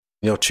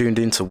You're tuned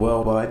into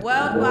Worldwide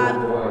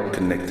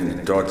Connecting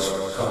the dots.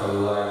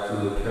 Worldwide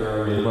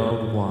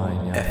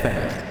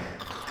FM.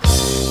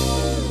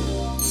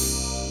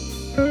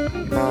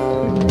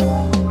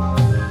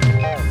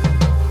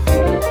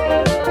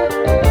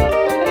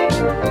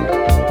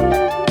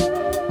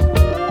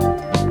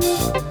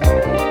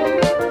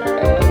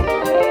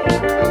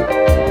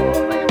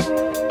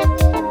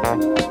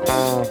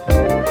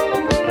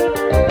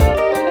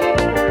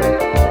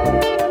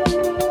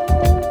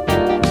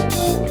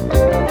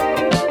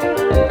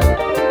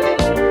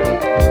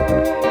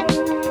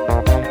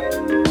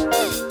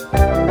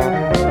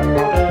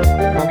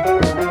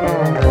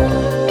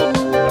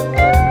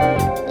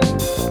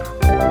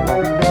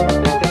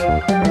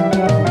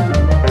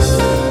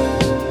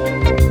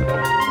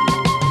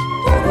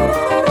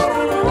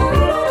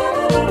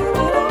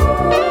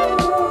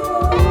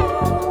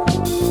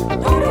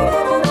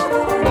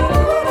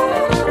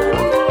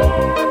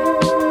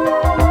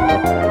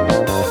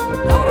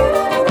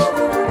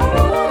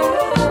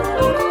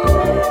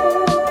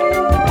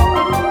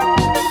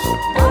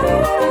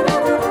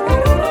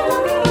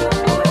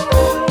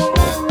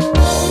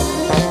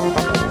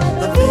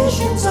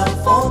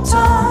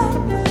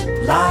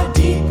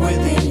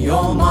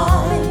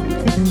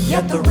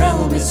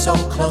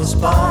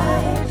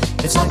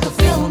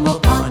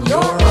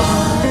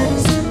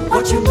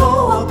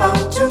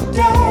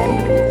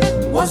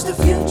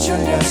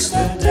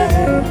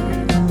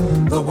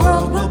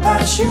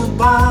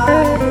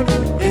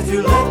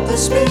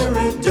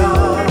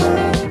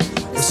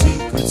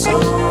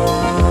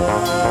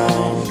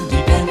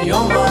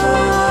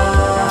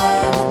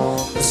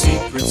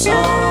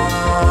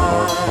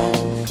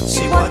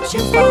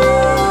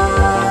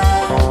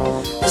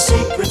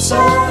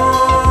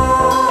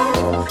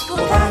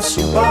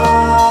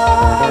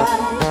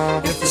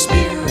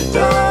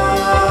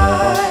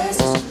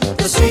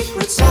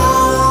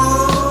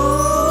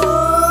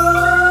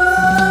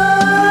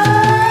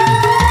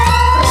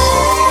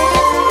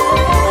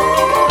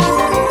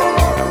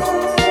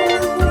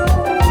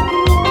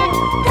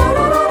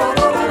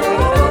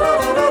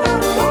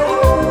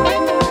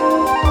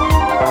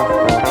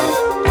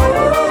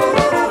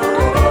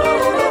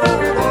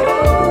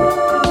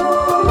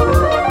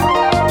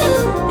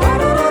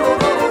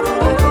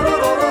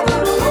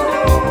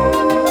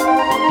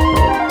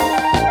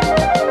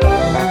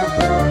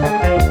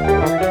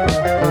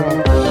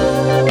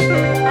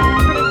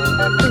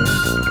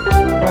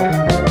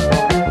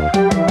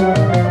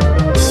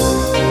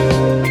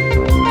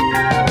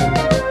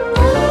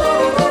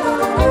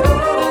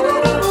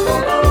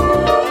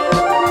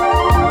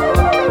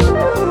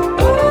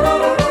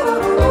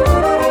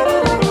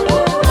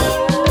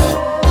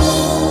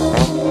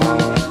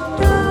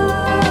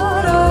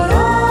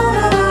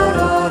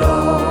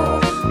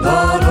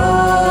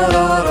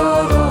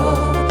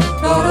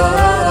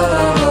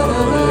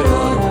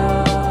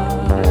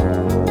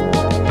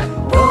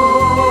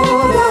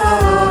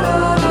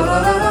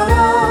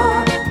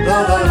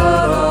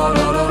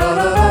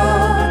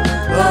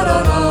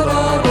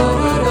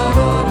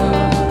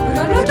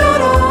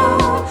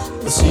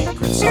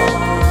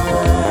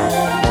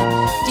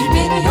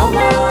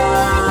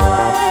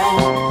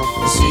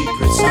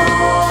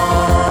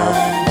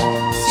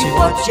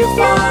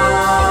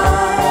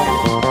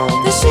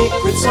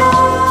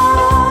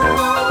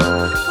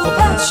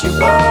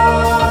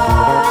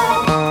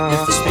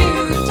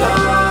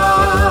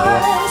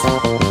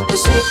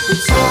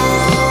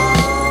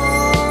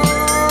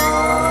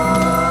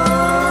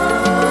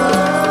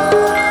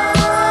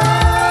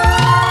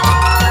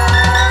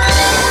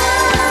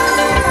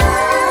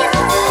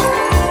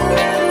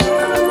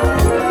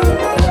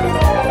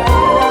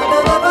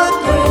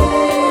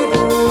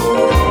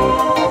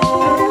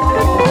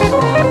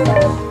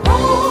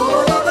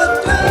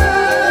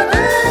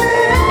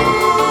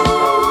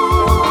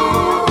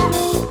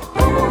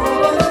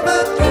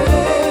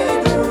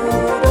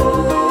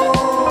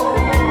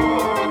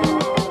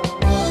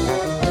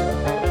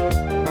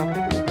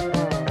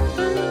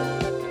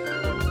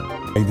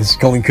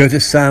 Colin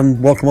Curtis,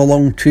 and welcome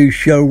along to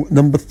show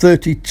number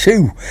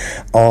 32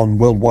 on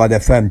Worldwide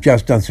FM,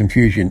 Jazz, Dance and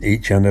Fusion,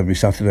 each and every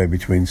Saturday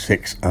between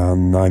 6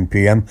 and 9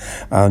 p.m.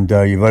 And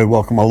you're very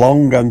welcome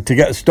along. And to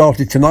get us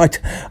started tonight,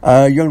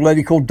 a young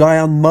lady called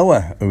Diane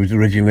Mower, who was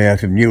originally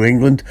out of New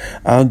England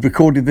and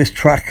recorded this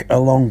track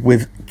along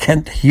with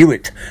Kent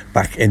Hewitt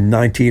back in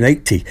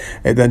 1980.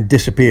 It then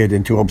disappeared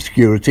into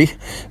obscurity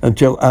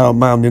until our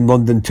man in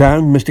London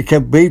town, Mr.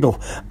 Kev Beadle,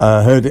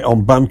 heard it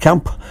on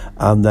Bandcamp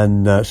and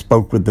then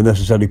spoke with the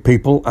necessary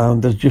people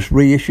and has just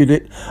reissued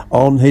it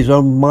on his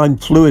own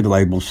Mind Fluid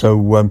label.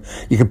 So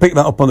you can pick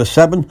that up on a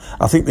 7.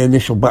 I think the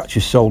initial batch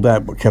is sold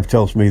out, but Kev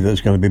tells me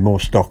there's going to be more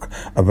stock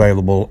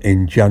available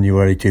in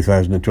January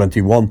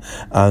 2021,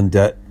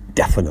 and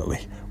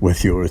definitely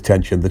with your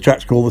attention. The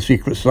track's called The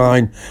Secret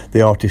Sign.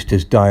 The artist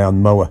is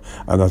Diane Mower,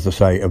 and as I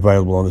say,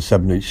 available on a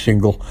 7-inch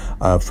single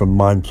from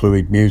Mind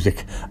Fluid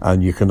Music,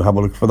 and you can have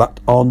a look for that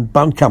on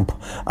Bandcamp.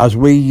 As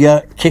we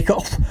kick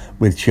off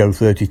with show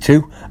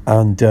 32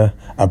 and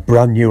a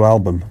brand new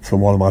album from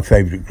one of my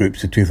favourite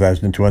groups of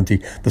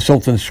 2020, The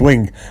Sultan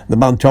Swing. The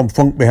man Tom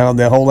Funk behind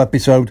their whole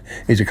episode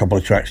is a couple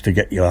of tracks to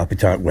get your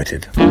appetite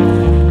whetted.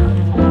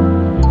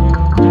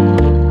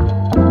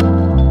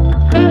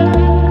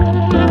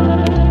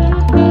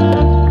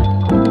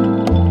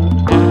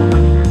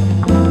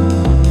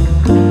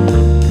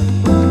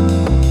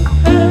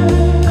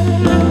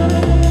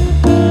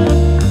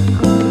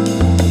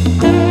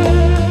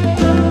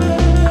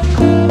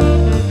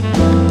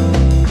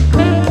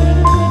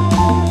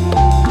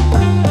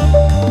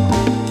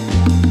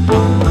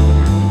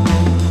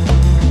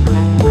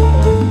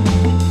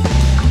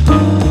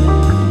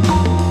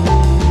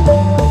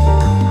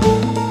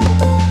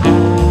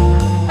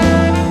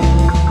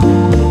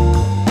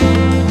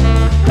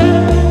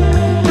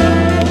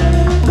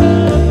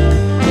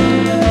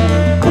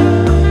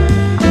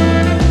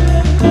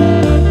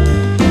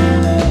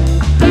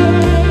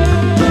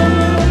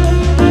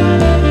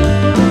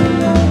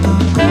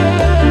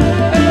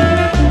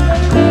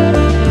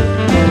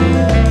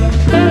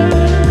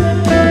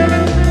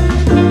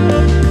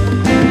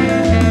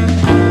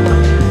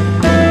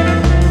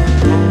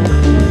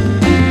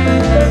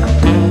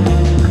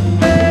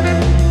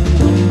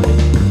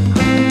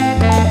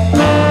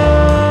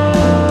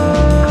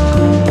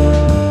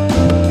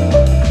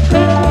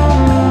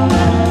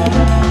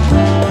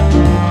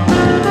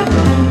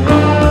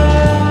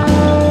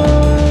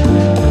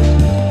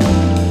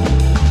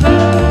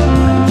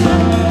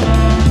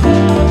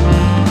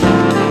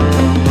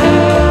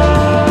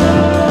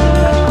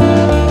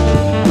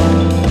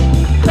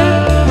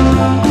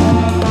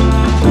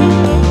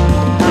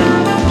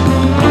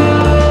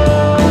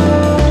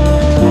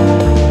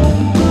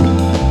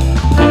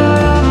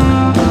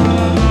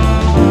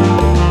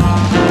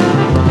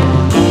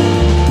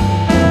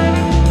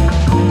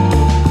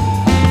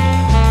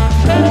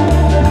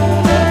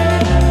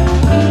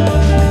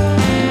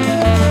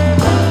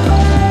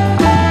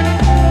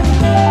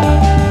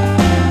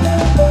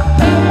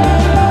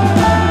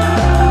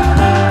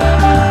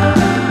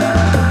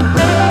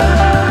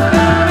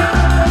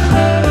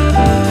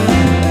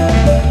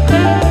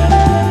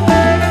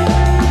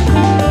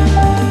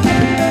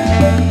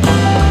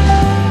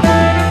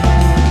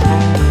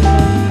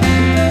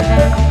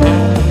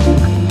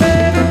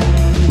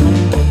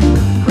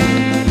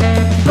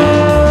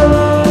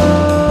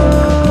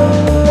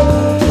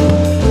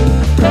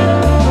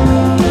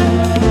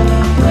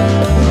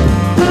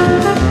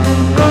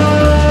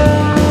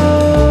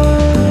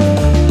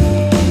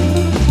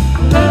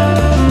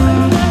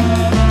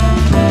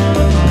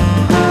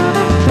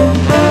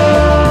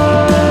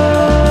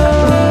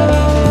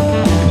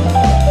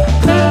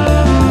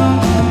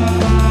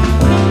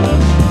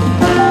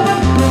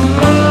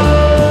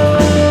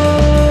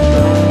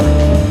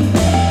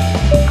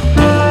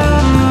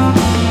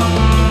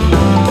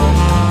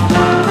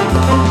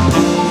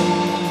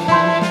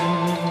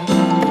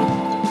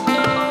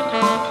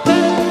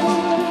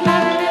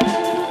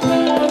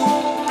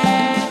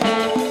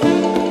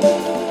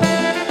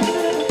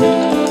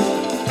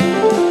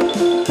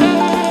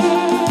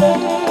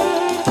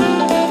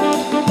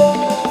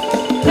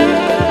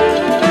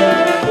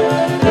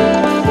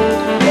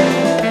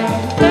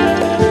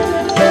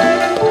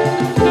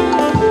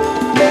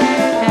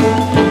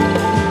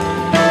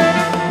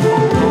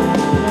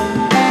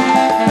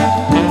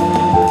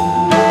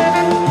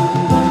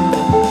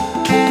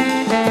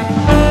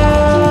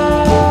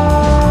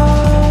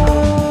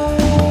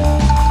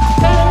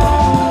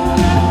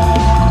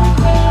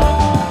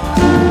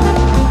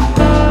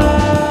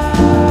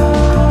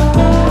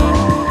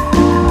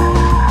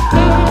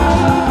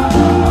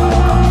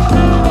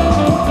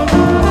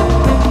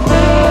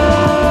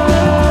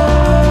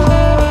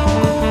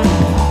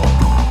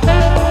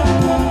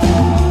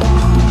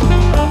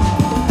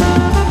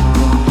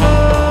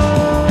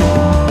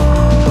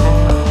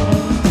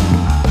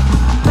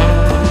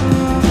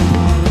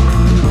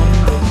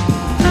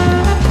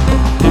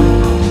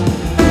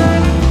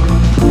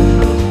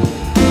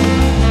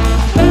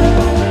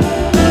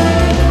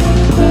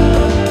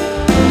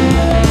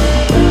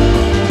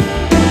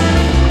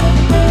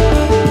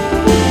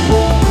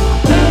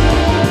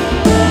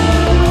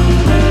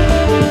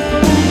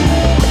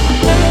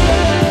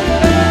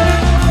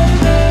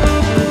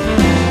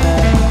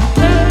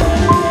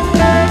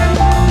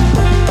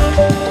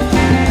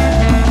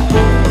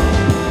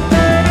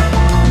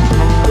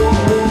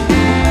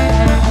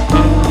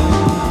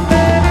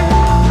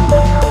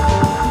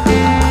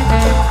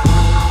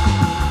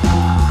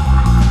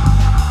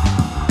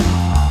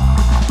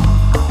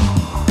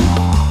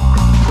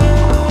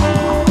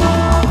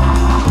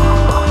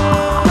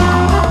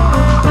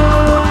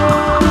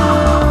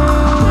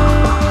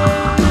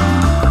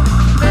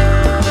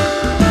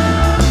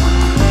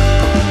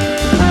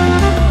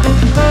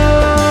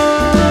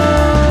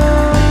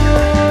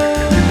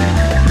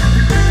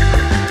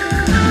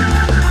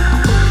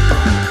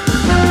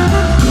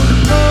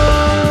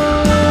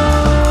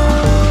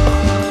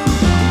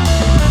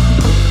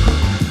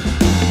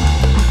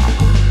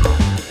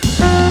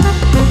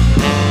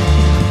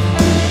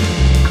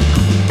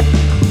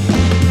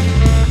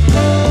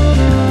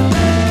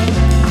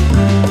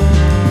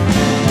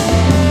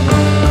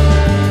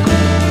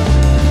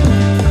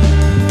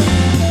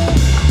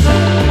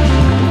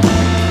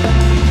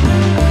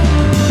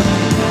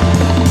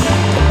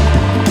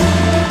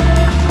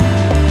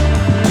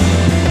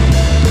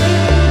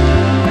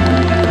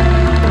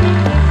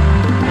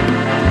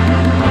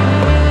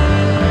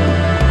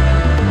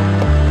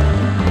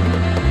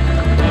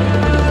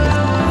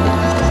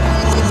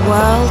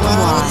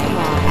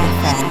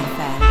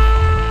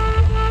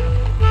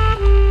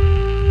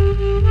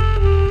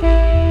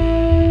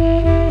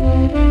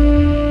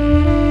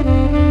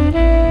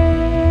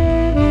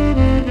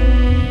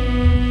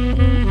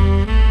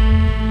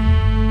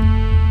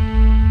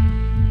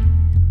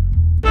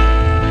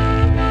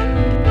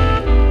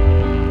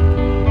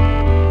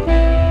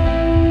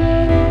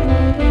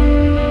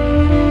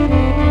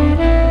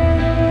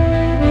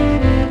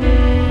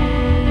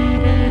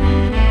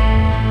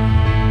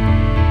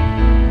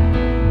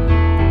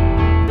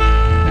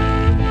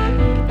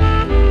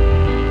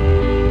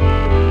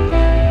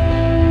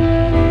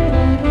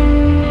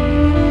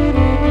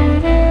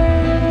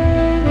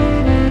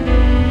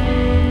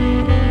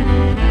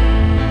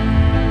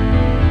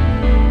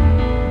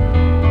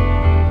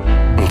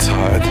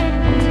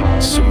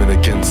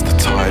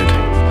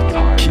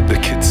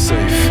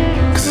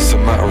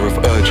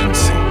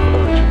 urgency.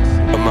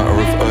 A matter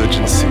of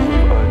urgency.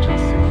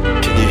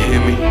 Can you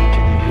hear me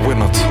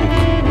when I talk?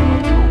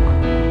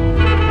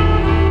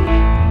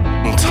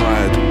 I'm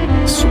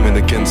tired, swimming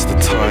against the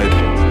tide.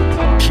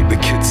 Keep the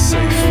kids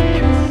safe,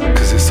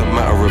 cause it's a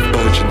matter of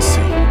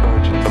urgency.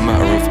 A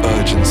matter of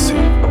urgency.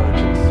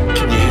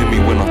 Can you hear me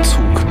when I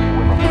talk?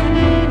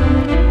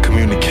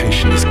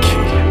 Communication is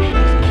key.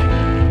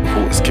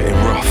 Water's getting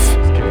rough.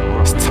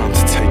 It's time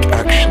to take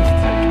action.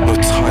 No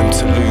time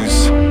to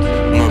lose.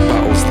 No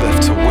battles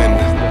left to win.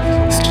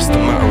 It's just a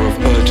matter of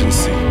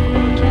urgency.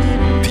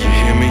 Do you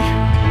hear me?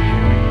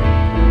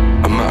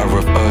 A matter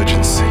of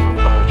urgency.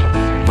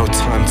 No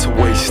time to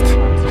waste.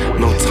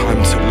 No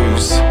time to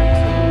lose.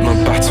 No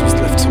battles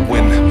left to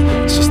win.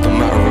 It's just a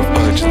matter of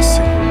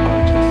urgency.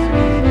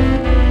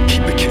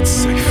 Keep the kids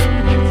safe.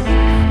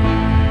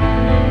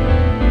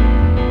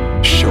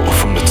 Shelter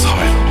from the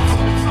tide.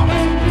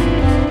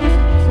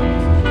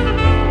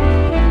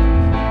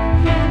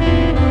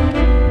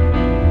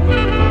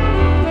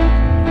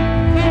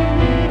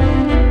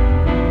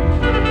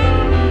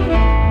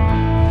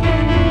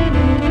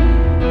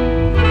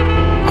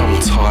 I'm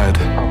tired,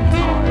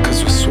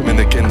 cause we're swimming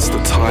against the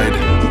tide.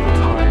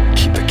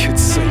 Keep the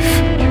kids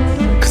safe,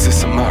 cause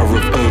it's a matter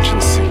of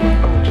urgency.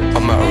 A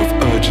matter of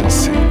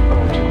urgency.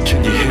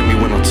 Can you hear me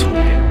when I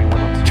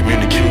talk?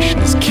 Communication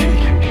is key.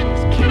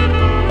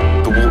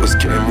 The water's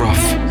getting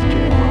rough.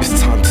 It's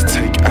time to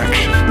take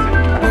action.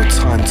 No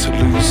time to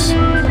lose.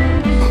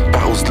 No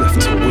battles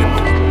left to win.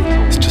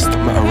 It's just a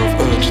matter of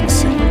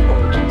urgency.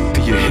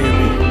 Do you hear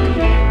me?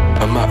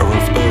 A matter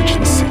of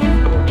urgency.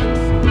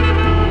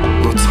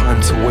 No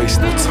time to waste,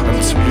 no time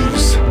to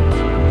lose.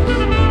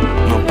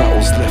 No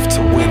battles left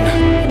to win.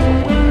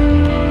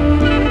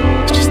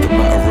 It's just a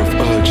matter of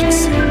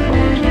urgency.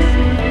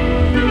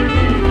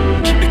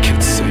 Keep the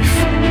kids safe.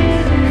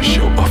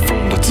 Shelter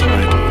from the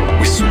tide.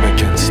 We swim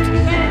against.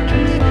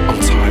 I'm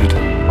tired.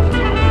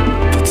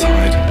 The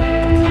tide.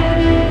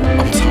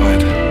 I'm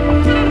tired.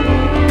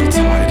 The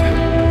tide.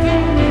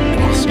 It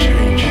must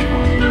change.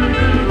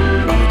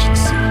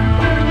 Urgency.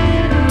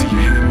 Do you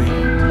hear me?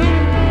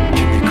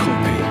 Can you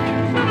copy?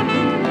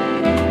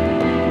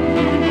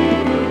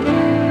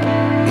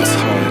 I'm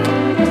tired.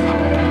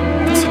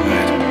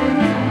 Tired.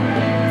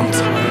 I'm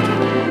tired.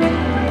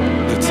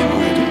 The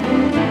tide.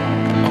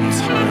 I'm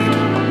tired.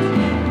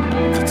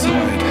 The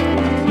tide.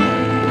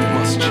 It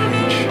must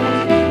change.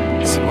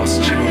 It must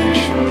change.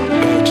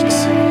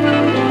 Urgency.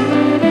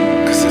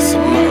 Cause it's a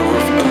matter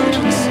of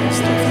urgency. It's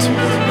left to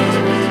win.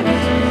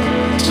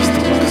 It's just a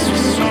matter of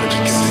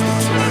urgency. The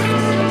tide.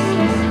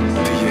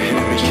 Do you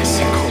hear me? Can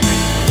you copy?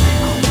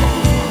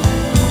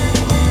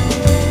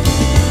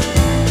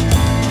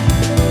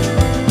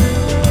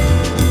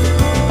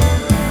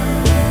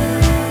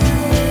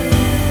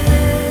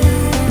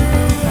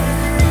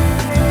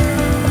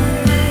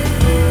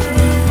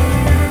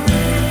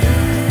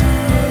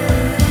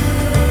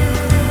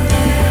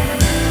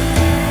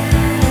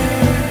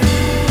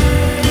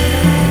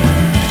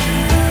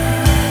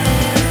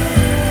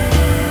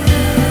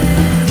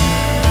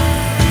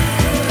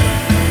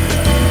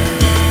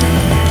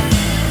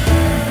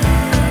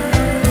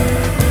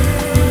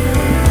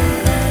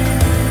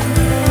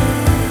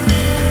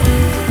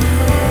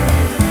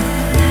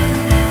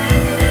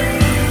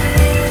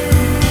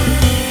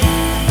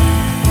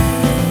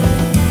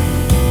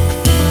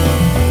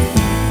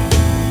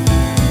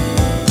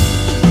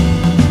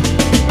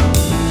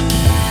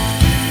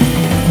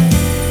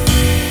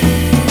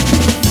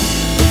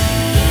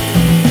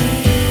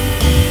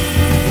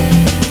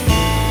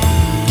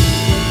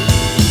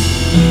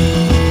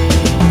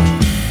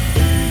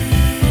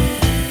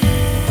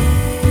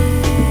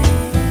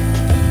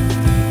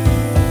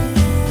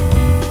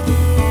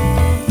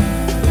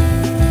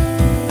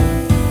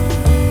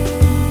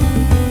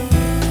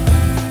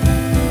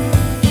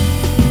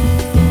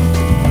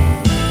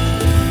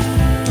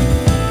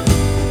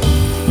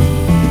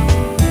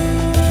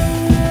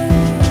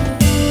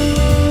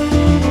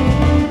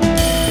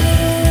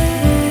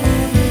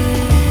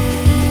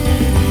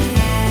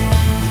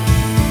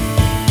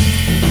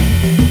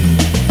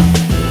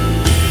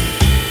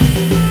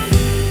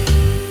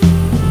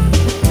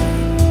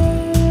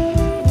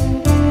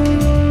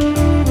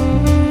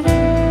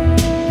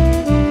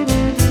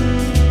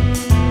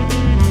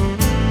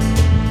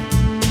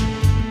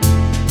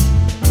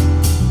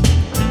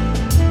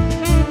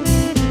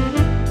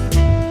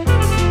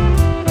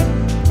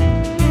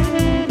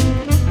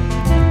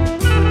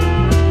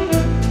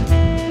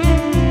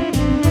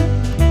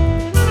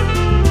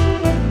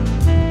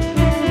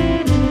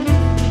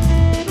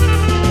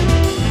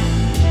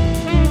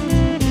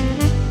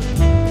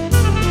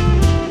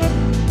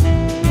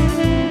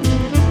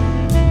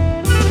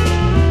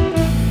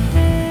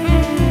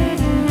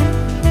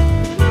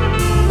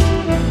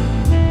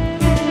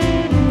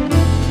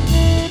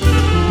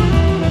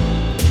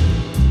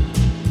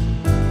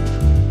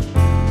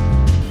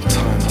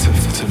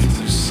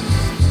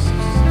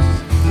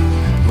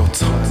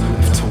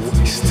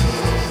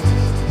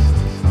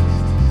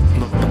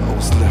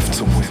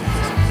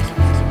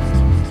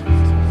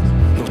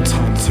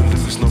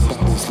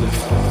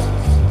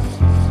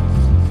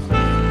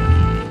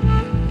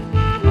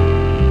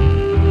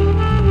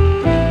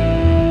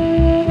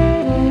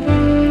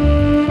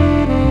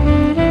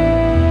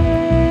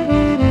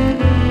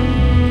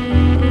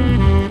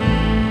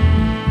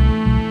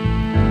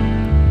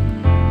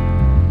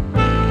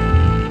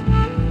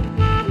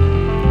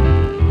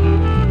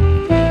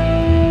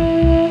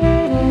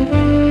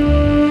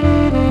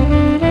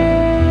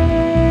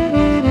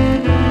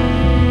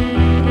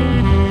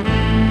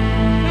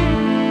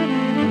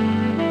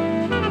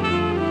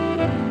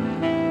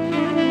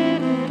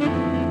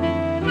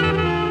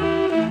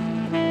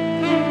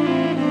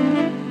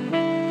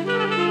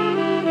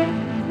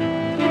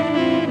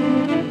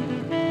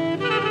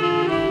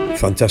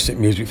 Fantastic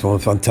music from a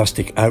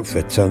fantastic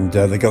outfit, and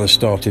they got us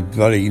started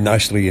very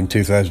nicely in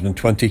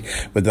 2020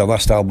 with their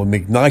last album,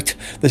 Ignite.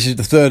 This is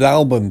the third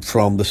album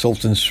from the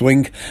Sultan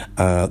Swing.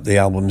 The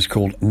album is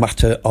called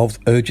Matter of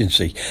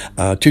Urgency.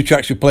 Two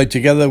tracks we played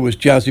together was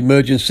Jazz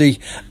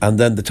Emergency and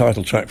then the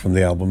title track from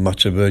the album,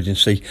 Matter of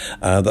Urgency.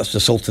 That's the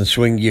Sultan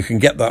Swing. You can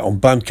get that on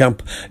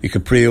Bandcamp. You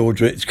can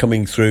pre-order it. It's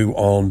coming through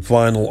on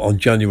vinyl on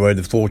January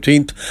the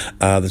 14th.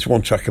 There's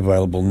one track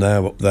available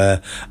now up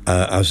there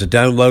as a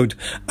download,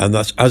 and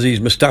that's Aziz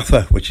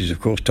Mustafa, which is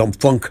of course Tom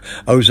Funk,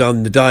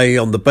 Ozan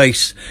Nadai on the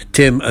bass,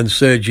 Tim and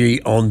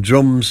Sergi on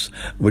drums.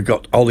 We've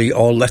got Ollie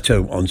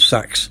Orletto on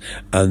sax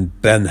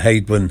and Ben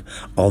Haydwin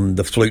on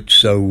the flute.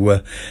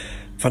 So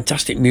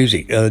fantastic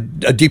music. A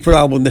deeper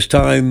album this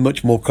time,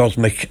 much more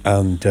cosmic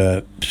and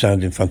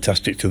sounding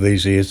fantastic to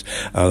these ears.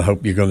 And I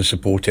hope you're going to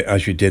support it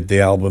as you did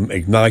the album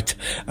Ignite,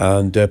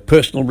 and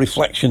personal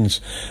reflections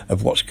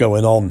of what's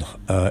going on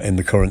in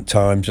the current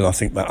times. And I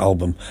think that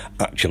album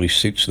actually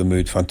suits the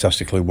mood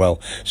fantastically well.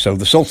 So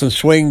the Sultan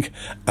Swing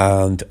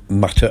and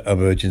Matter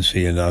of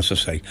Urgency, and as I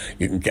say,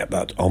 you can get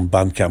that on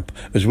Bandcamp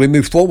as we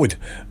move forward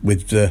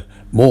with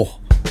more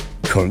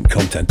current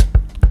content.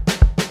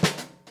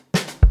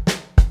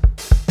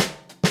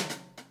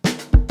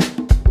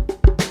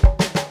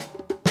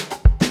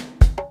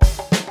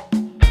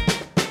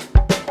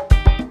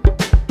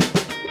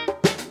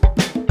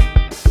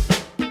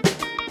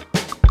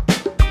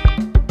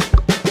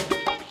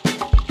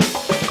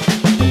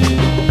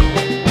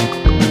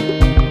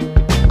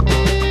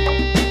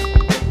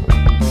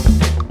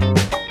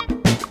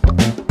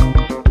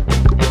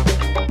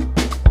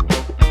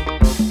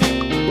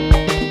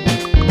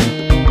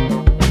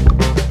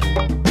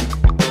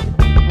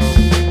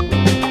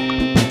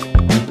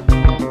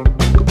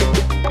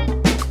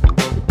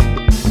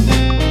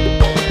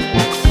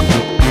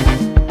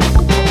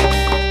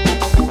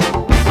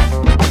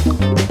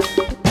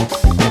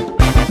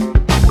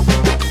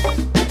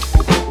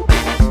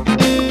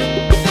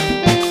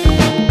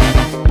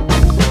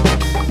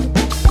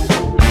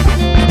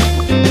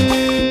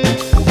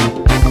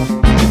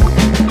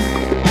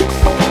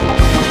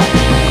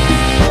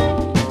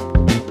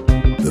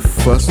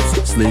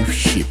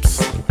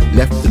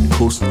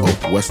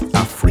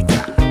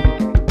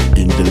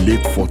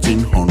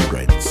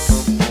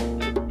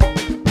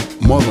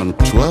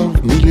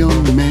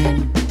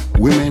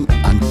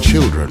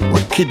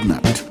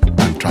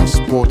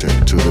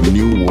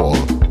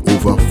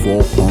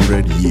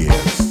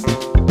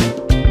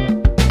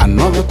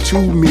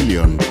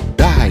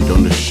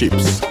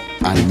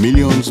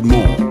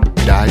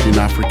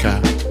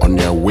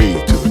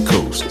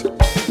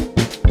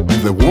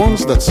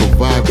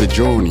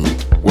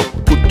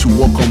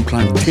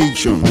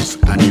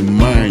 And in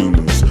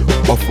mines,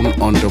 often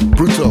under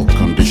brutal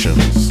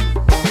conditions.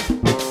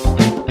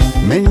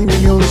 Many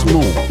millions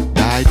more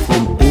died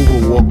from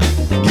overwork,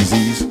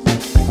 disease,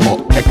 or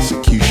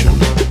execution.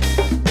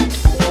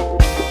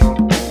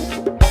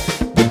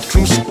 The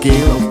true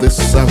scale of this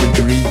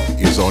savagery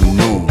is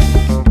unknown,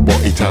 but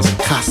it has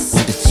cast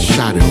its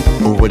shadow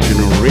over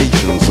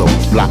generations of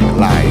black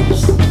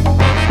lives.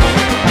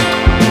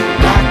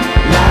 Black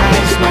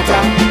lives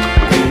matter,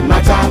 they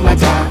matter,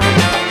 matter.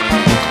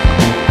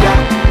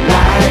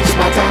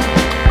 Matter,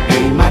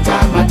 they matter,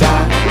 matter.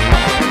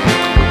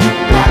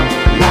 Black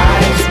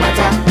lives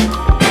matter,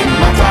 they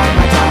matter,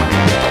 matter.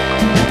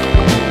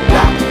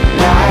 Black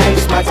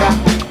lives matter,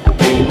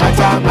 they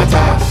matter,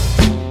 matter.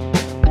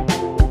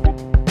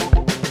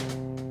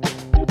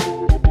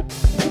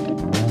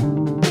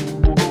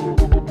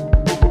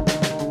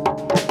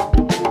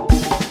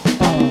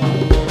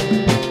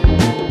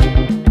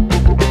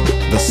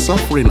 The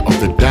suffering of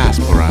the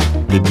diaspora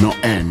did not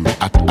end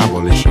at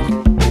abolition.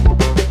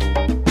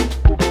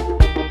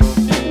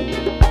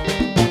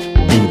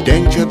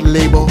 Indentured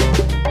labor,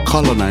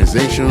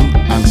 colonization,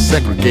 and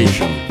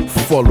segregation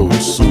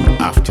followed soon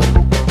after.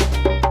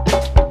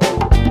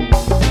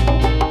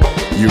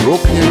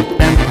 European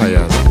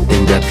empires,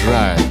 in their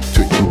drive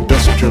to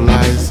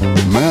industrialize,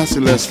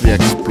 mercilessly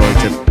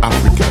exploited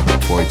Africa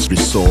for its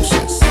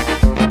resources,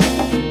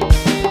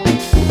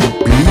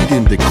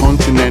 bleeding the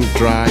continent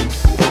dry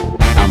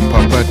and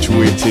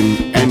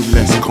perpetuating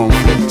endless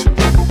conflict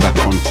that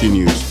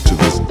continues to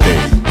this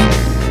day.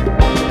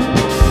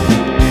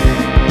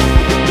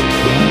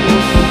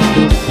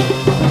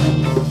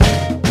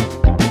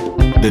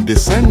 The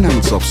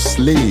descendants of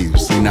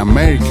slaves in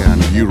America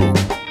and Europe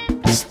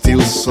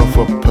still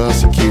suffer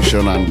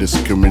persecution and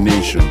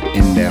discrimination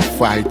in their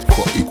fight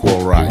for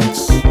equal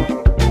rights.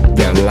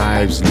 Their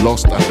lives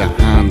lost at the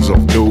hands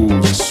of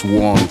those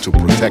sworn to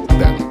protect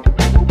them.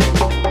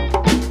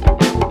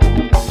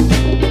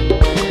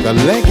 The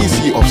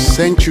legacy of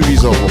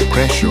centuries of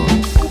oppression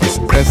is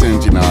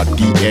present in our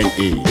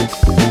DNA.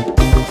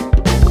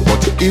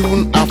 But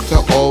even after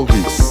all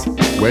this,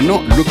 we're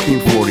not looking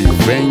for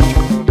revenge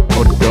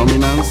or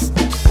dominance.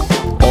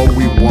 All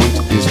we want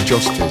is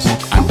justice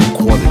and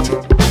equality.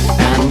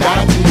 And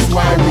that is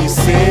why we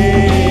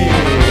say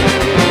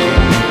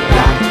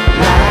Black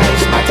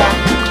lives matter,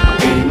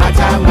 they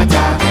matter,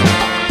 matter.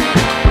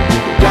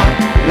 Black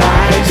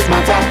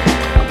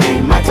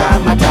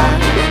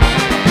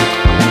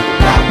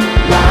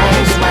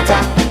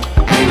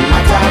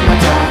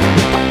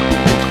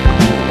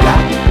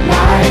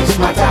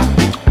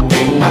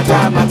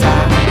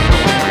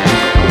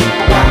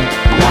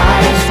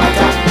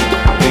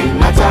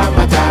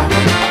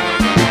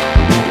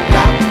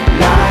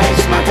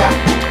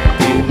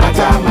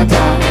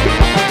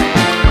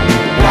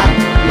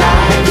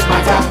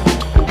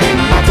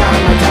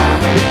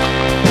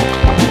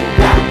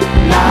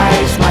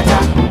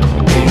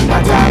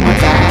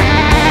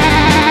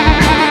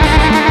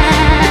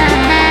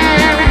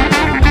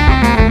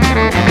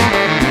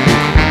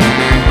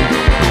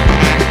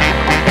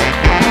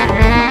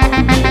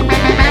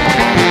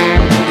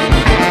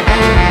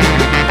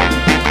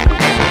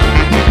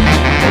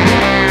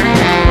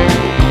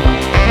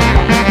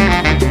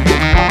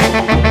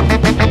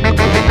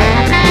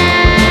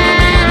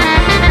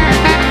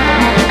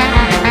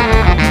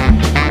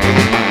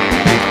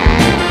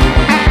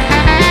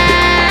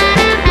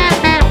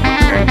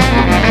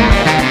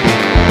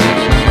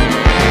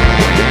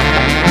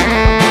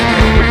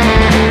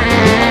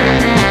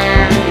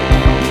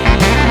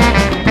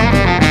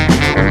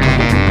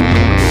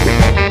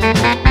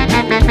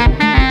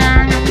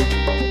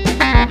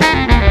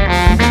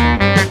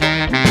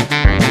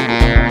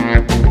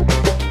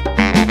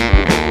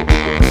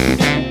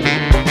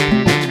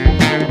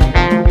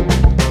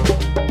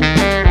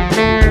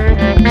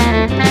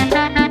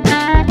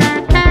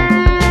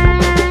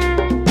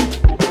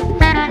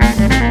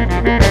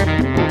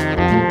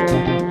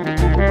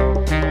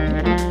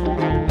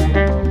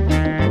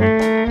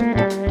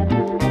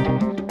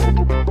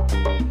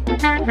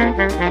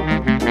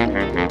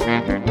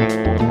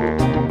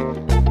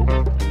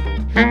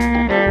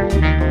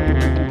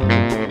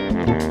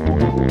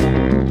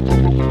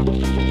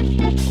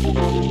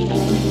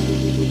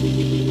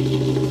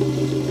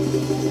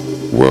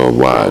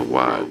worldwide.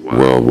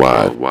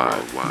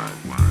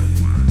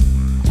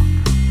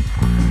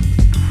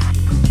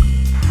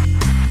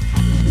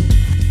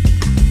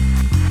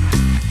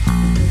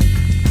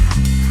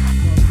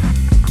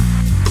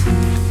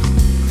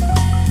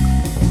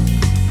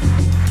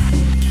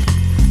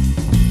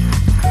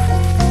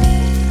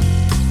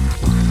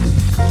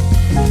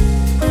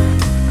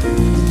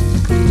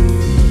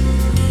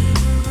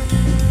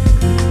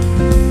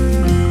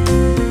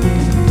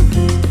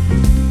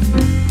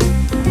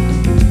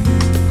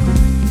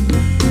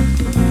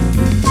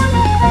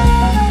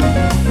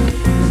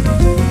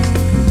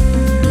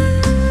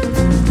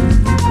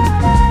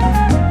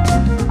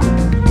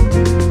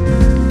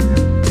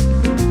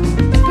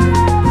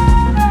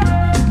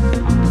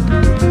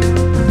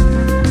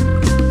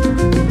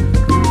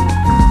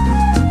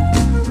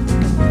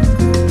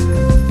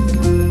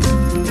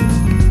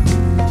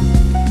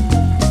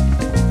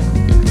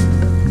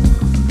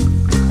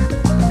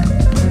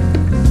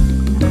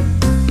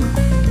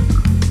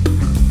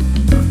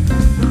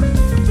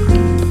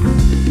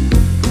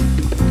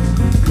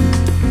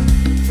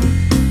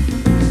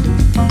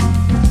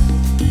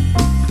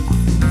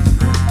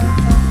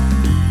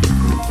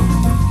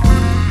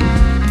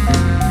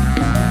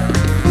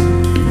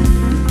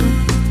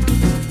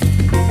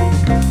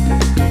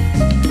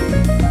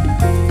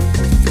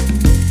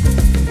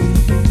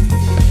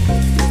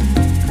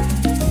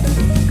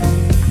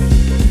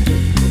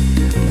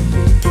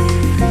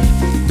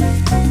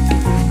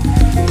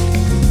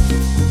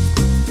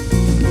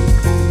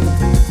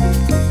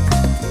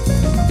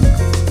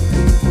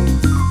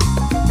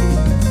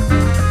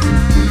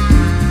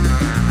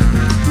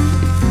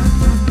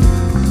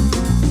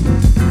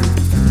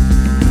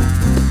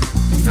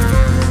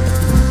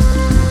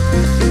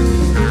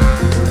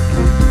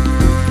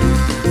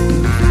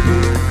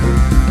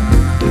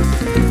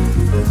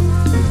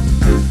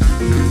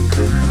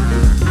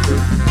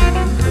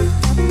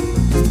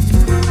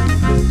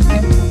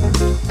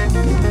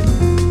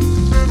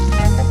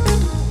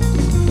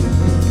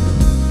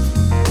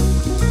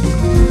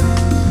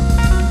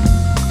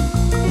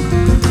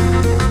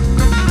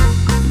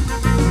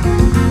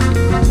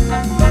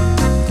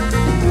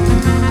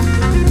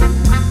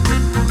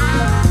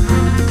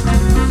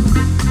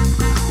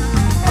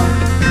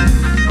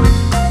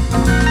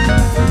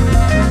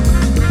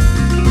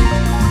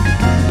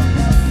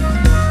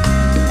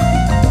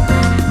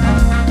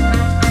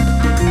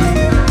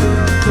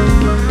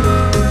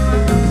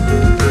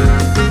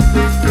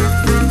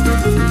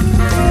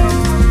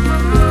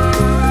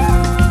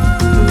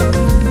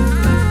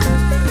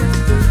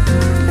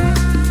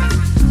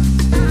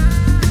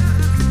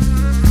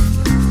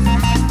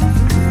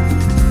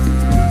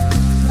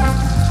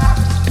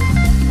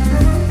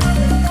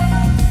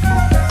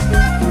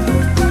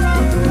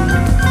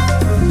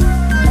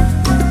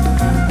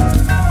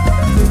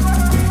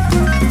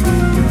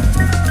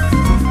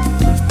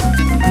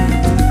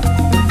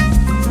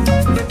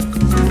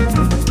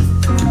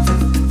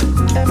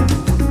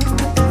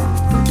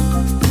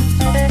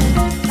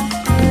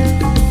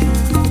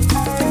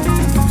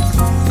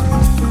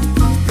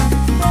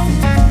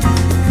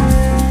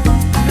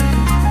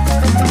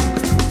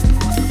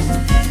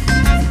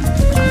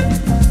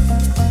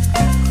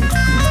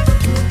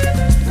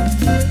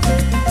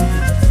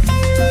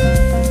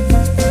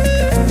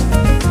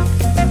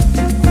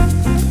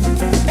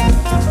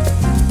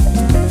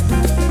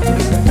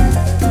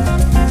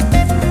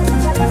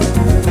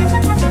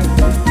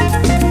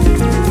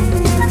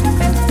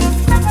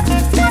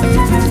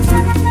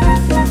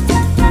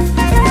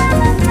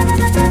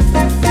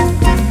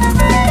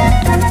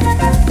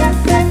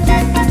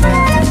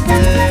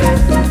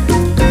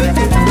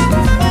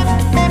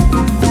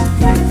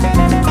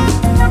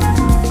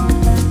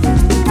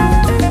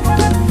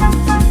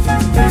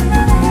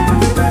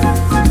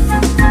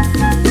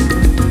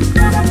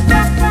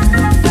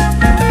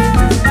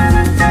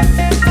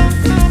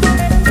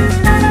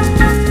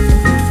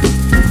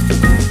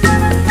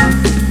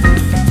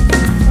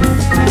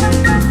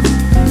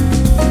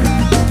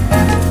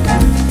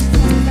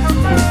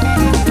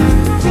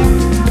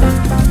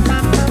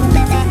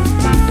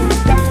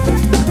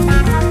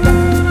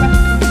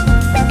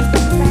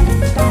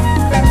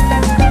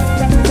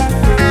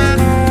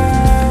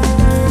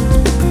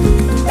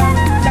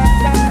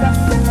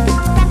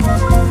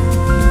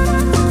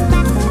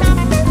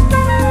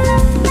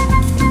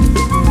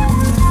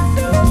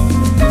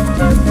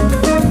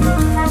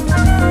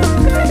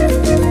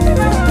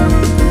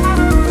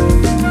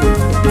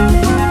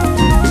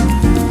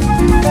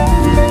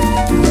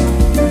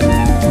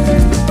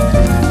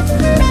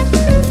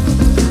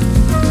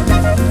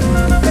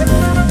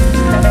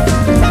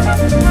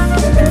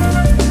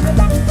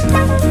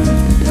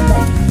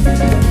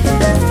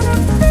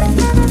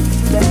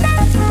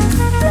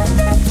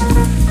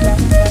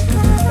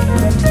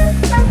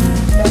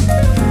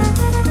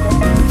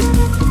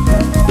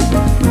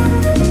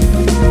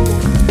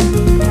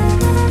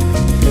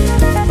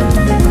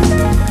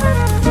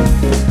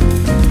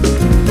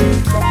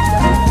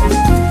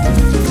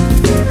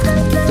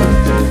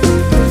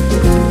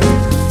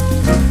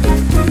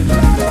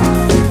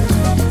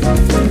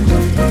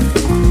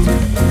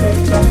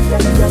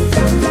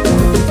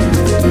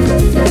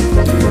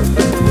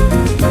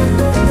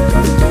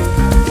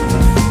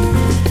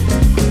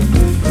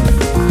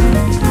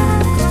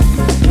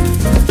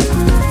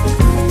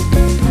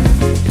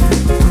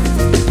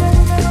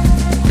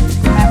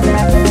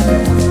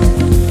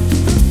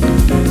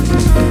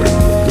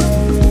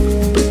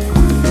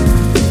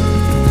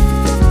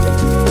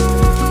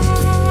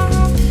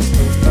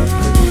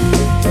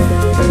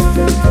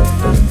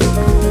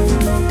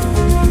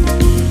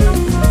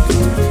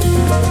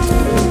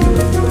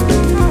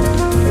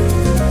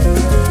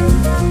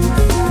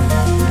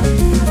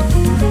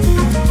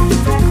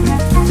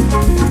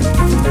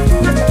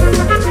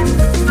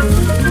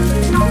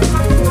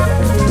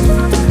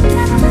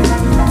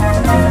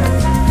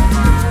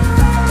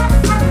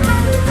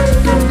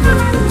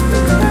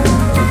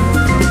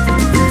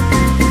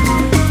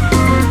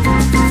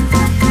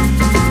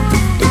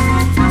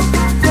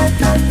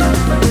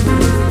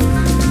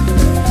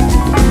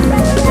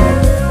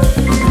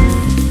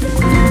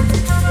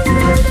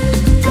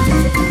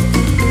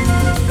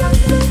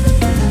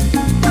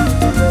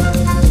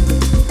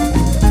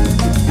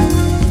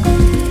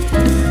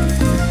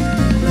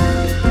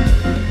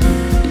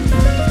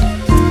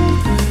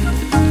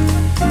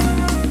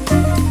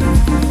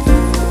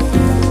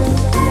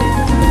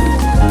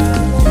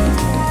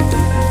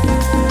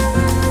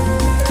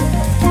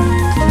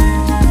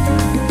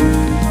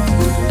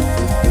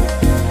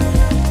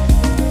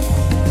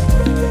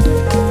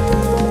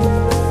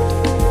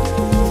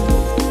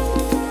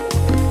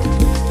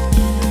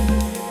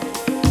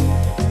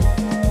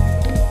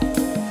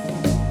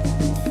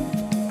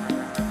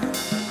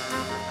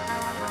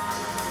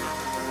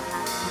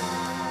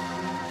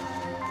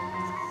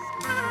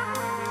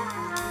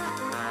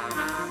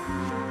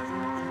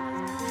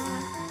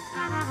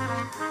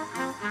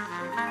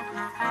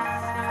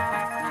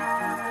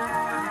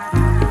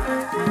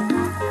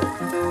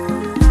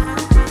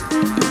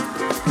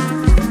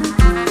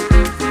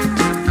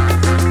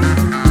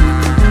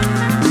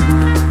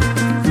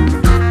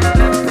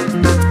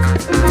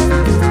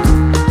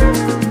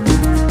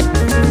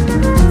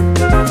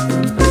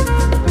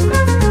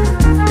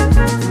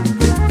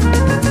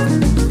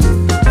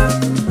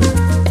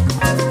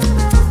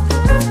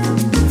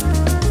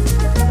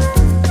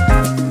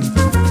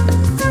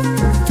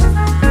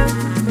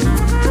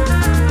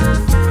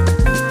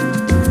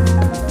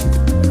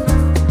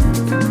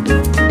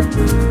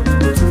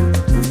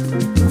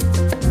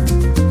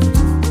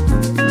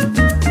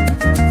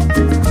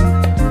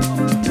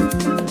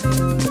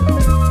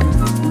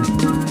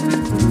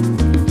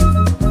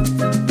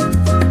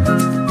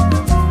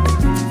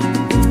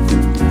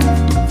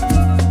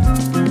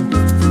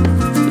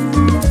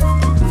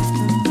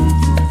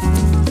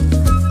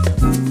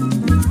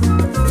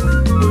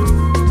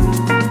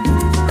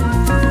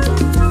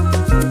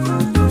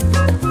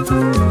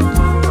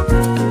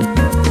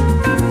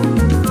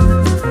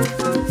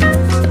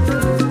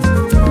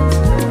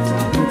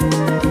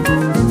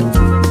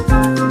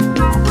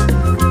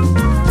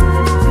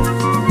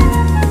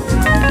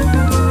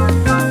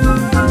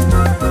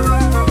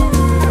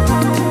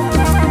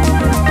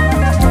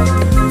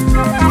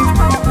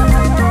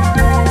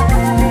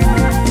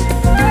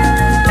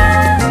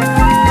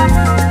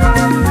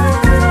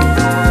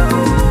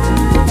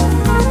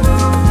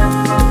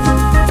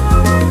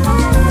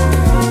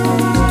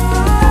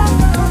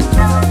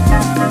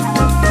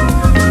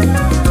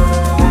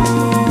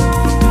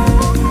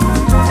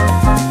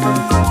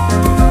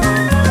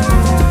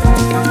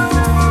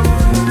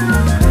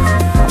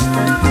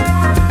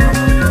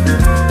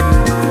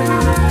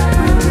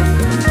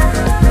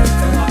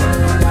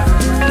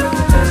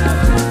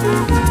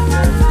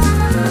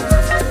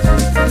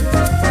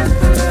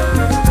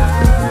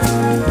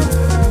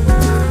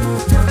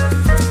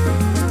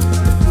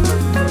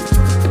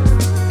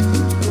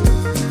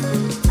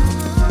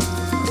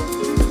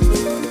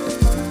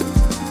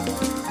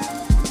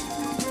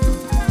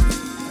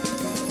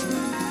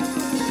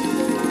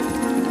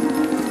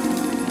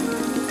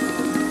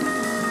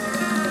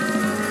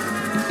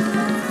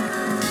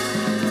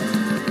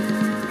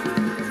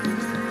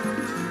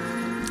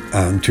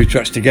 And two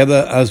tracks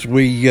together as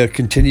we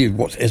continue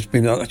what has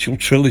been an actual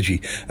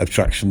trilogy of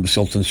tracks from the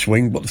Sultan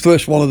Swing. But the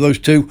first one of those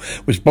two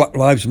was Black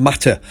Lives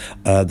Matter,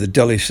 the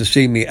Delhi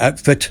Sasimi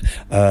outfit,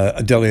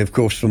 Delhi, of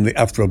course, from the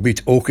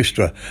Afrobeat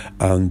Orchestra,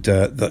 and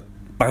that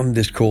band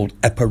is called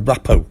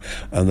Eparapo,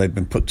 and they've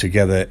been put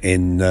together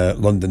in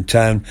London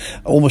town,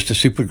 almost a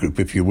supergroup,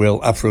 if you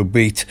will.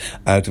 Afrobeat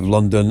out of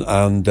London,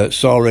 and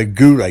Sare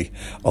Gure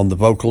on the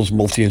vocals,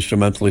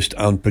 multi-instrumentalist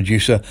and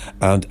producer,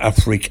 and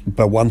Afrik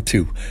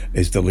Bawantu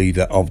is the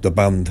leader of the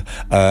band.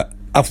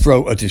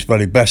 Afro at its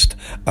very best,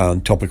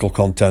 and topical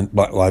content.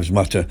 Black Lives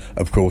Matter,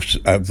 of course,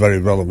 very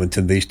relevant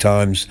in these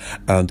times.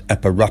 And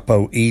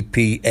Eparapo,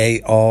 E-P-A-R-A-P-O,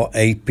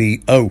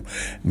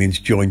 means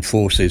join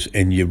forces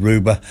in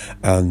Yoruba,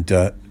 and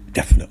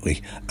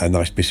definitely a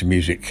nice piece of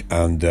music,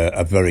 and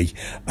a very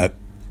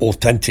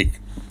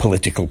authentic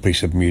political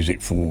piece of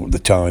music for the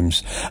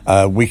times.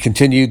 We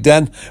continued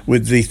then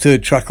with the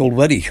third track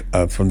already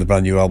from the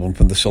brand new album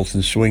from the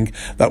Sultan Swing.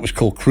 That was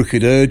called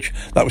Crooked Urge.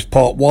 That was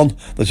part one.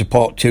 There's a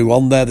part two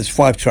on there. There's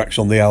 5 tracks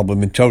on the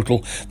album in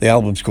total. The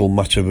album's called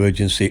Matter of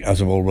Urgency,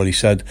 as I've already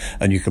said,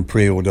 and you can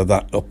pre-order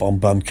that up on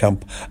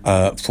Bandcamp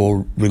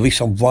for release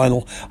on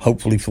vinyl,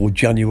 hopefully for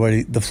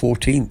January the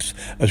 14th.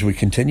 As we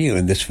continue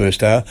in this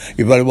first hour,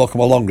 you're very welcome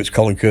along. It's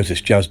Colin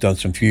Curtis, Jazz,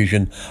 Dance and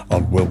Fusion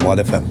on Worldwide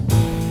FM.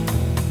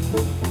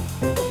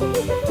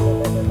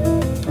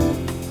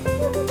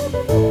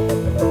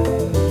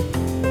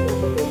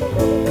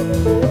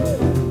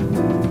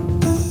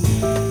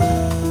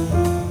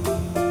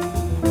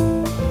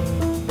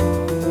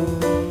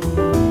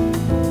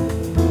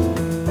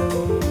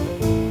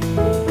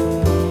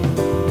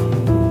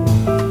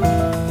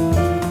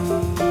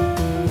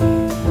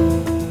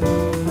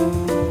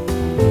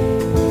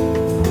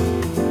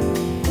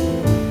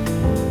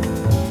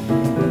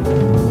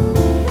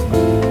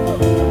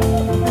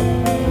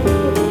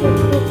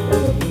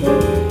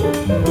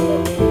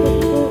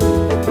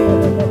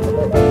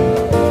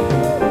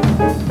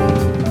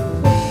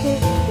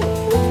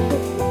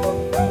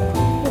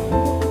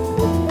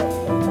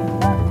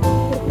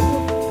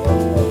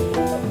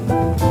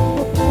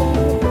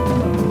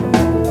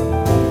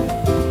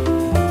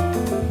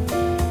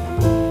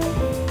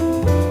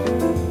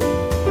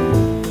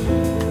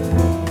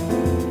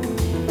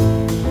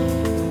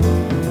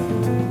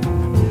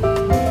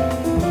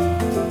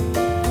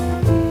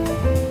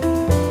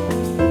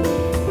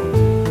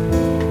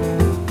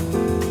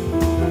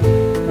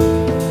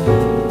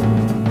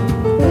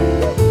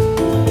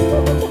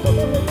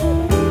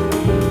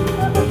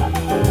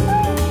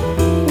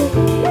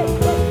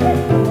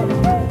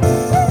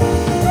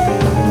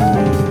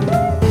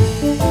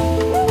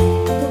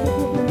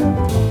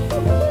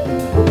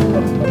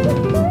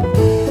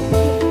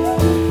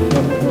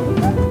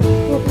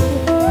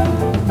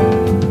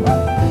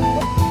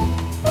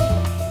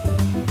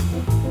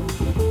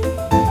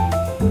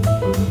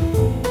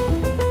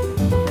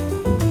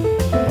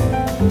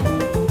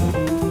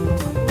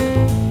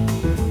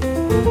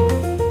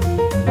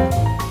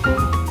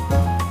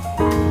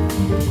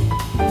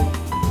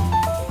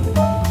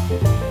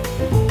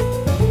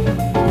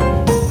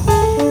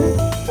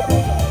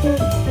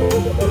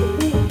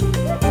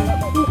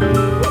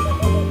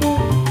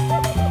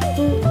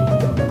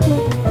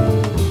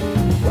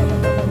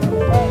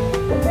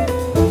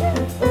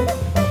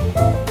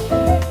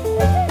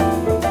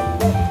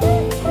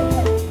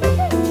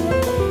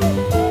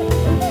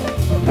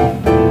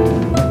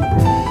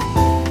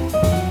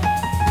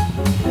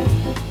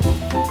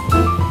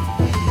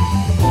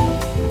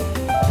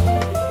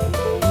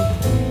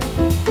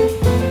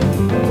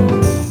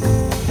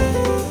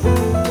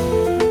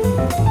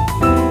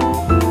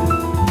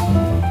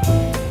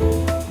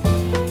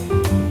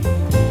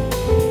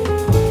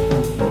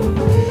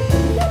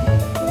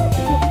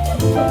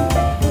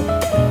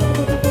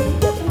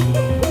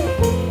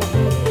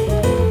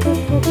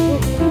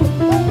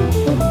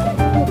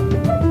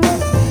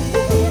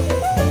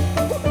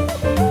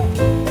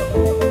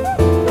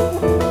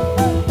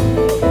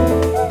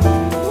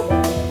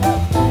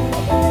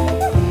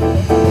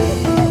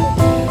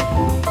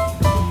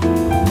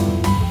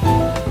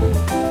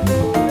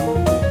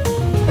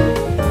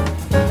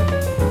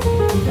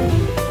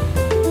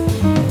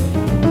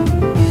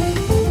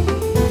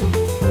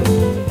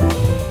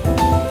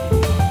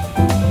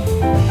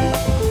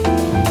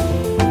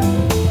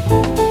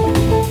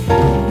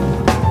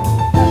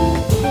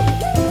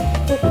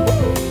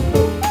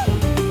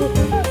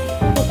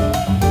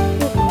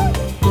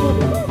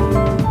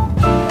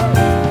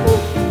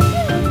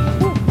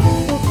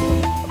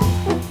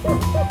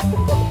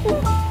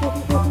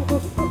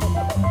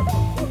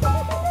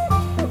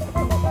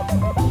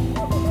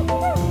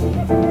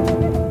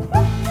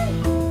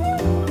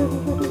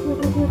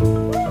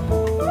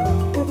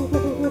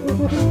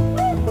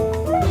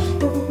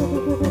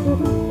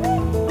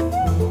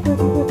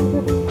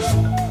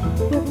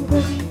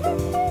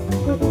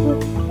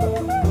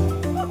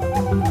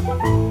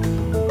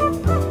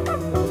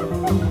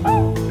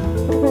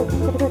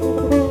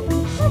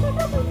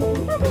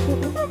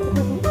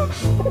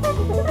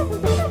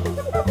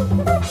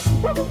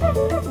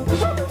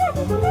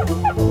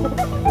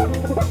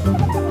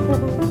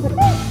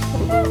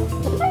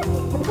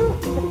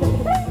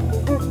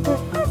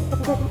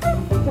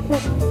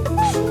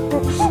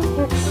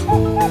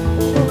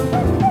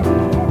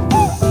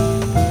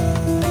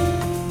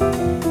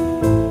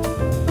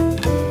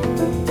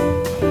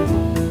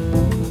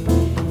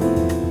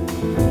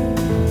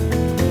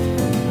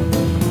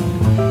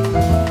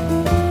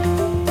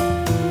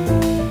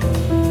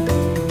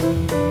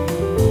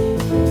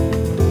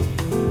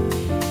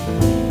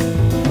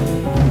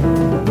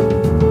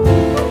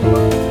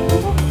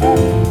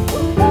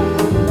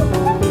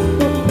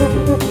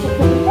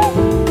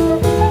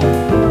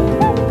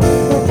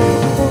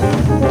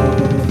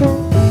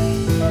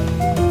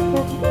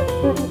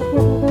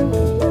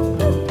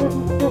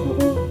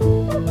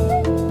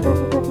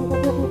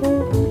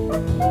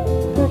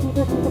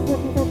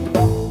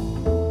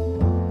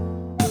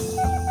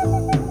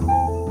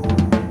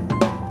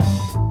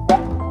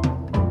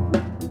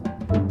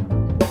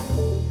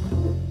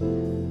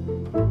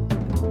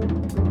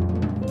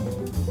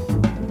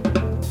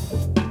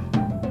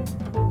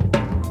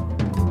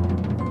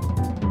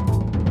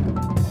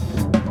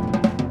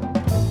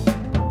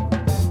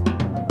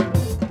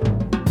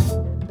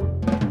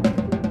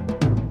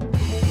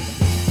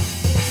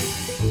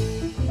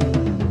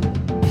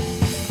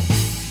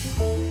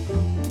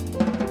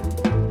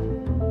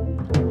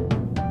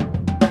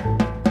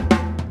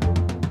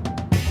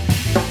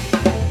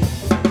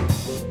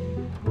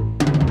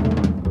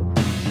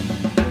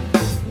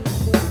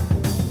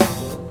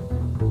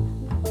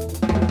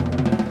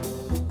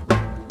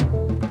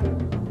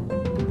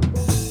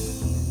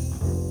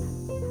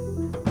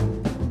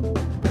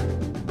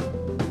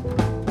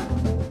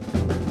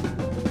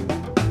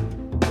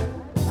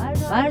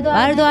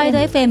 ワールドワイド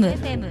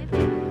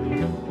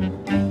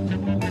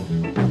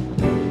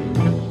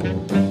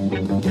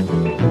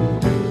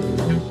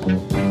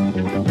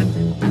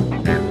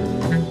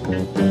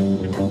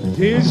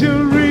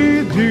you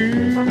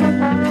really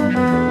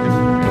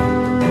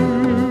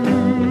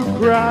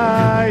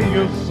cry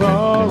your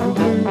sorrow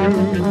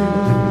blue?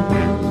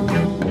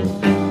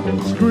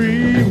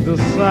 Scream the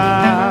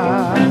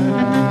sigh,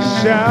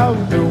 shout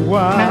the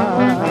why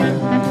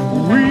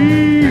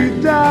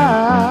we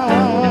die.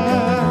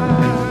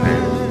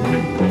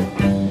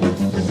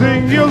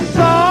 Sing your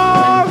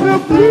song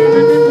of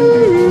blue.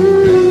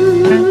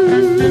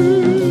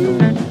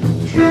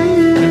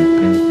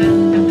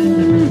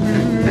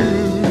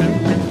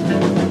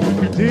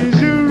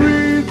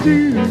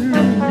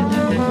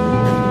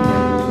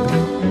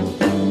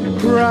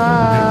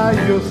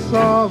 Cry your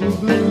sorrow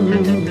blue,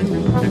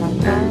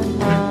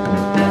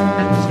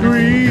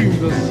 scream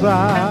the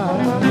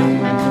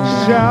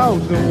sigh, shout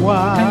the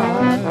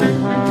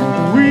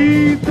why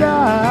we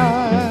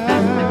die.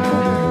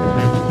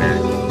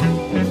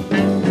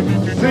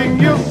 Sing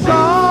your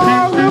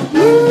song of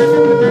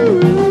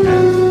blue.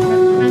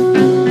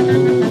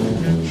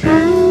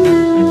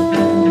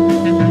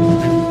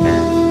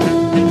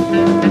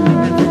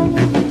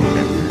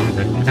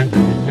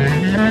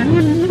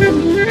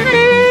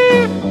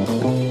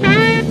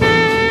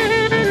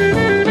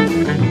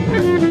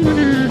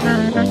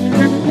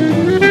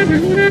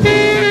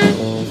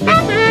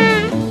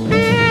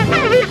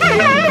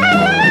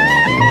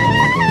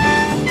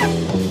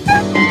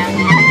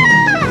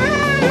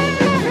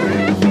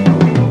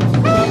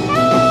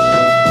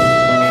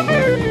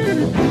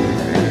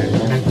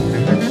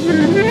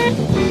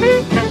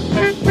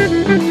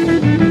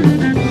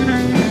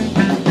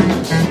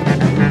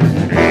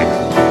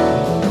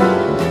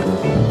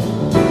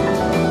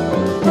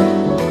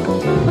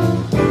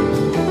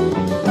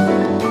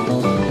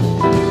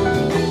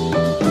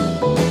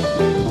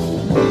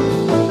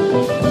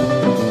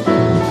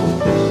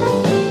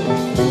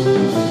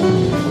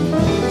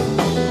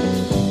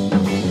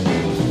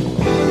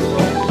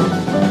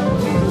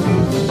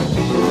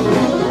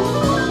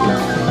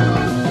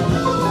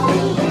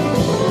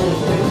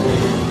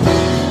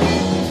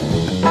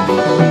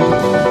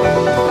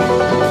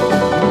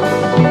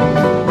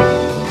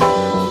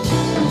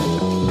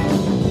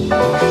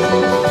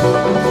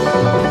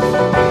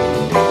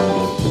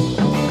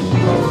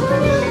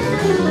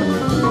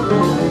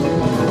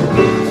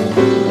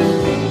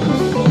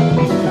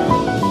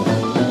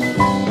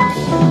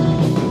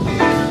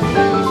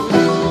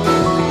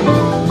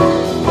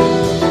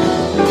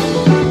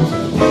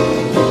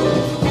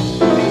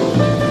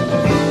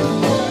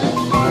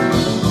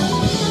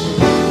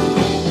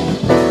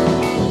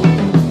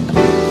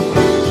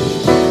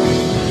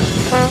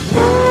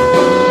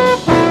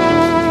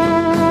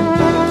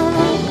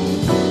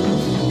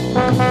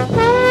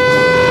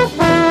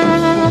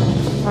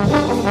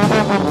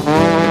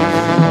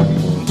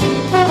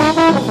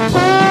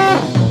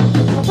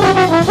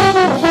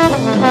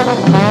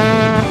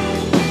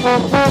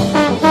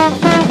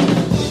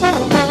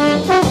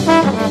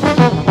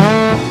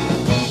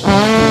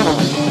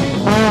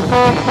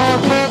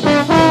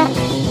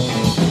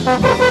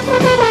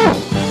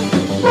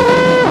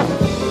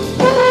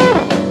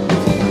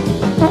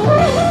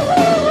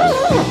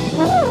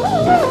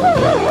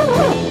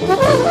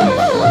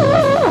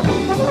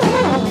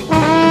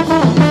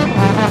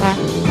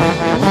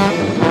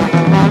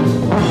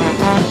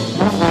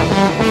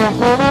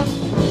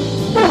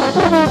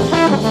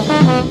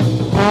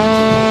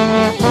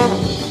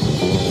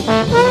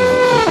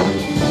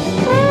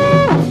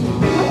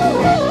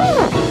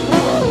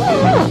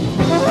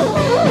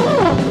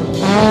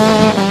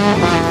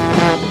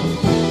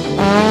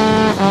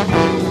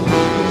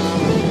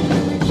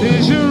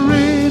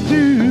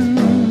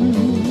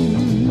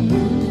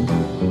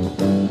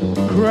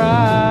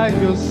 Cry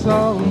your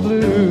song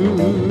blue,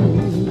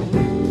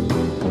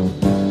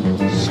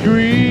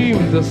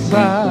 scream the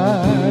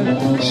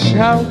side,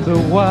 shout the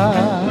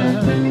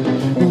while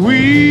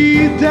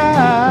we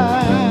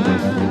die.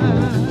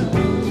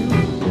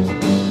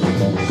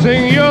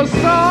 Sing your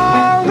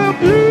song of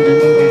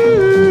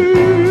blue,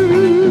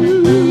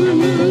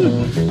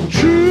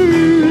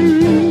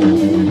 true.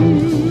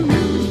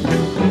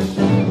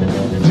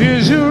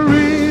 Did you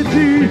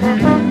redo?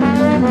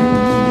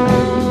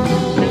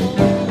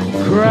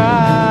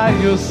 Cry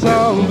your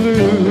song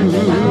blue,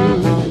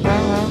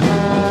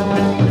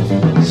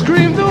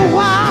 scream the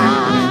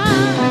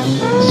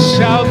wild,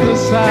 shout the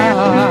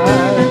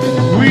side,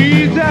 we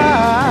die.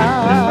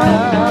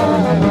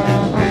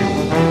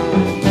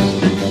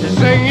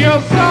 Sing your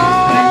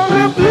song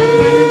of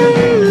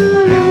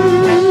blue,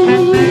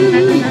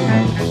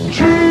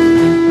 true.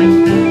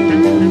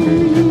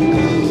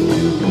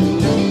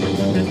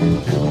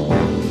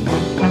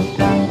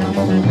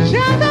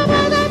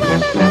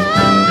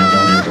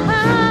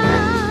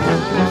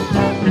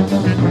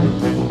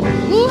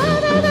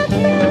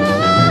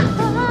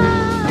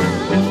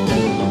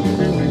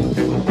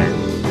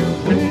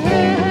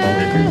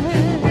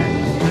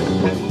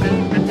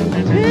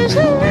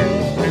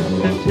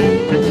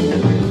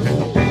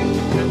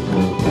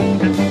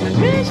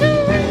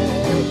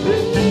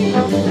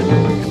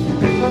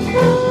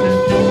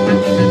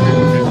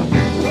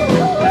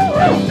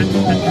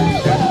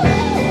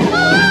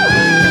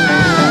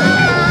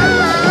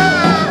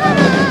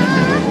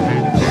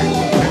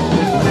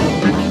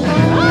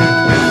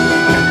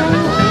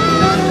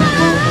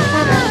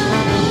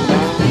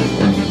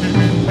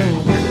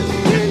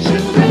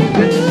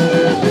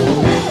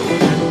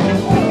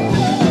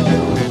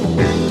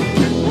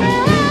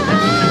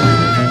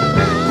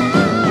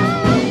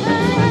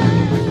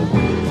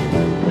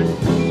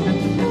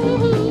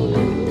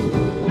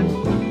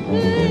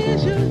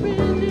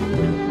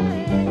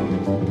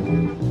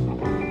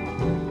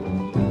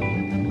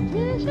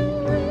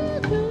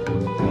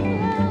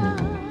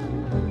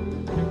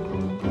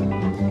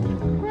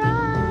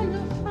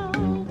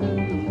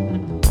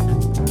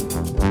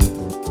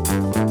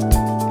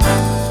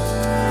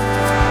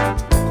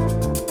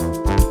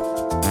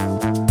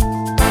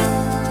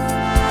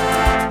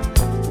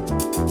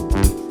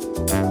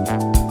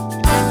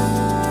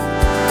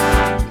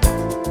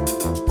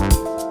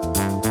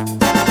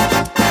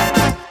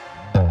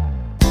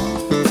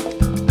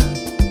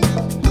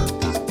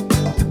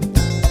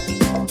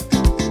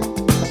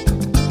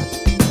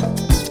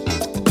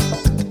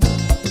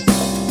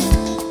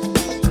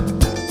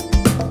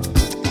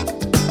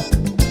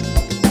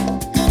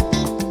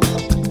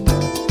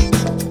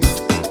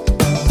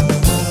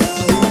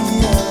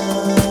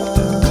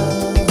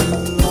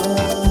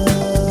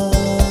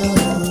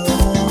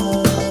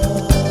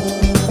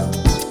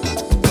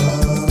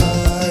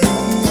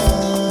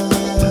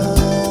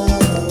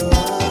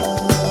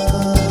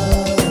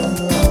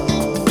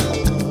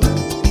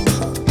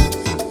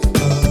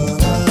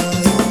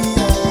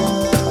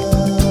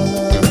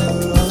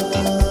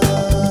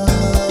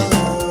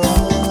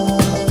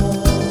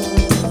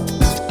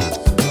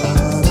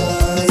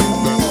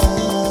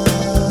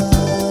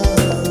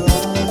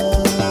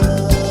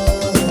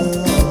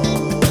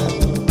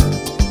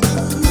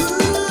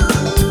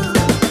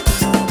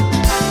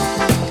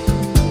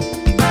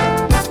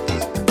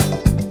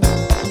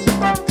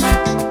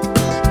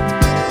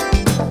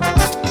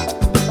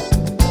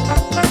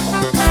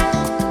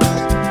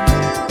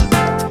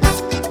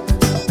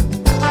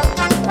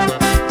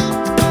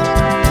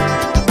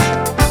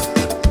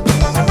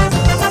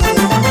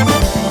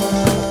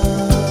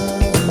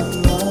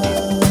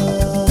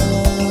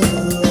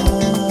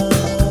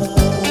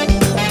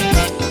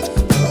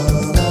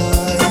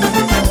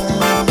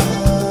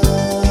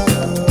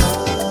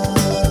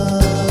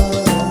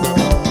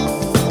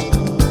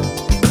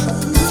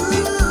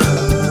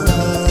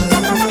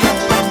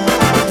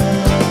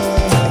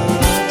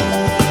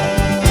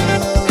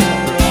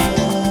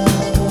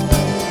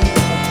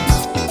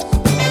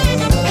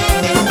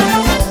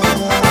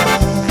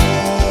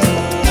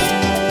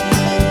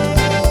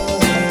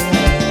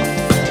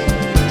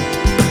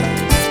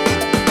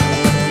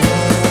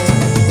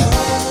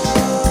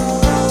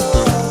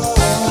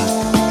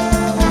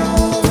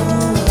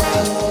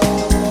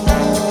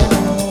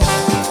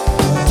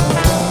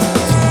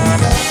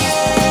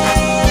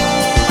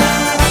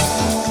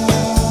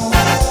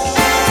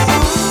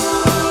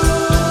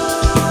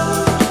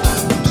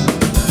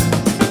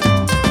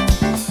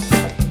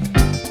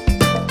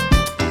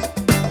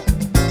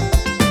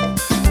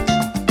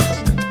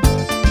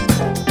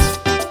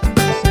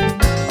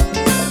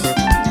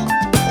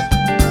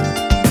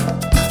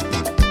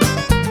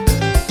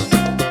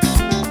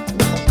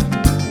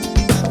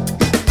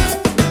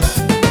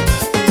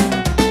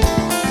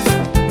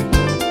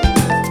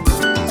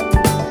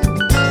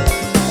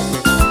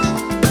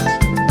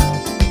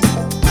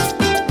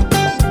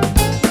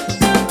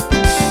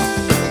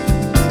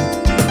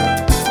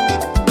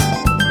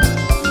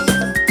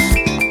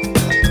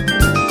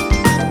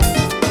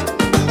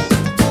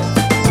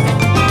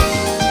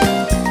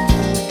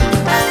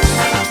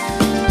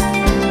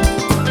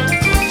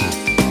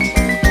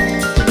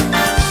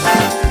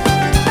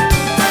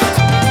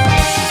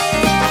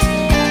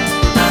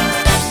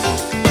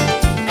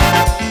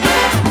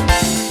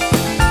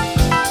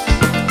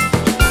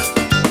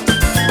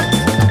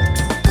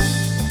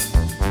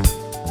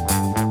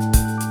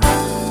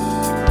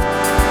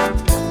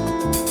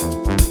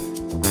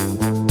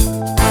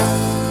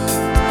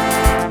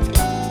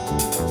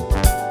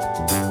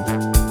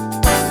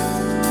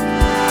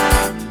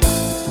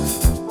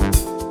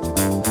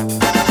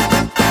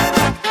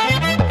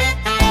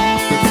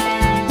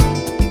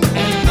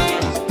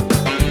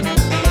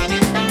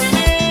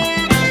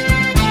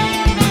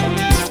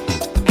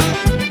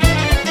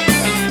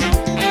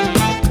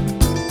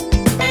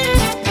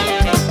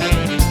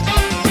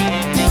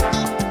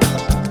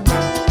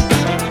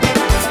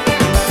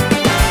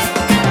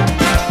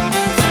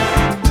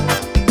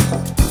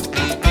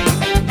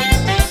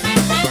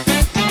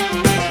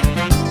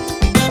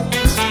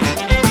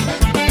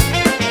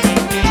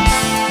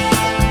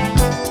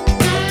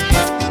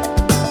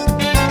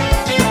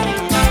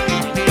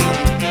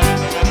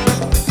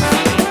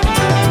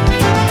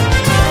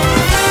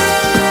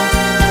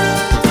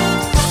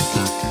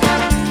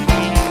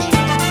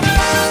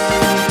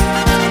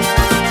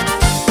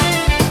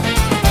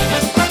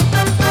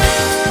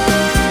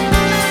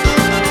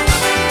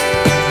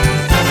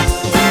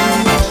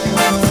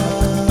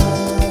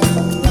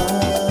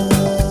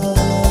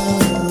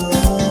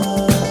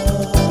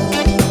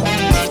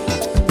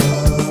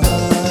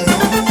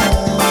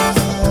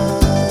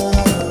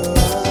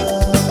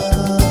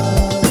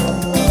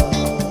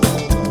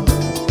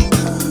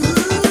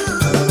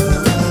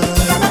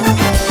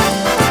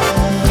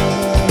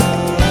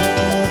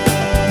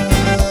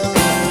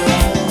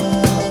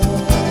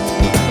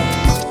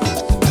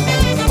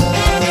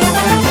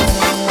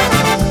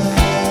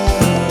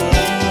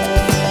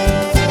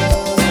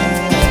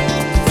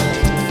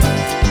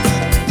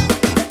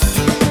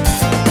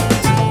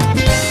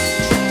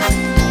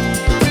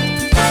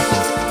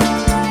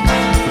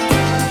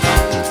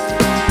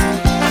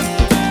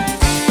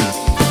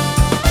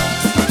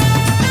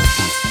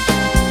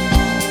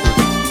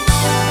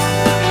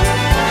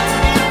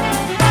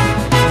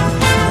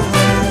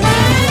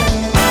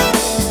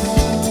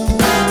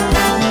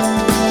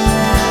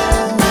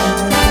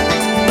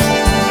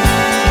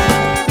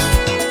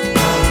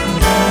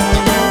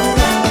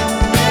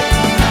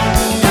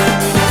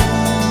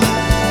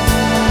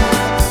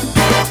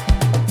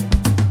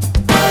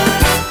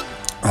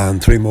 And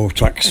 3 more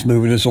tracks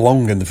moving us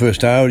along in the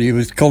first hour. You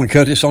with Colin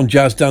Curtis on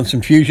Jazz, Dance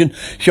and Fusion,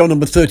 show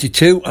number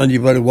 32, and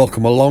you're very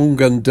welcome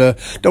along. And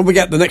don't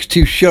forget the next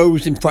 2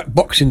 shows. In fact,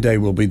 Boxing Day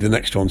will be the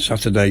next one,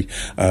 Saturday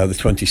the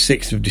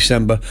 26th of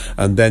December,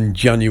 and then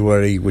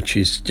January, which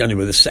is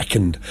January the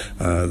 2nd.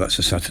 That's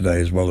a Saturday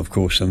as well, of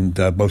course, and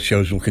both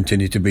shows will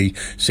continue to be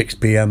 6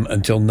 p.m.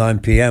 until 9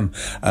 p.m.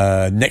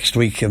 Next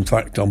week, in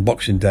fact, on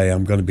Boxing Day,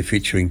 I'm going to be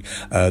featuring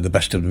the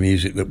best of the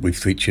music that we've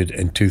featured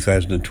in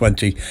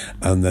 2020,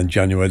 and then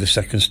January the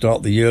 2nd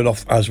start the year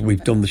off as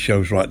we've done the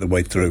shows right the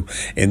way through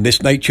in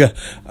this nature,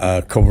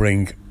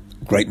 covering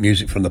great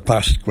music from the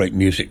past, great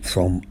music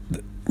from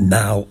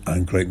now,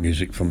 and great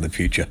music from the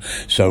future.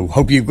 So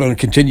hope you're going to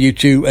continue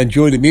to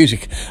enjoy the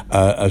music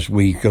as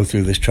we go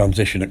through this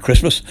transition at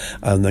Christmas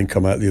and then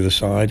come out the other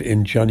side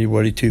in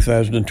January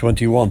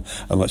 2021,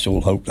 and let's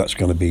all hope that's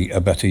going to be a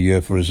better year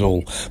for us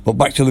all. But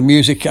back to the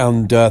music,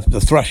 and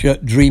the Thrasher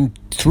Dream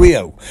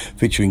Trio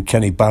featuring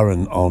Kenny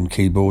Barron on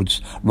keyboards,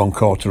 Ron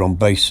Carter on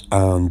bass,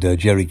 and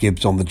Jerry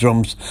Gibbs on the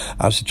drums.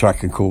 That's a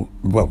track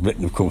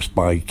written of course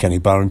by Kenny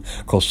Barron,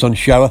 called Sun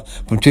Shower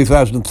from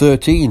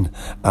 2013,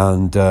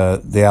 and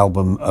the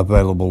album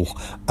available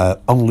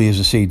only as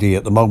a CD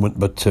at the moment,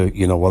 but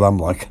you know what I'm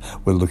like,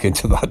 we'll look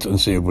into that and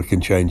see if we can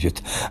change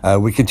it.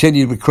 We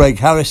continued with Craig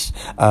Harris,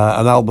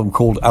 an album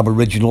called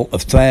Aboriginal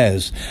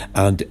Affairs,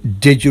 and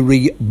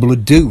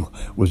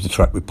Didgeridoo was the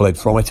track we played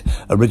from it.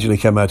 Originally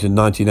came out in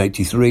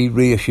 1983,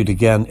 reissued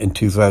again in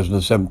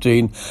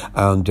 2017,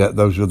 and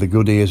those with the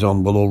good ears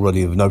on will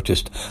already have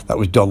noticed that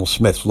was Donald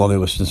Smith, Lonnie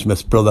Liston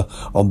Smith's brother,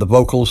 on the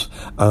vocals,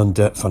 and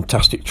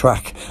fantastic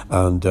track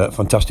and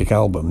fantastic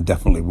album,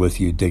 definitely worth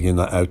you digging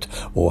that out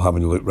or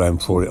having a look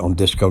round for it on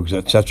Discogs,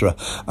 etc.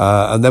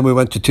 And then we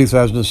went to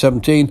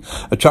 2017,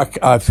 a track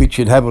I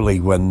featured heavily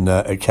when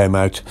it came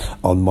out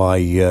on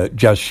my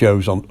jazz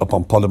shows up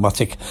on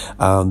Podomatic,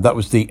 and that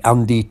was the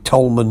Andy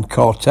Tolman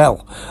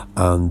Cartel,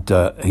 and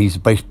he's a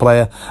bass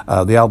player.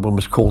 The album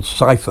was called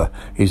Cypher.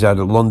 He's out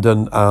of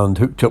London and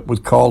hooked up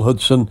with Carl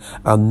Hudson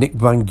and Nick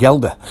Van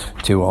Gelder,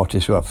 2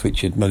 artists who I've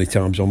featured many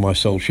times on my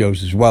soul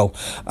shows as well,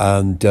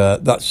 and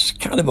that's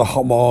kind of a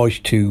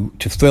homage to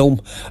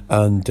film,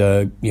 and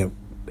you know,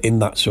 in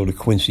that sort of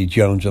Quincy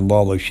Jones and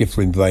Lalo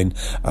Schifrin vein,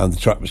 and the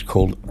track was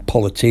called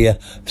Politia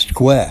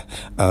Square,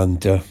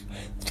 and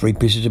 3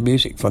 pieces of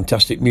music,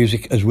 fantastic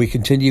music, as we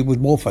continue with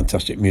more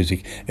fantastic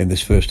music in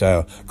this first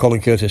hour. Colin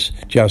Curtis,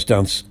 Jazz,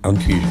 Dance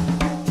and Fusion.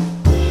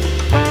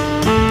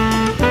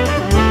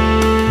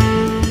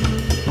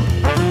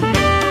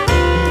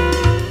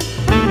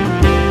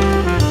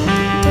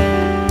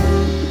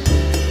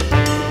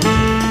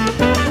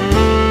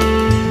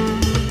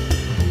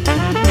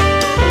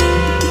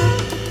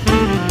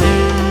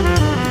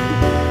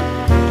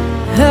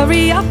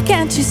 Hurry up,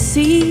 can't you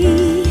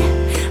see?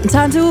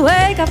 Time to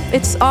wake up,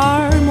 it's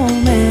our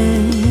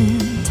moment.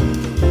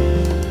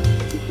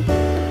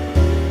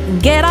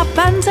 Get up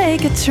and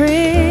take a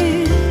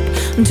trip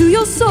to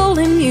your soul,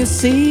 and you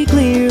see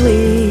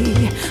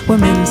clearly we're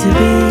meant to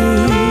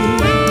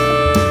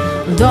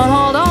be. Don't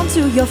hold on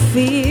to your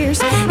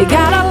fears, you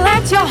gotta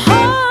let your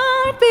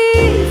heart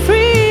be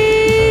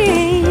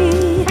free.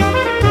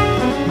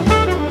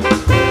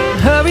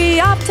 Hurry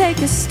up, take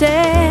a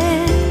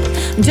step,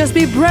 just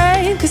be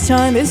brave, 'cause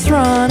time is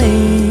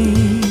running.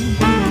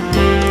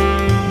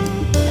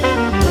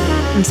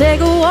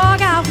 Take a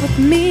walk out with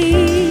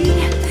me,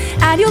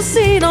 and you'll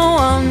see no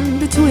one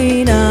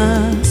between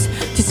us,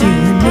 just you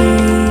and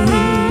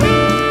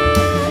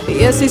me.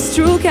 Yes, it's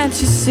true, can't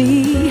you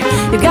see?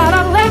 You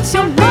gotta let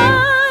your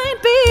mind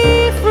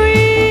be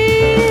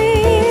free.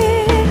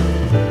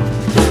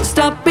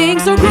 Stop being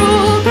so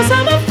cruel, 'cause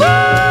I'm a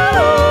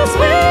fool,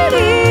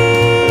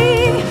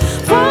 sweetie,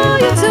 for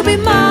you to be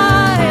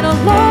mine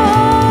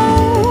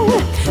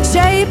alone.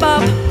 Shape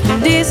up,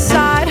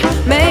 decide,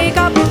 make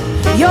up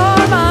your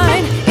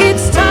mind.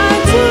 It's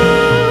time to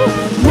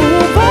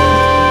move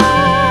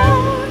on.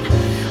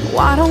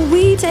 Why don't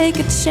we take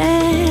a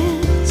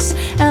chance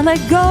and let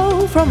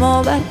go from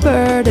all that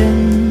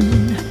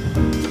burden?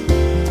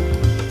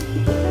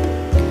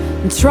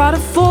 And try to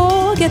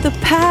forget the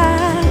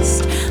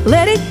past,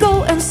 let it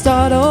go and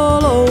start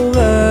all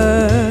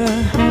over.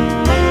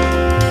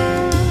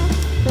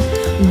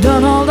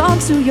 Don't hold on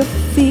to your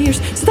fears,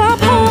 stop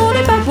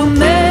holding back, we're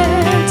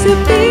meant to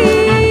be.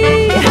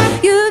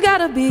 You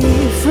gotta be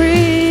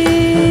free.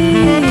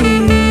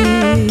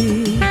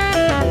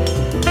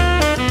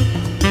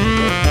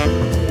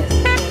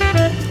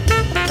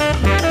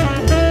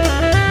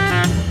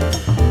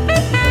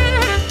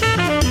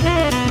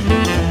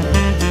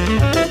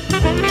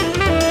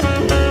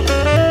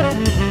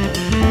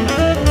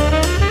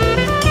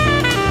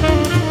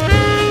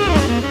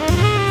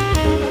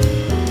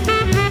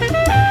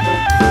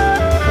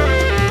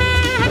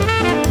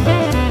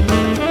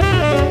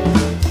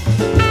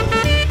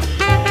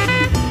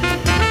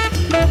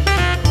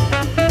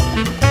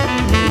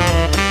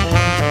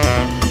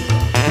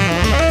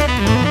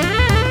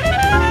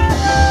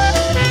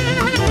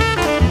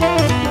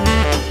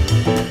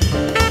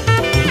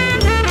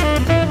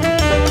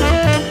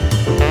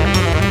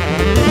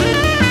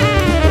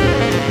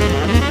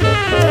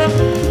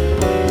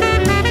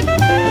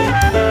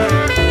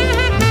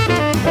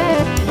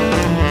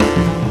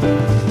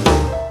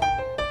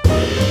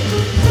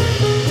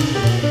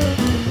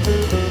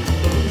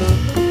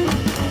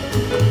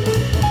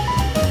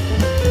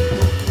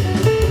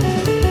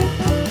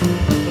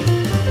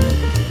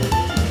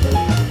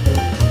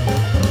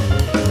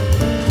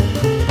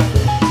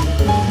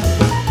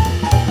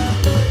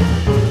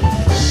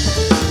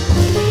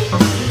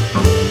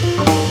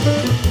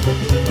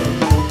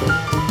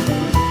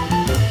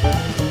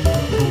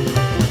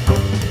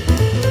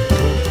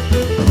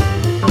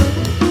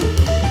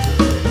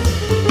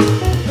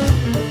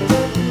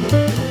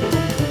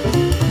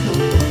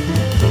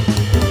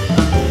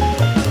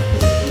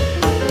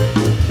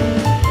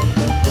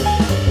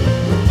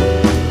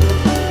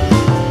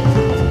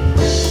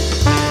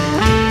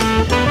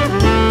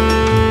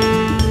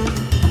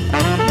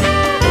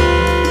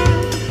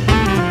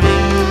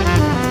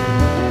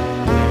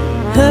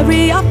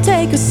 hurry up,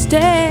 take a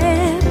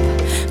step.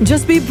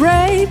 Just be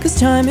brave, 'cause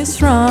time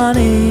is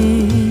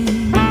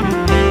running.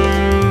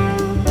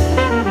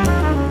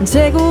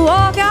 Take a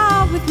walk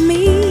out with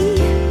me,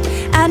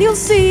 and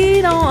you'll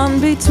see no one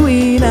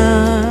between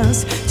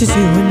us, just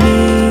you and me.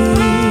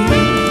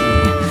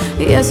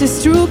 Yes,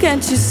 it's true,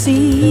 can't you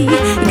see?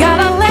 You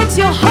gotta let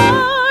your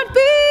heart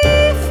be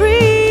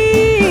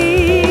free.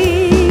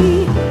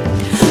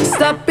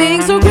 Stop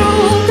being so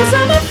cruel, 'cause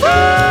I'm a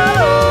fool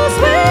who's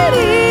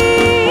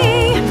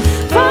waiting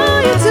for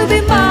you to be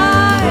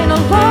mine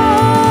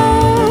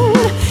alone.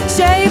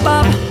 Shape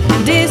up,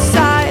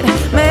 decide,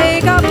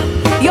 make up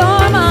your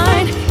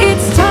mind.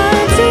 It's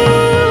time to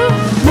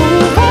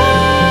move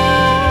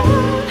on.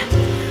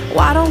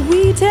 Why don't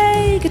we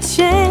take a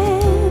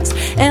chance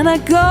and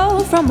let go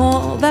from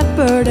all that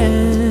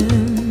burden?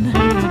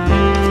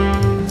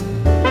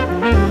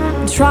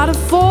 Try to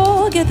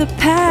forget the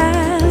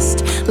past,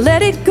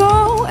 let it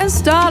go and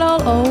start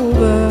all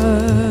over.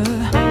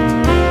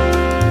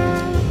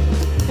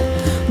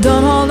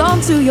 Don't hold on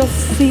to your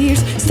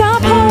fears,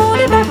 stop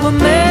holding back what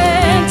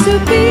meant to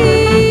be.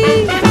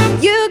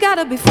 You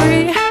gotta be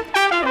free,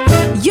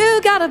 you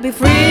gotta be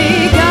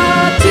free,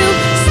 got to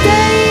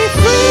stay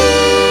free.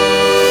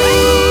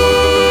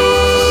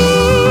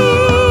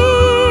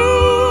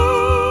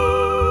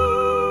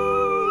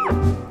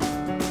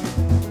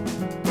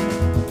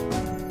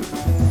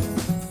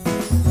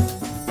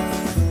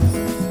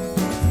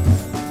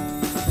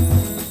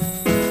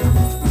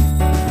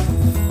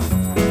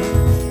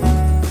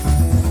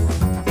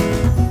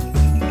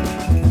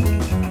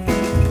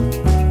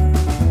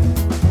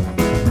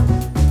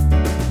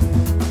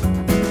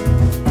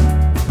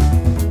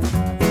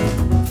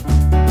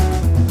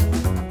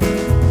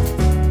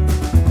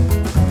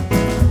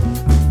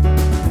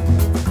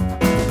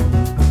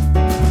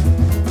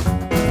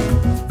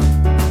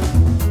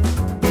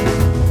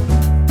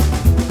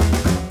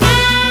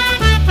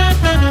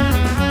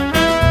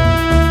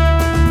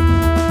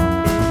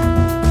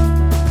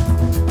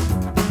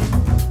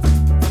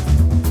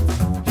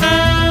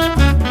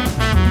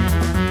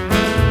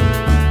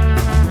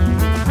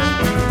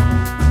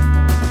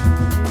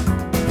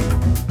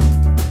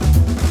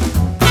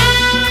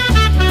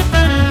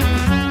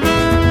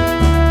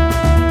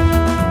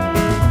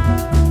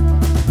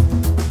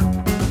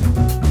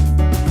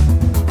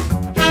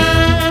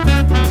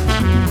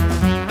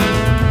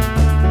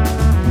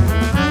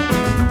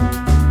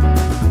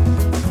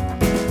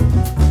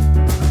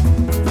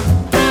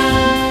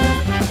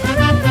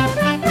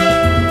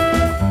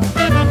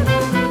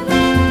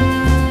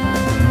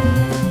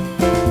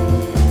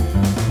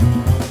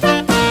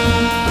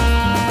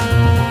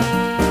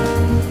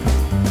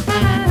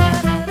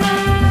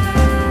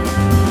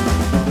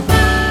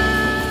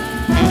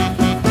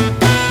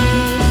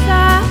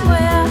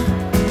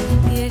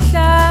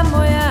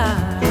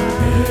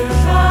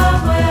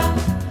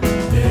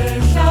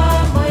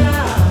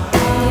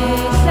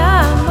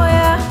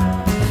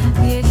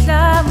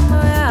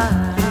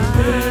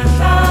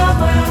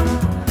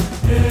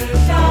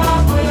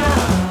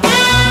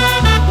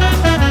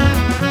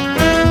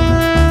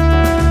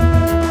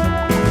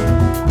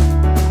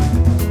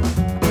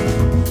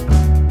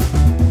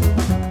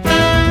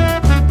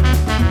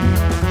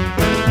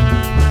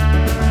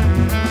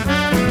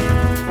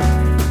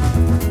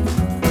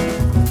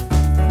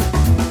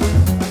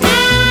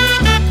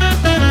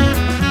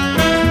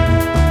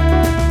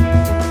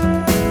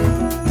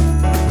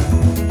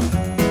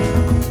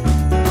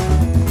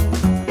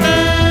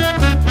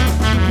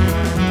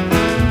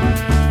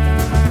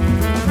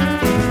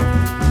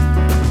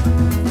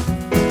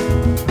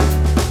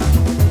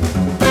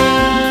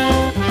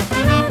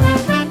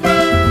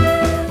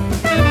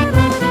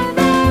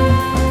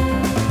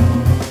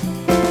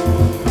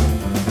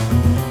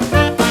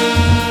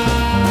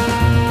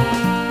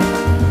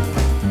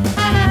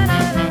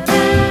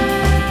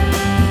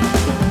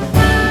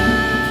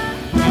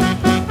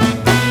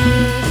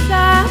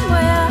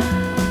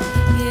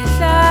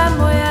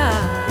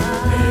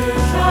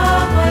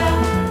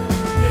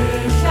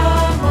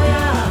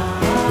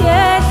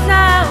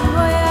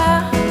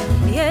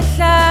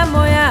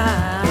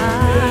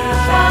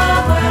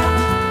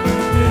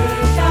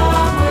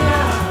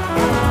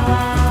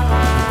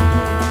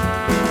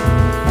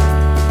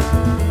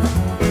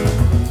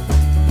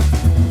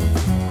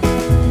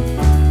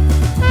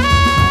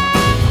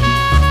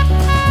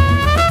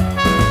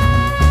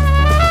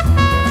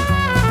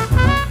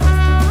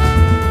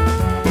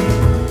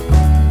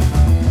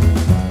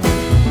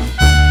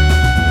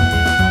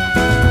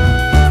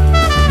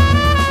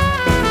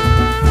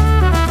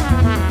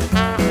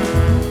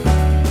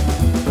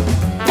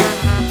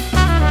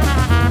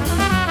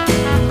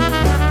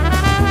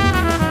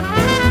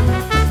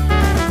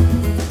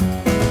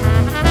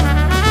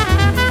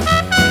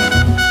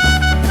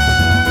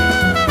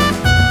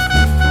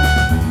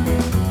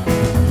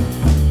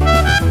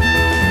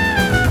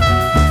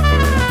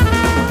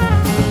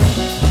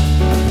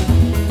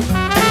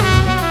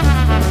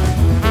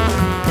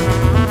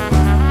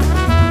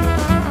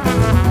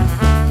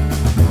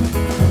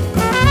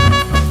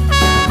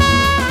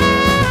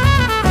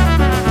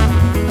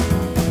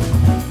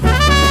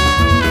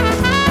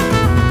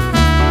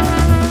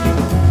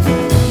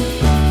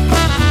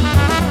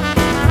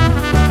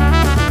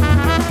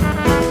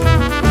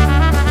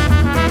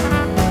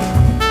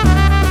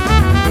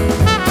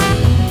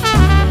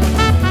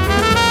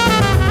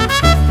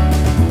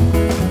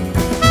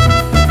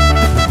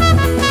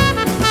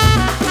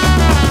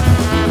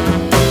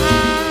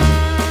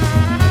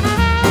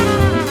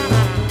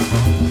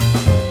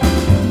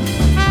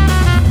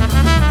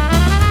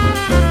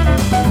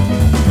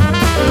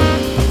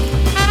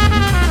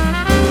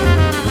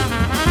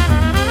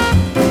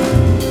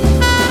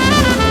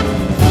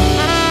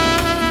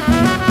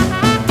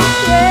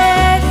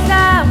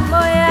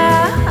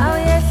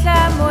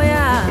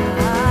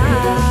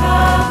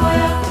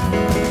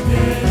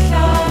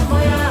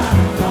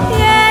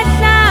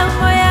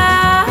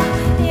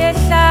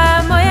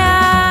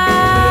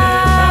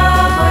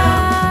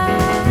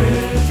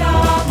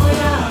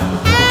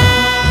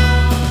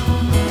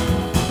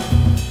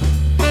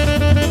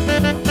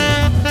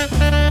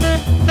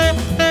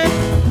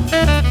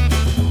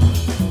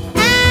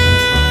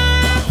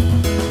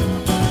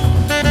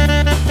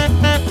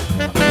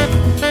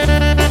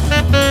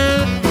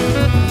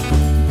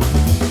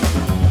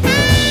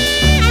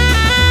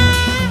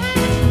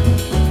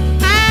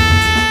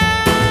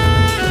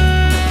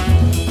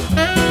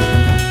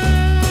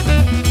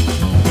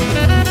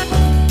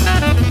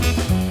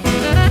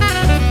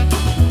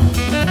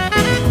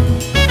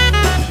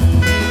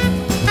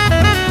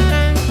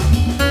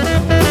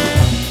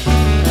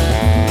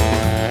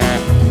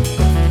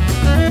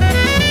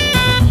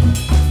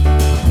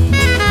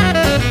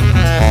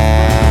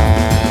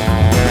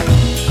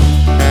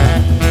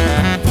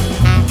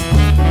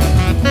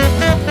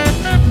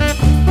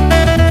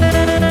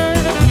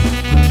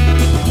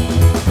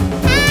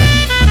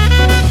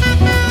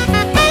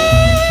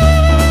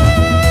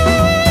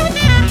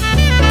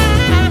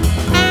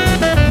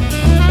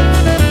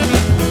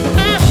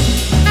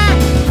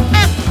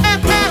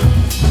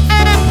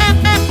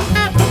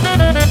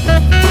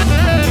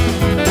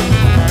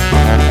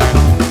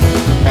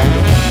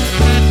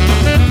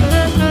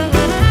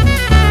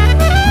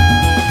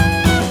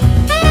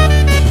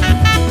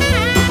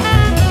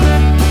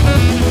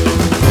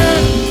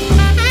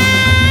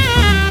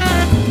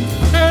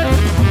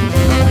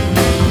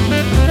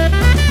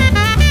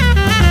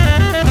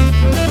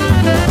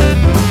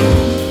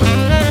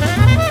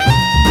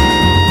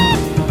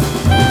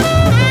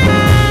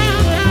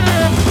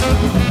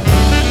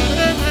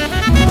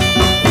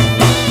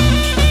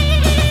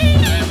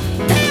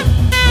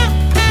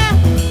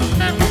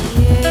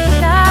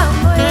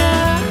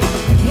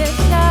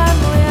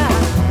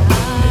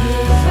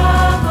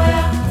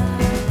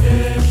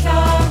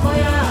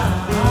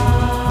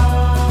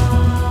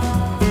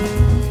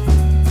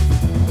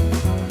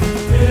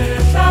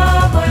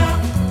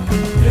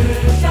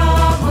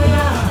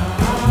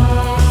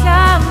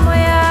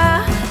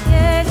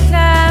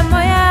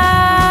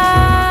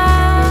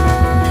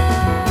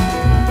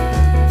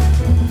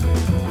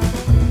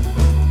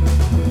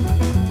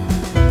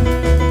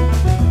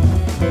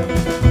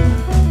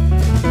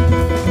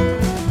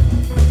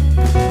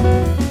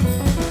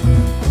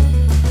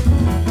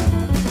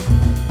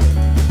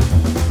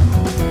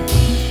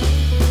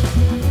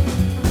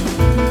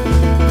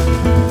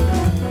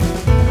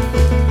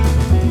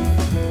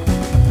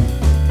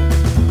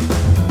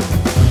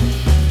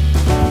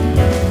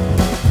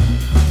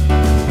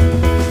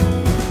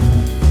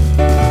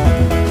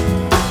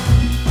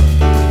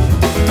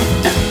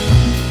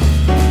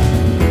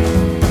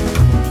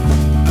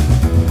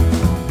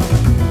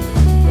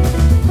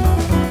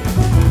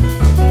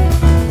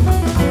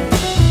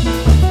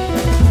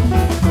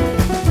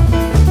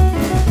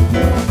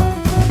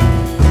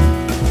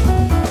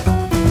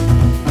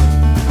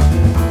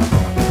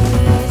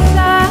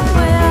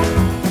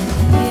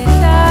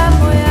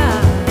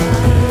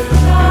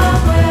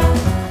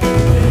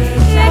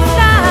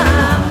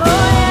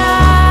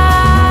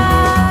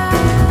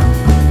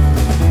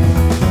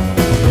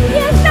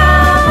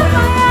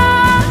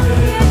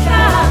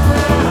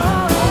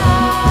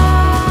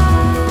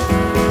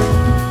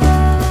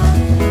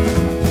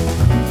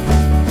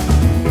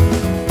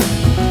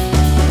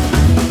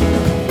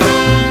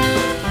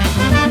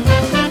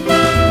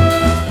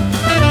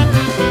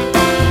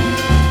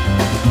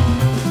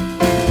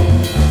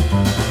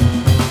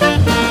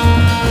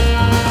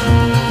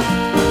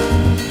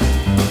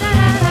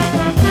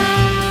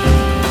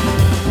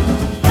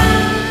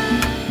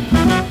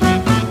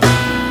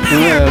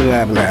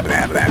 blah, blah,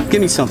 blah, blah.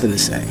 Give me something to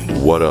say.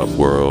 What up,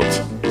 world?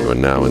 You are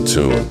now in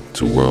tune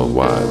to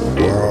Worldwide.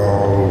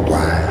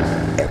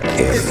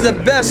 It's the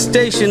best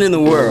station in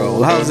the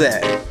world. How's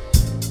that?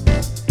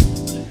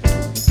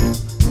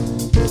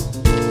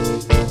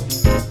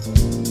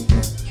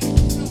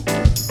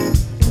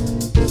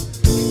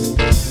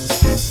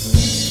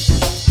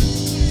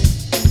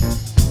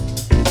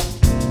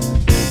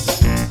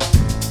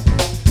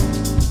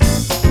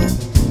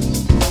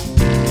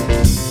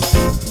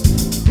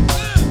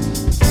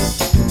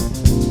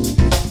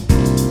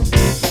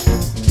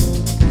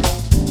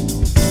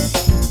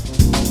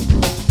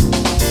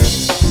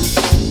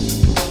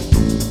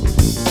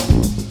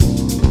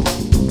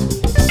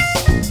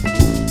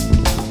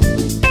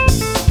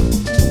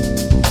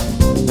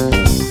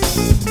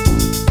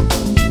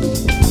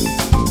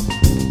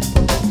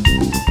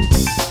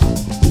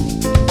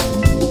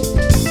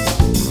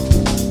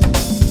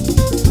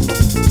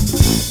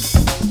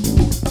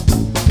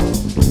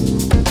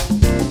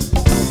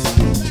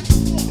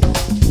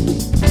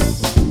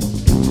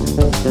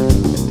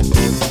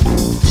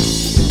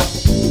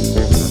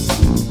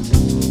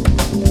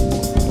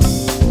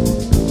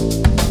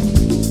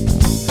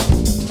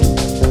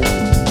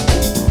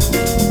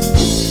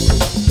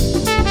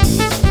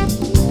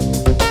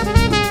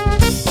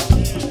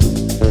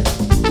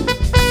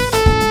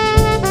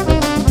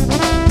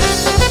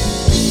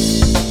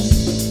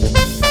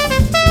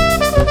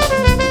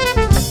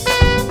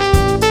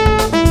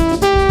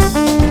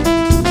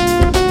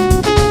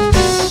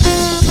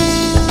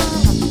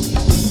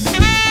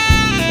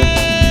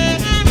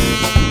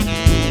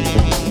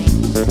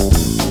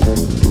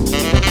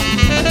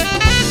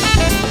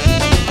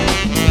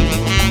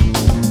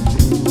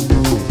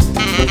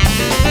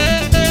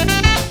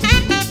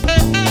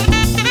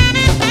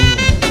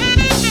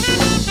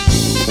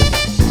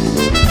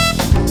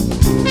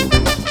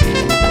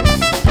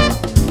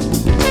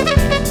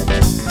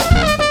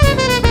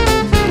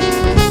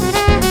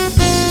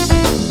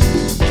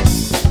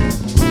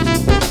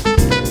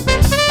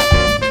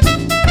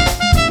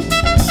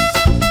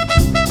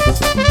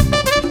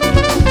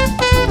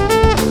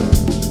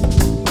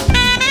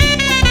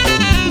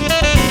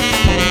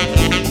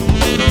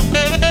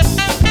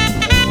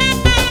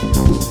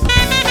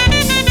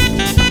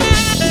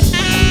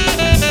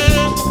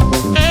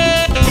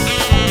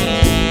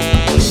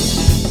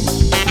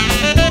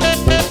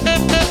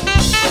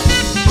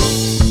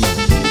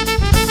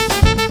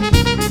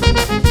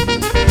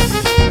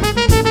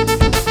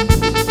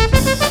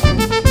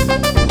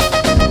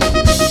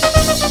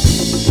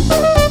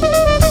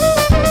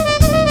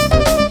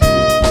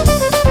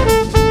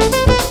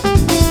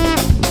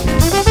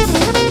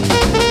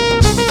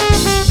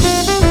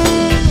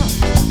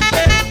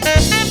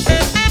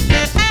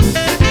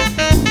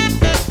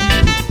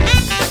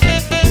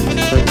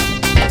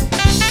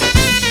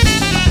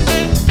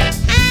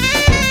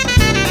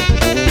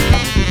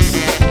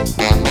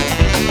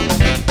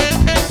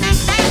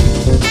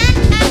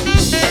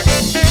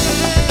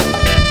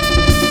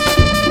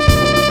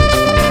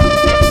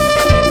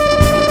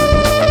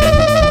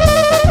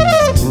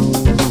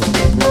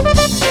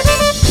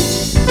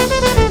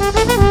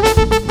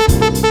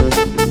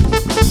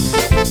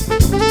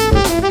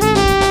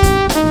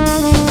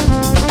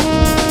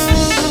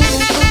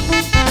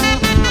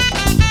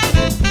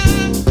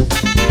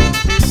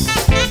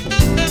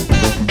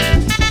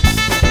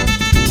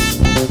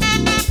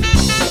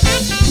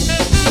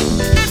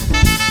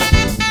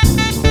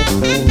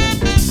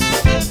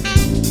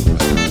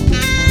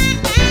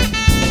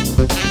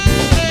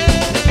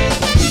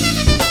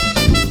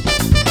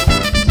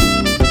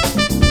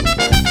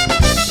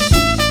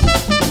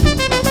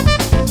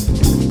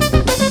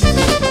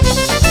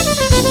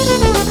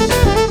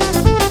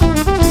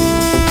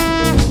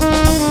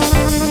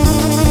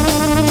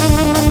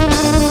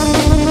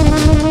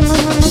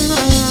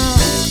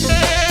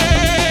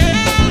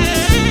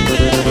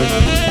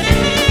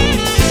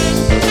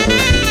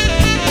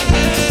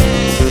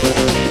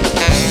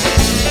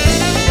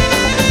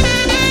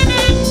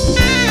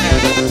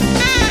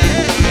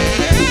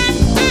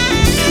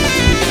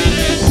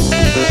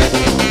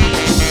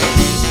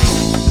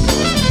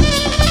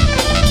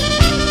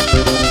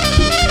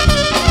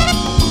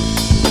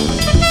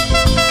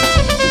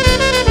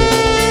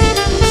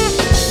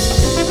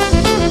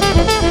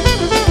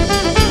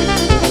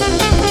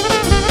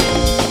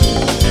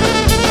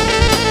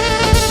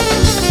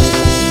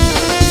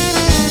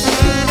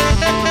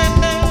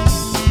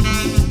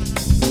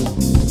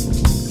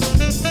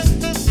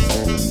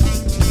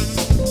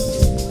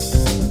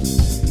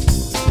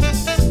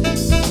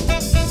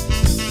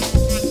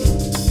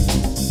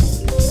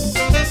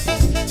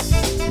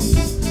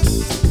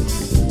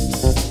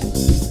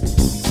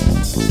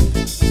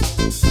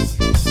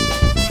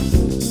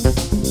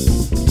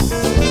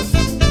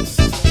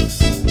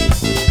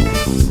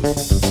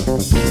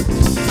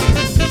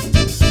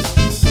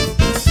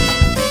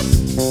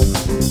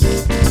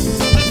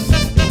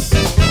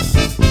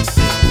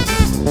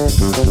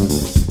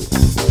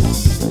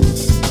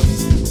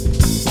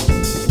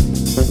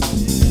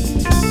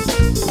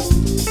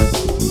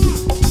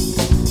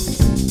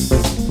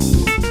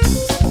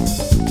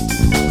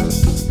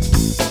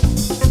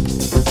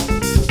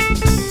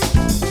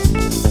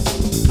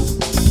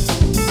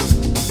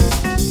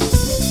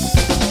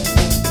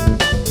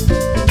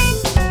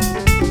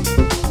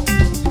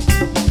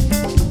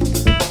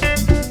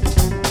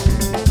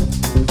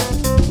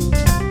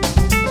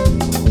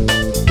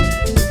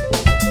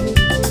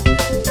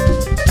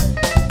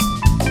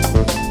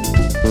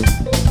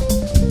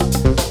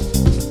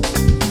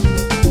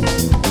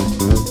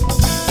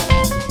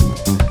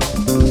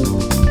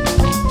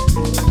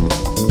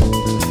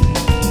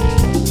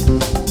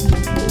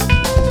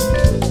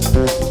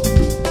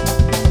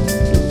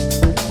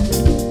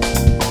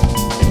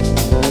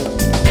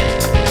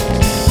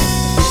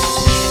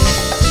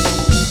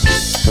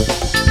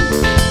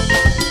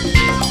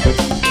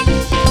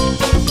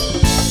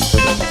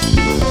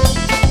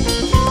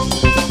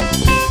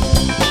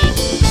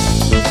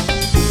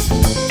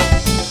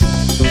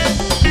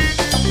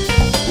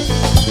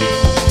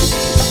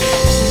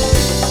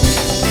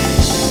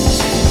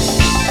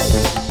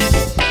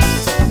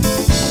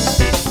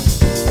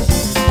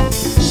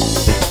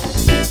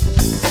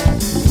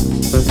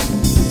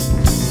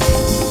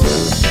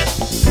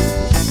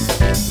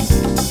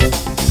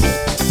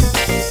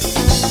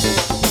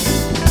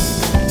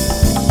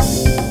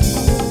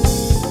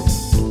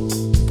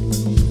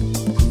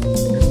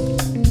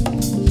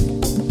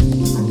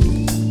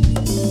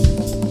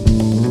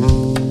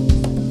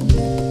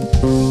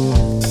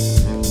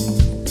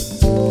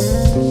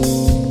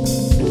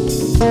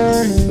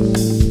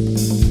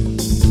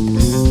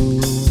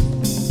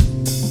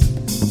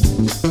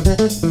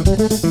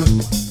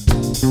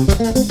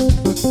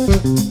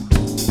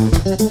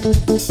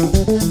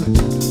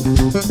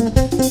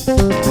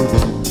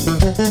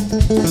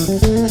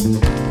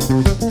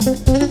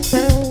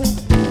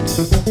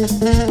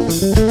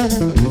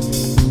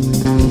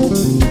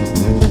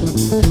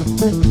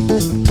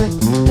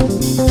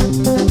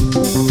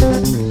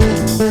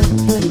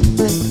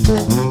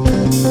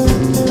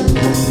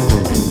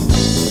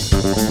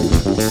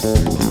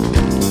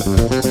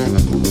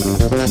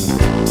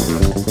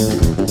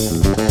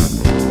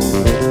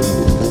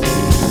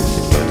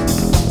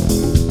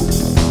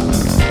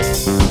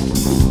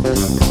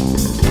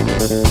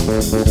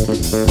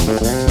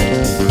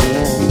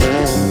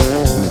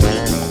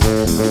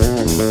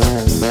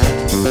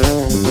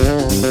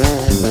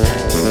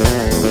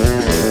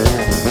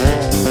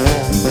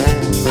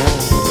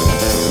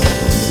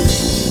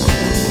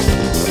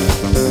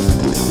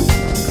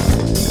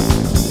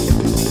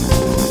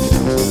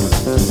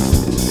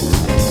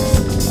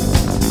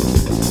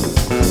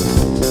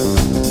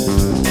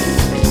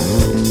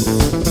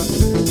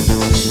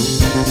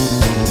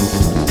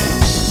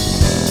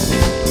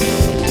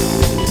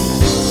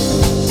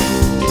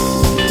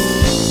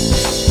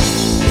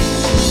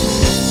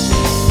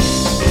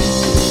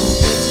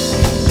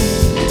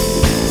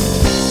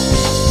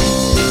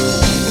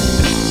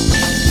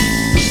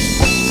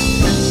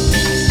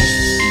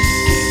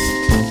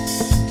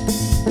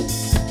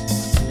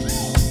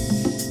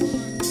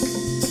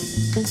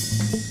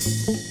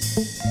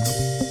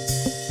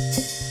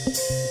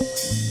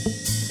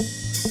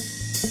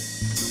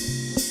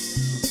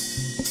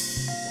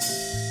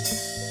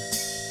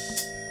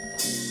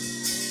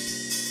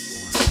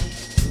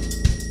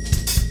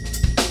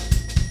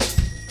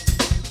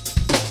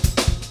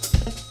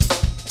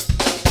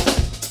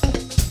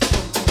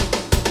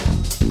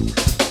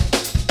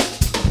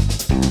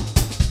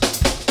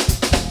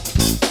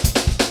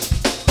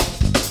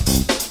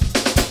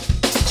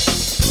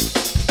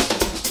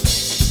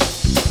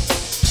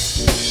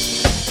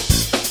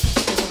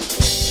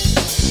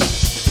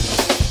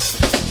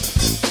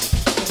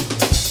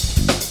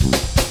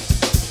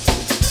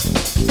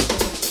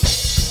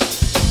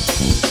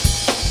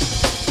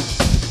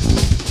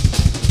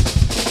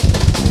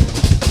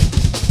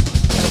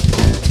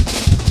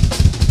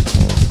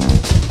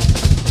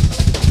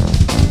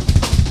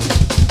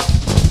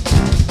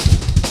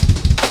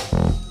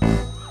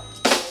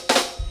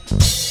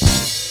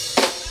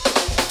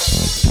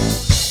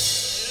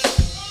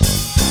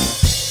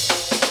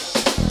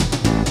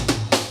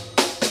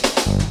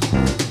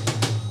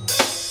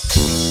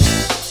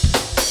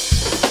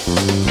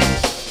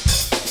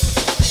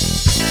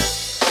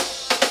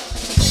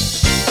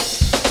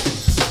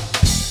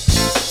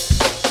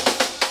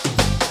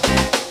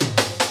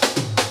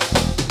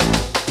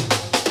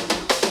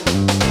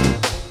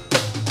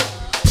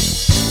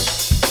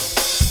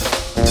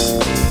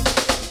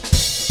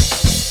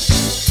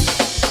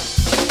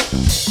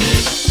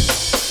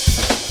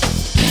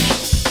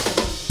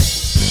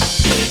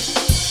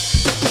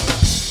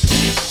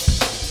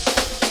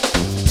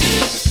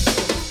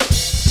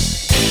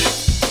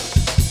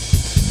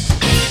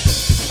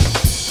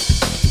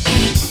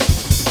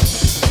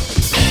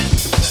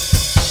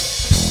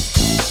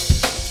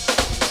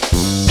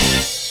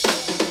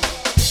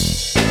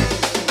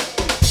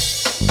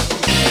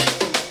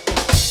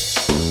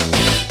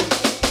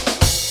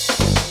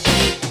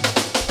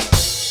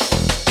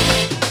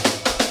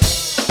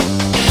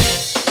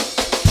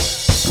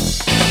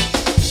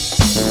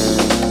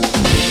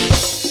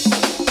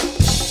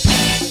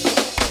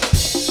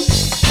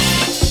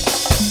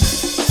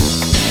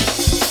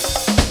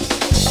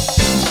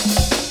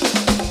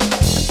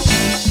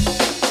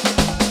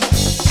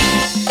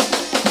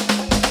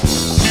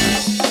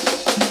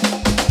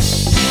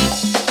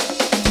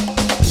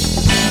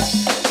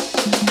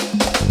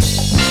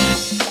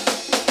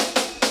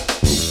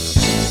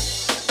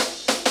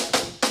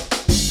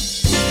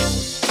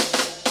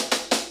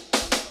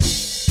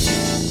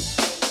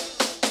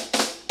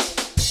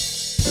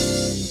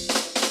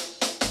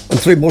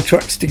 three more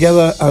tracks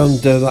together, and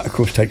that of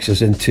course takes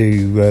us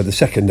into the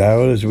second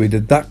hour as we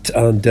did that,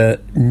 and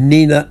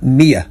Nina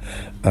Mia.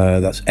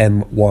 That's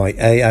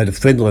M-Y-A, out of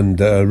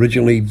Finland,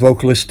 originally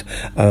vocalist,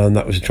 and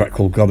that was a track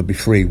called Gotta Be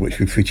Free, which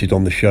we featured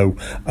on the show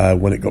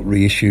when it got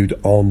reissued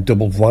on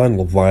double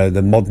vinyl via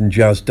the Modern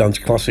Jazz Dance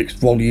Classics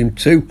Volume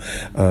 2,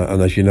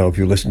 and as you know, if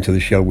you listen to the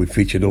show, we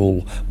featured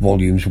all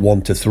volumes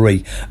 1 to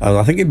 3, and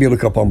I think if you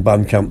look up on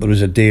Bandcamp, there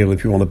is a deal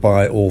if you want to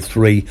buy all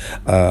three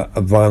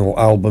vinyl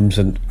albums,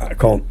 and I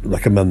can't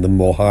recommend them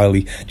more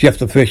highly. Jeff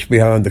the Fish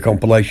behind the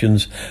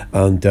compilations,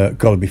 and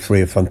Gotta Be Free,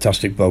 a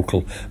fantastic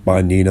vocal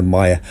by Nina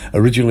Mia.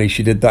 Originally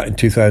she did that in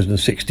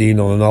 2016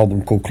 on an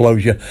album called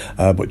Closure,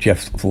 but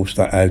Jeff forced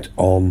that out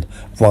on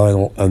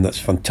vinyl, and that's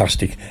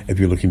fantastic if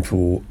you're looking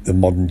for the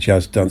Modern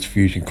Jazz Dance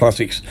Fusion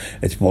Classics.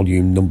 It's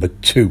volume number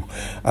 2.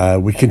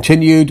 We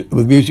continued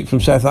with music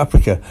from South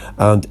Africa,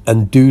 and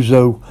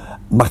Nduzo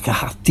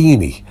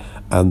Makahatini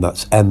and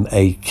that's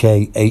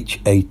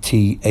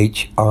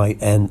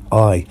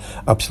Makhathini.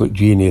 Absolute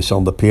genius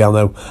on the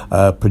piano,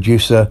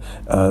 producer,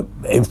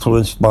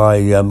 influenced by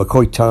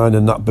McCoy Tyne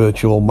and Nat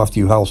Birchall,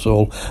 Matthew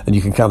Halsall, and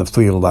you can kind of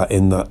feel that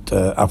in that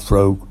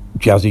Afro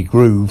jazzy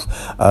groove.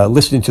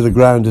 Listening to the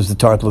Ground is the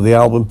title of the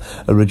album.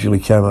 Originally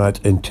came out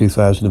in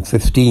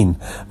 2015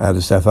 out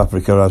of South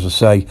Africa, as I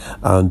say,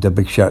 and a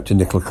big shout to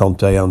Nicola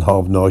Conte and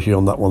Harv Naji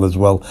on that one as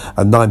well.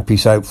 A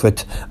 9-piece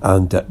outfit,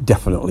 and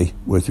definitely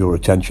worth your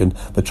attention.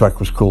 The track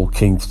was called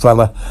King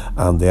Fella,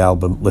 and the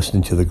album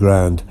Listening to the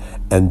Ground,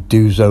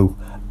 Nduzo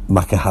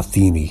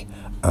Makhathini.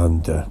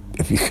 And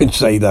if you can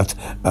say that,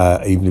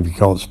 even if you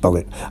can't spell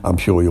it, I'm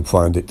sure you'll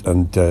find it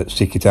and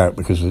seek it out,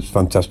 because it's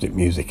fantastic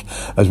music.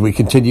 As we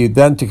continued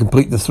then to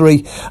complete the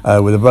three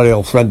with a very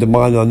old friend of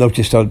mine. I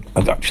noticed I'd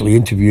actually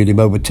interviewed him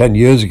over 10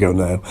 years ago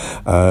now,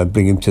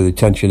 bring him to the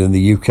attention in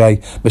the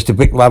UK, Mr.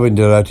 Vic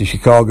Lavender out of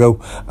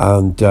Chicago,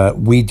 and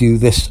We Do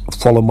This,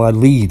 Follow My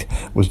Lead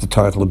was the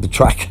title of the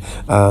track,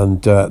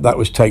 and that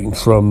was taken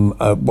from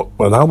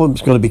an album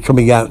that's going to be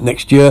coming out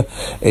next year.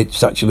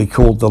 It's actually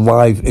called the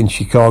Live in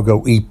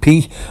Chicago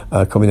EP,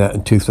 coming out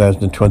in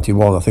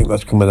 2021. I think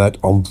that's coming out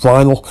on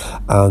vinyl,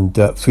 and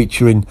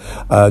featuring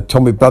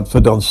Tommy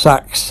Bradford on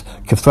sax,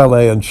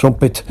 Kefele on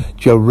trumpet,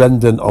 Joe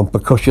Rendon on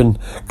percussion,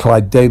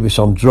 Clyde Davis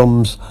on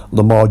drums,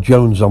 Lamar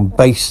Jones on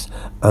bass,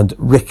 and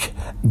Rick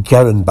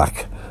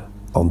Gerenbach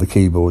on the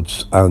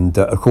keyboards, and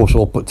of course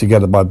all put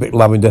together by Vic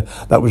Lavender.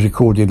 That was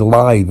recorded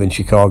live in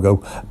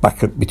Chicago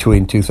back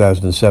between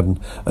 2007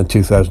 and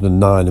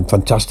 2009, and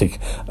fantastic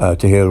to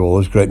hear all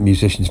those great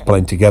musicians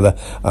playing together,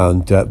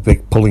 and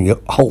Vic pulling the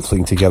whole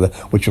thing together,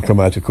 which will come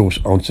out of course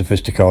on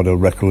Sophisticado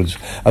Records.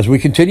 As we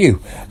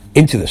continue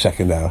into the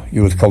second hour,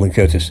 you're with Colin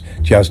Curtis,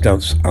 Jazz,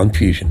 Dance and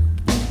Fusion.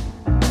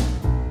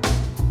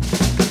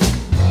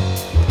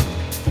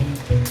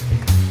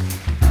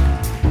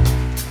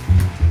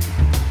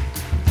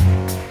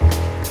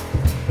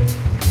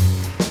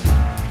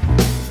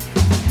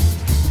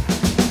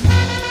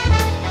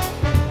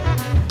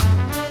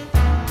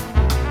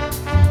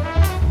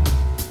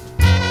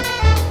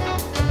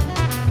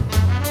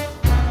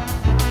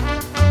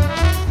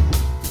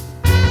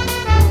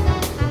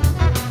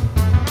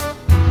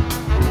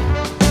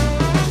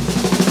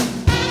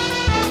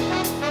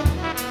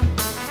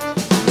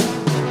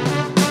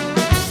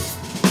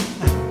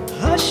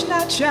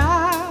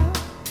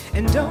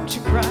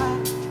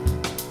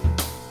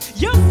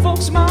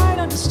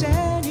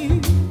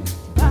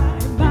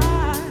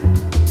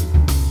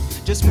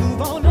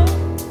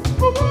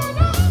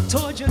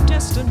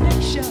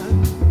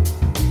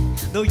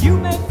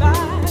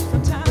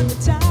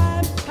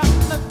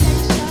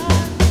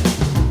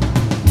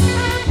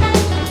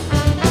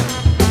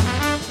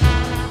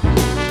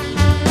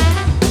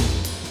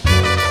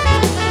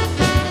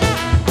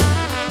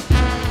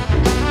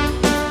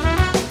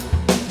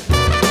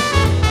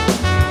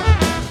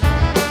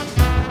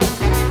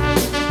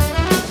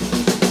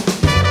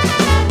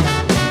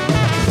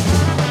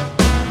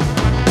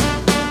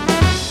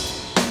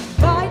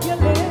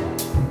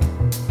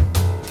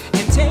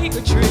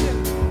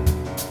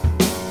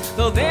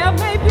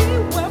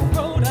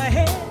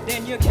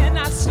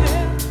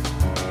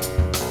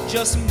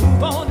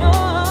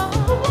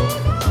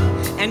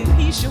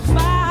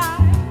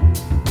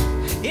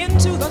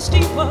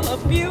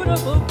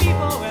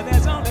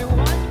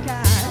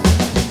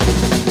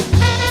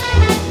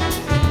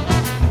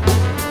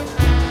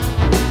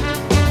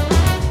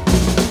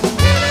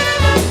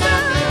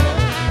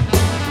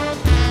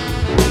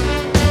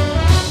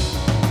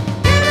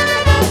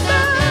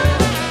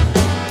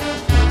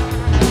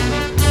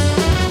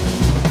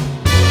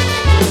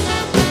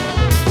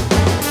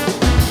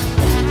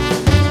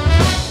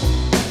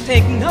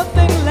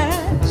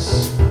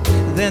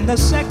 The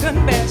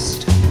second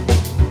best.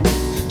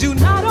 Do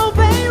not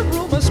obey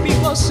rumors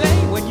people say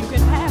when you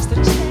can pass the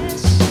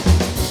test.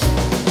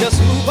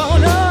 Just move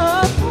on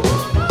up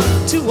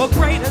to a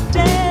greater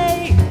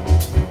day.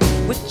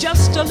 With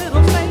just a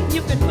little faith,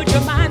 you can put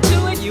your mind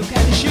to it. You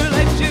can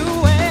surely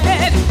do it.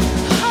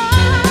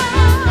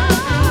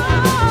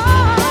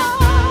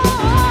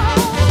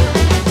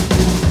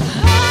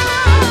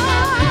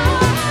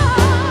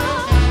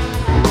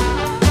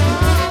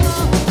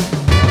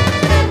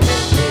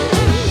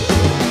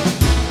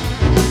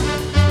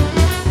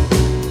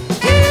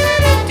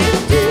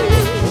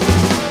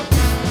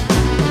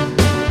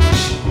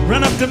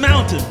 The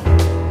mountain.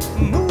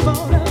 Move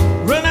on up.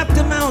 Run up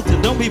the mountain.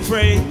 Don't be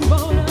afraid. Move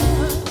on up.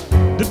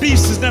 The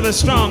beast is never as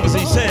strong as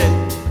he said.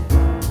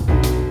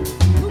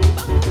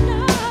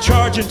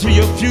 Charge into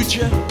your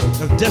future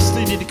of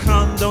destiny to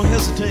come. Don't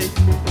hesitate.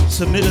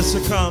 Submit or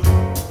succumb.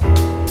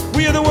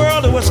 We are the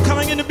world of what's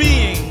coming into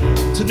being.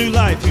 To new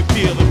life you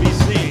feel and be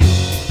seen.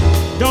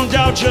 Don't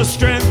doubt your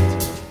strength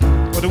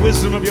or the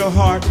wisdom of your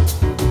heart.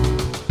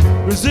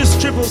 Resist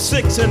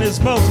 666 and his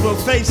multiple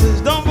faces.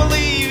 Don't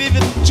believe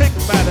even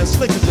tricked by the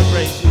slickest of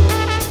races.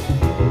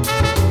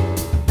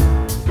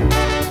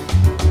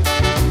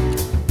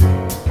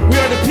 We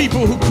are the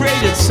people who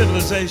created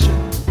civilization.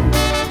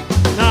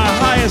 Now our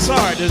high highest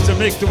art is to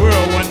make the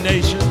world one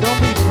nation.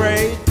 Don't be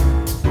afraid.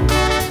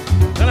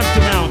 Let up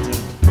the mountain.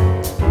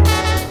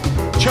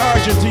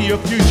 Charge into your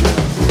future.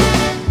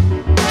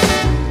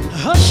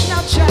 Hush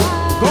now,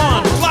 child. Go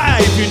on, fly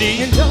if you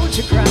need. And don't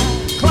you cry.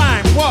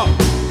 Climb, walk.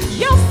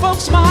 Your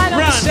folks might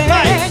Run, understand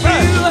fight,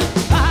 you.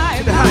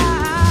 To the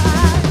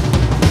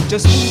height.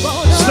 Just move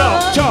on up.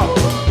 Stop, talk,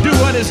 do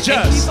what is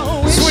just.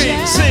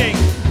 Swing, sing,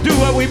 do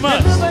what we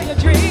must. Remember your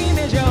dream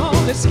is your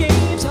only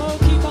scheme, so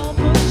keep on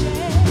pushing.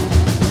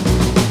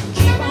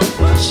 Keep on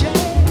pushing.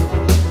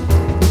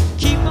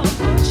 Keep on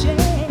pushing.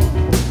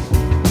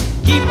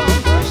 Keep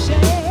on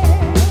pushing.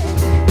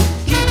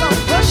 Keep on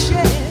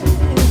pushing.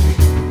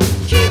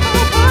 Keep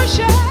on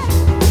pushing.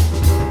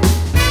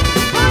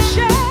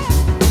 Pushing.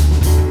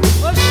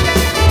 Pushing.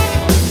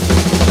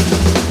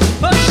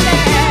 Pushing.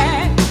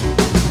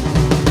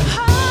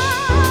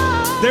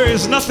 There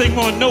is nothing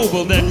more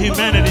noble than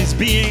humanity's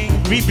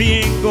being,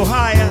 re-being, go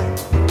higher,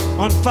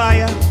 on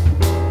fire.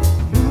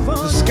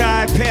 The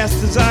sky past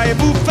desire,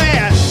 move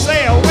fast,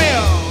 sail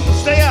well,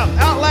 stay up,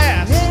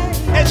 outlast,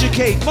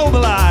 educate,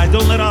 mobilize,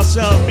 don't let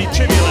ourselves be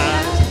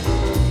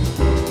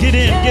trivialized. Get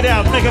in, get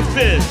out, make a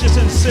fist, just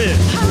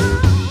insist.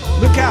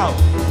 Look out,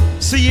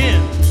 see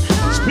in,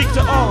 speak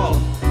to all,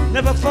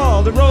 never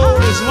fall, the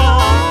road is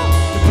long,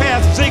 the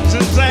path zigs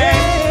and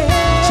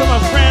zags. Some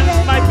of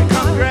friends might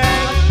become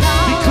dragged.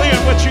 Be clear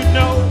on what you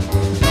know,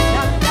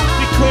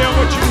 be clear on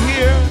what you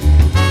hear,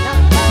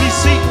 be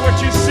seek what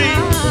you see.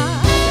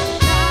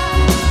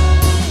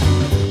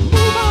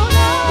 Move on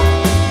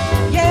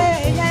up.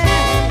 Yeah, yeah.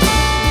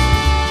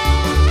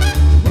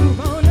 Move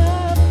on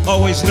up.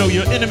 Always know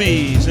your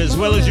enemies as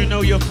well as you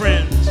know your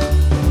friends.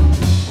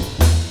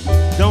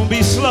 Don't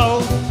be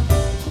slow,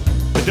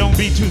 but don't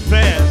be too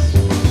fast.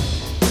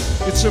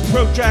 It's a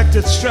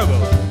protracted struggle,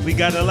 we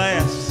gotta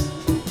last.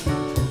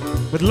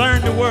 But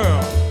learn the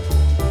world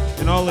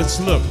in all its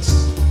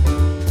looks.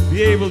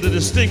 Be able to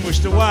distinguish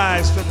the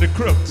wise from the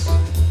crooks.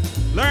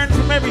 Learn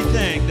from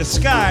everything, the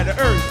sky, the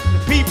earth, the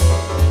people.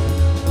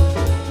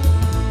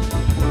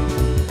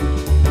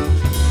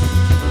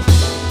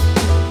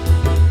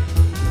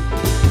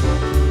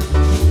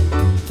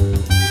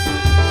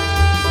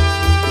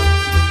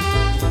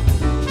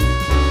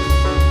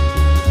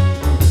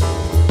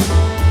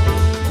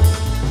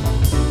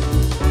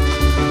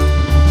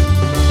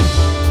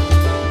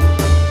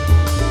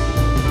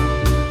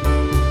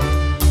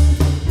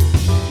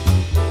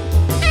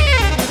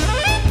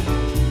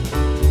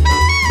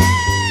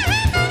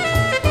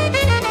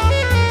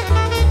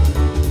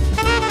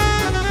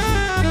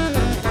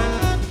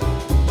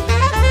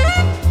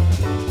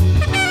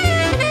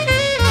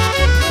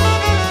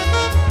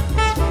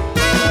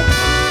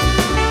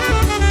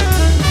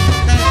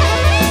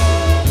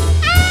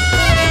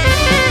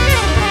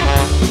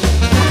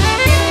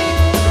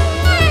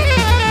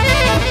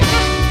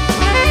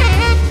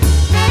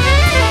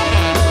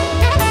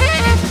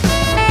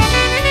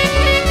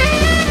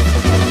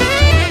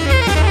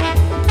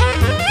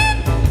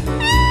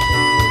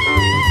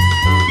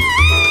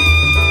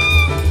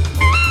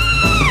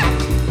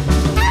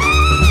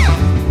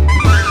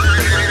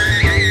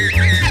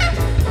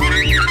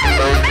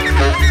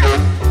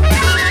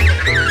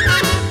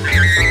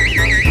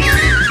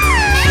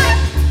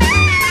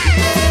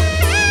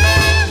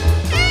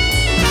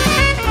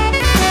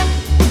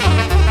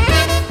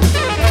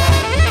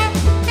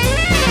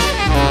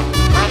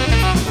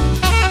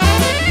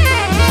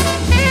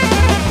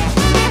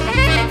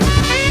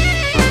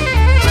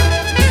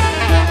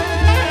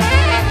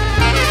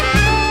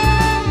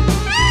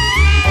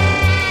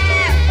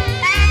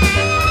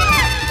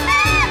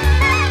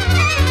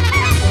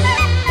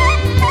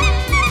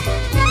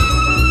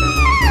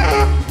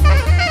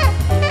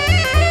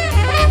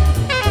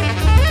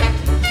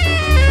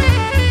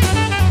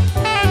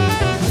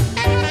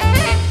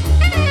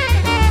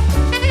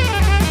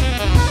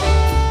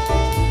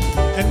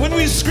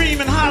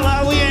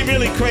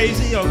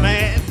 Crazy or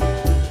mad,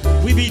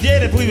 we be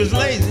dead if we was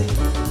lazy.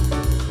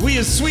 We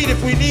is sweet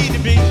if we need to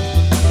be,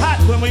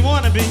 hot when we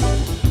want to be.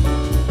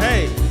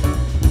 Hey,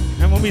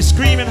 and when we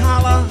scream and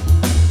holler,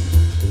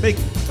 make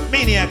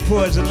maniac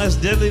poison less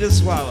deadly to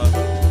swallow.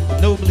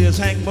 Nobly as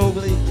Hank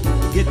Mobley,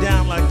 get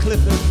down like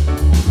Clifford.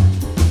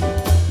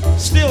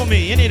 Still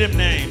me, any of them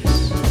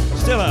names,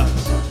 still us.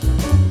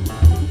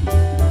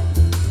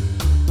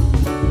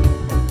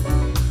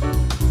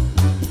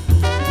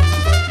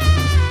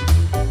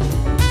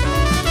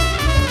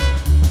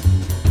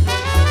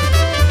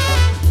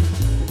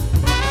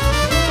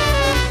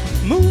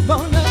 Move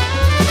on up,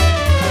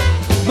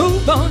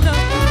 move on up,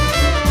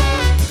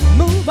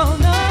 move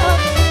on up,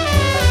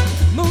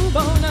 move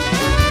on up,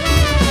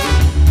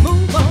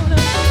 move on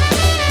up,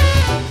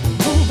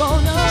 move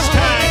on up.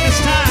 It's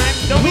time,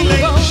 don't be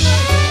late.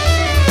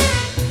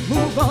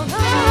 Move on up,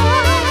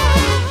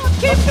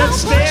 keep up that on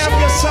stair of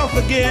pushing. yourself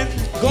again,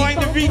 going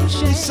to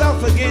reach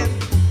yourself again.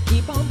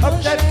 Keep on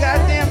Up that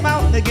goddamn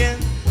mountain again.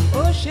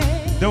 pushing.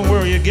 Don't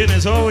worry again,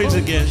 there's always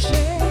again.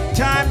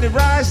 Time to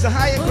rise to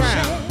higher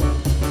ground.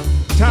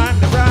 Time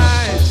to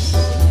rise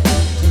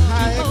to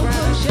higher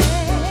ground.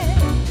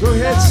 Go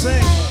ahead,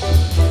 sing.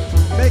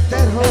 Make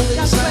that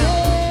holy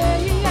sound.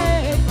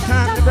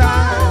 Time to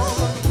rise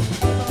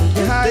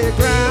to higher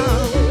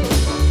ground.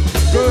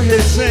 Go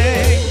ahead,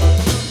 sing.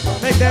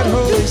 Make that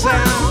holy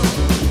sound.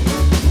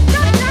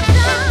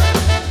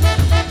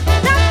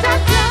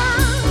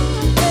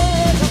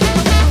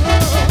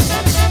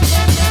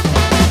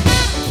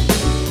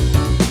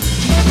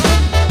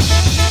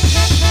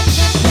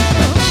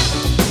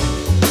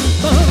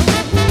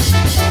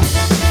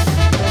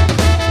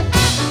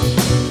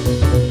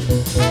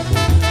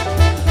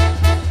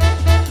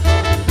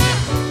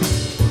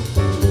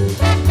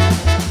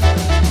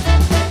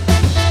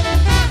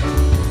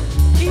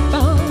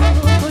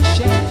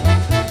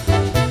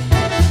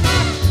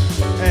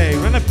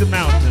 The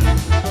mountain.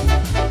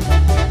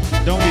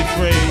 Don't be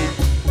afraid.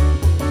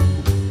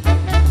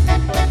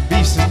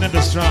 Beast is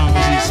never strong,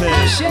 as he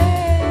says.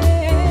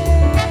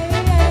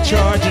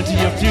 Charge into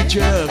your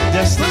future of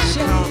destiny to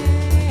come.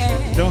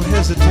 Don't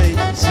hesitate,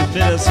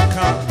 submit or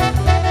succumb.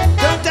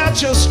 Don't doubt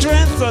your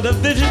strength or the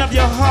vision of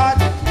your heart.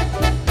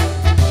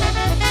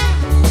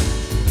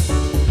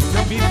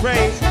 Don't be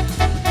afraid.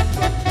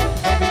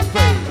 Don't be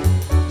afraid.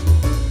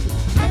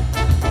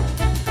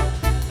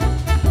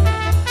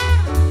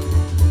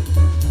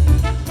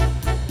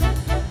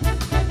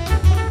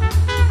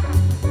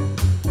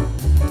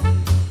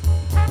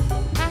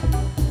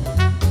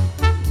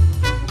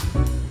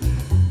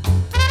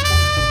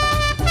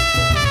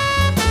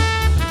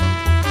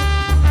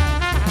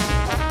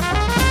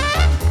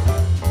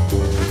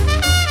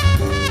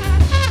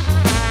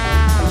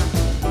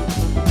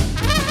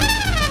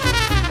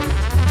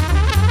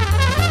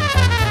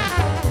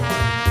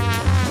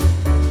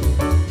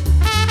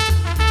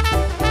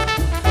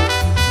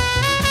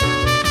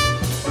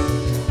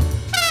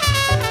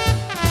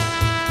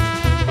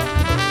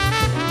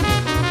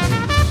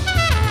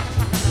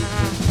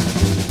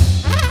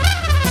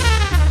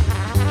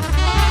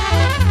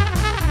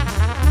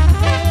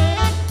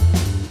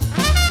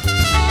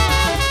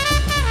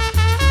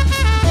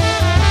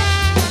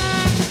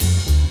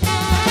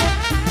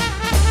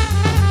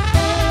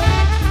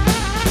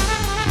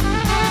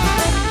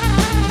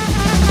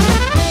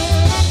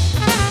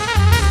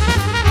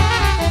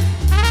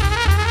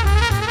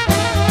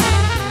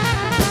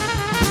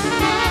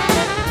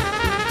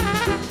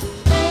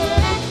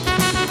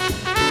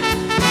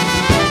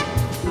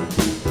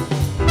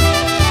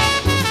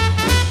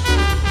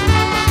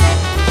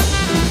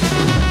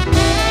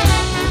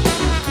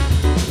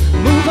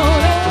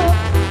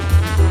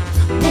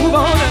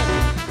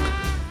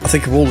 I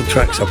think of all the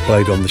tracks I've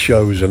played on the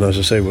shows, and as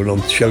I say, we're on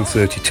show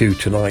 32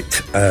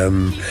 tonight.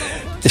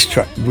 This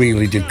track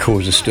really did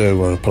cause a stir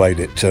when I played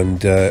it,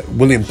 and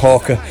William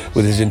Parker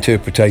with his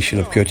interpretation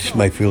of Curtis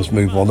Mayfield's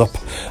Move On Up,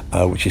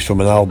 which is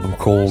from an album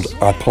called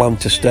I Plan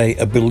to Stay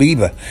a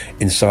Believer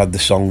Inside the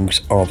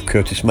Songs of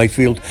Curtis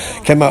Mayfield.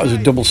 Came out as a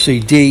double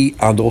CD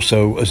and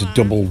also as a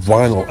double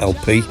vinyl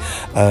LP,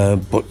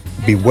 but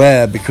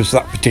beware, because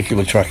that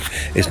particular track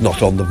is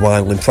not on the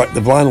vinyl. In fact,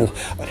 the vinyl,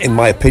 in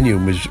my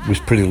opinion, was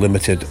pretty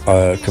limited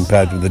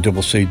compared with the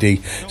double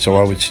CD, so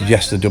I would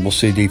suggest the double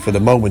CD for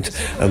the moment,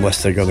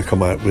 unless they're going to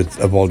come out with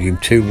a volume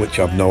 2, which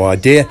I've no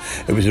idea.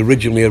 It was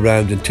originally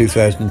around in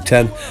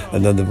 2010,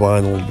 and then the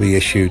vinyl will be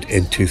issued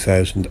in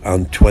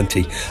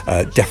 2020.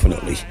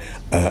 Definitely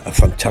a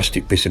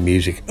fantastic piece of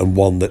music, and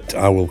one that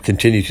I will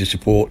continue to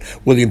support.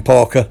 William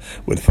Parker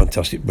with a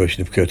fantastic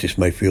version of Curtis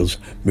Mayfield's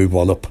Move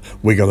On Up.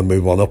 We're going to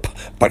move on up.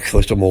 Back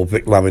to some more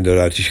Vic Lavender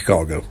out of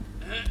Chicago.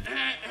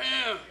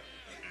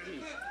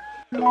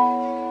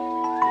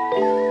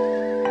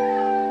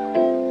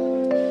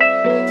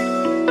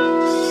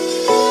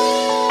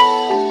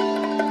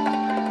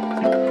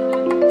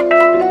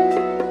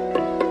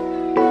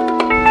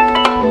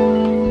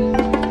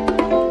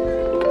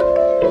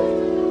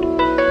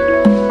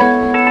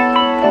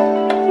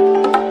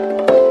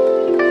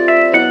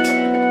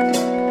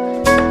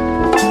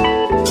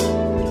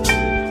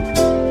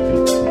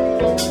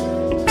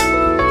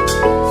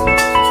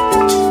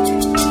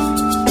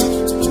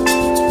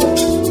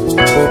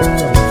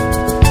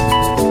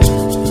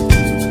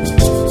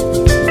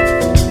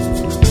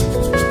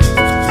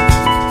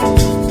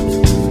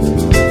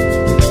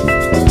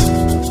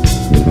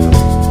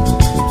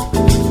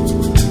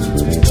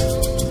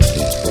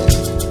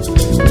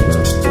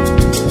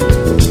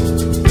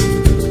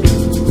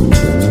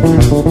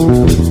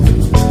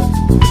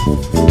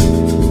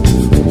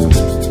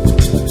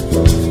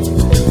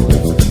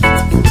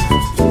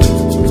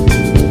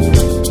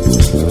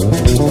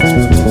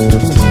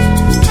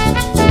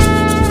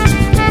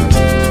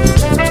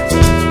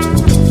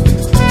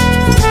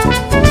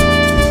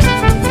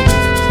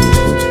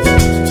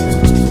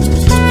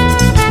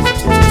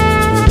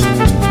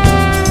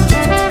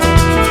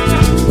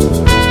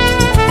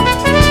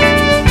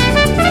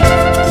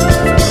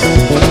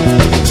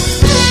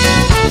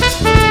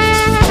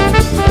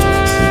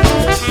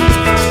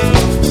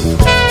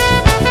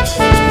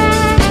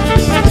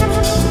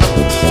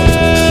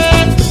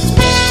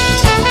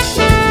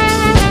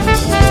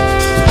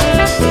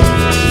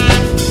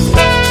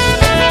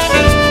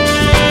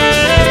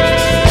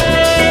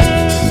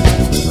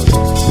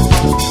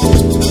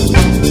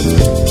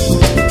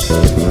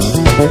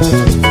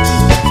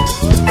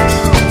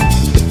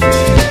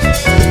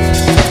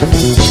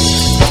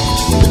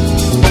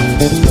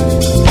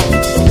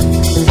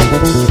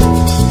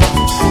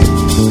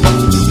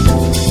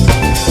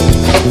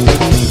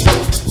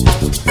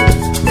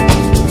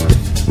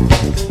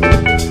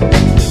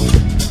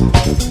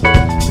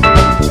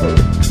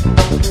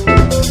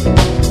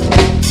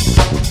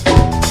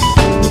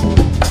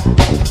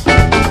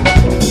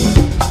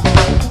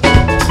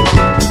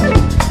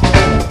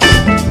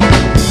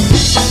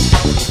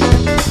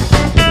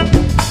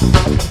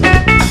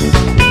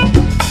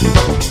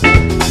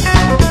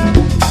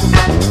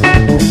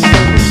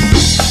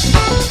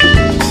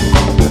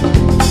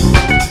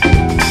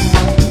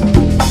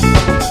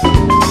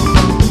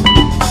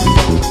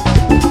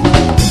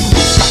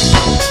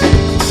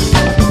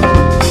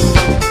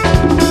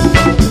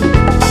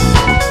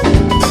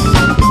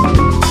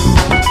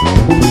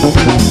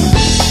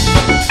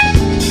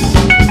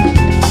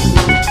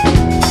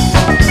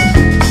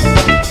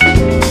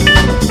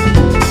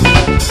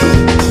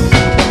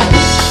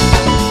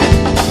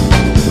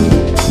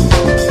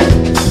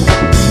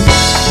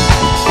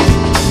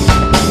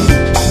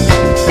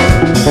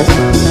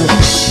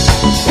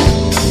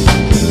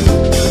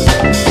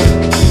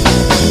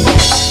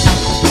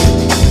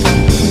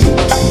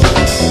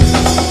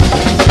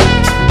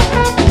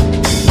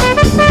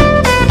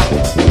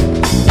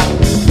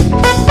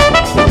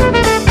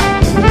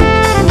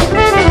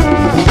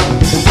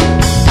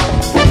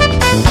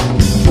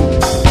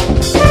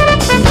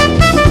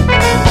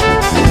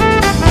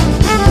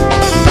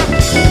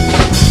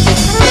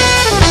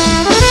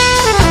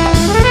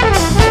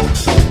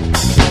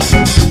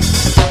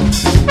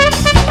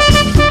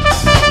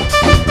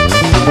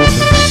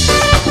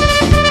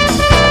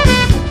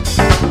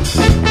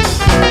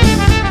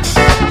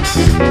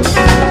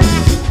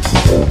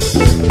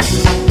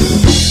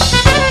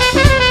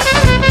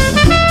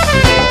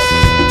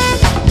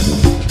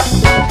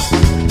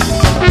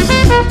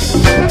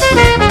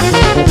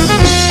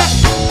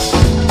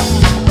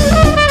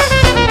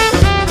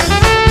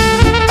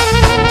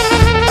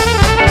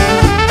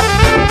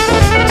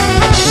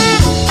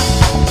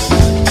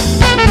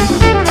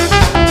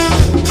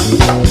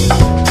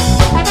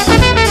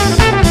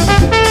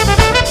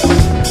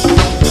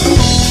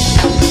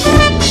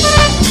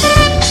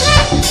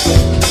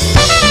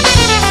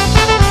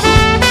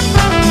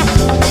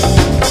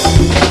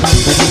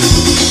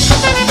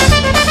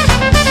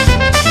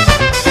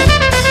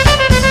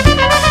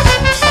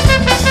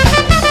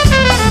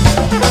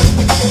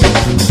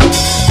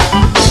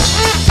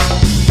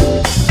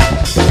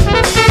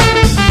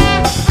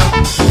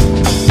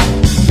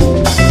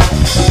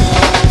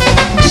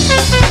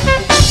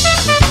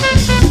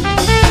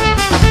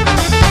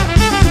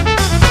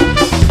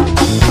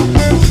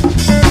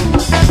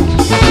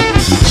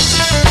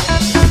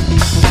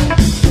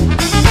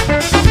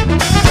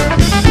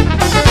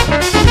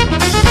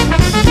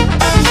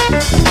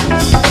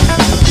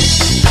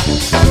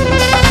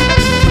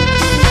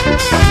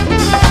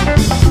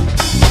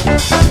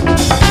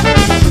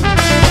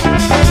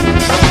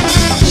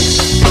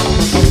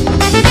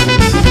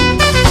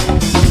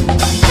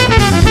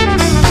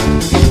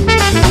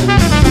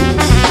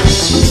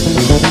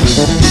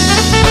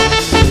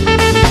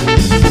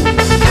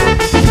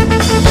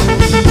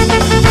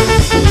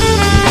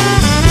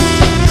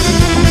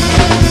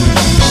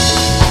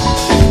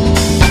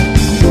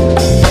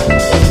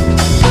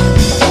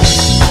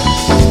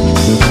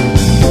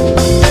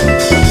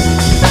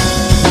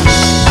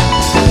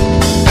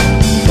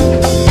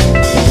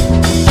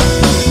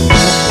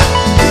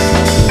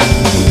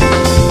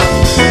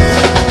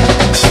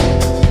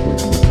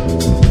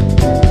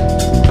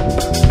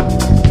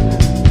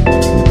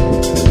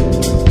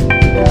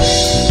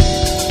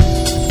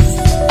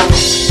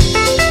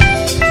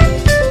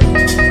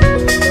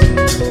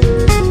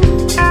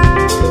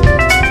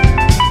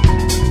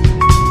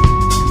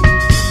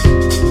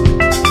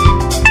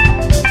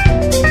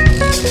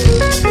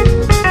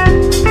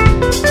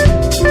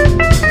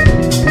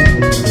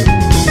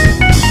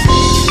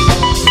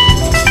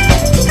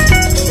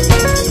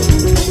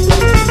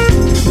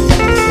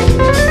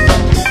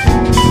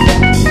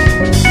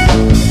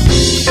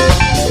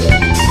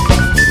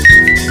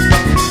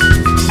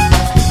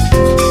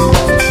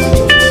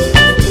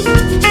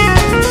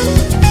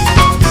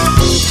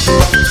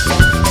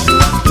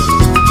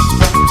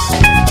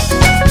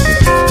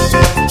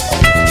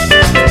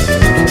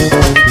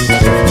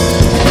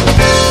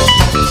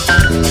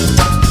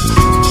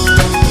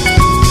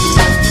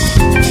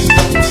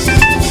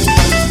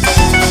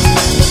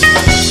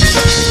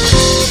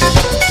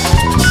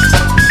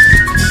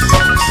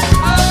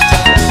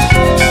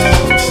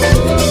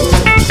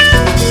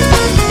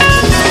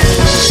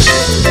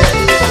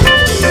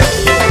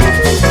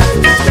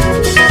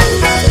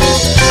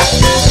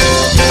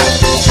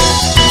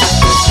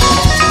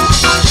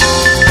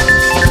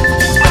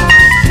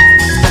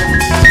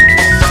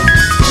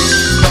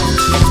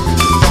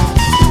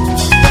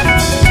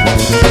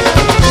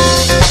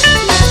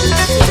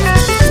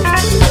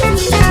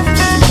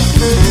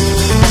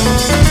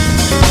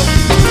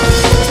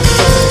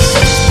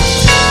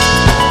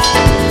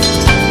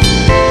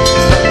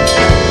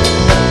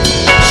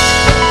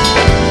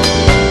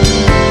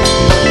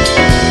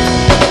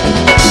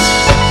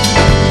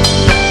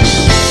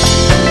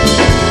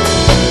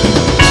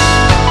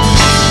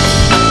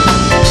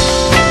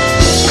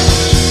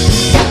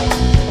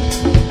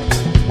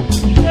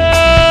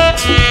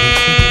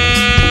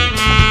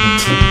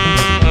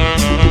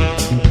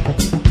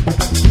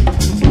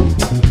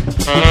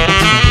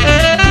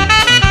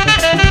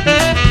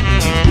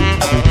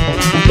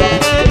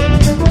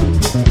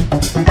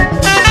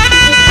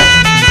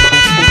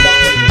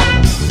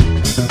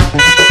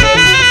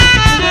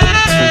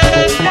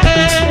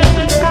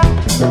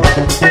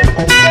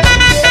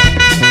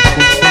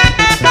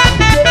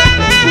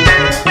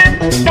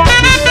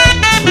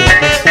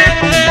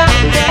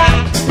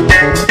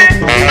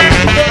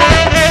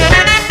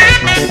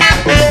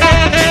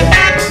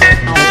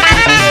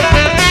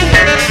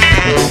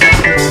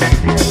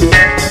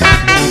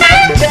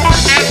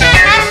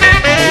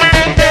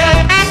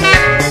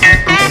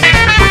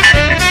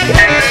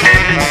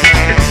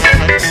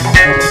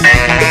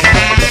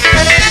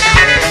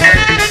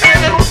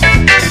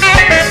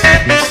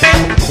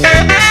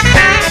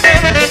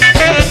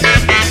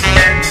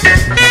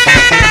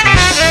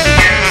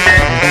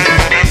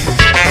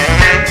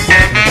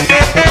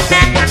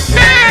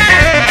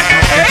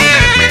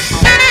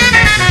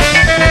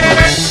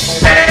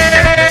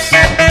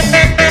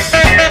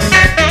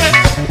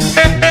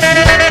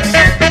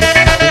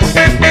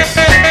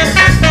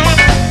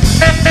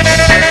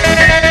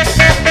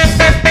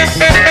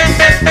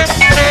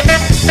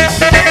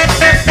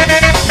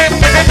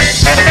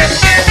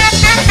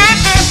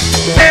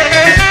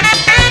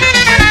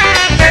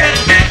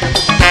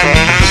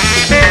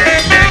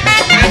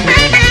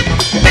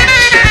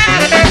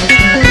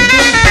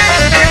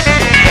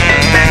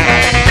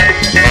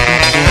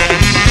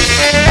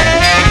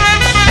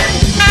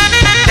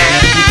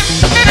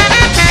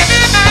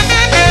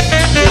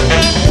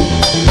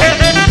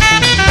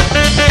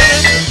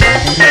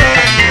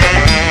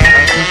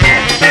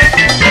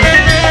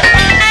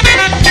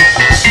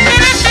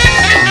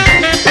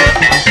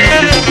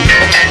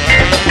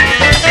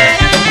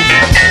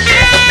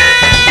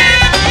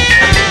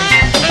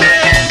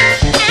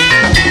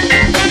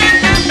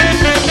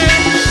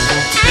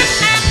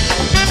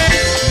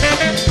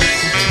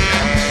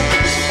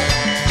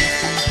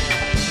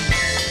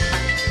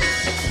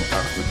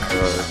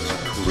 to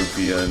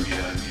Caribbean,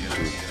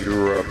 to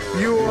Europe.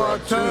 You are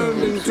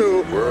tuned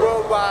into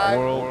Worldwide.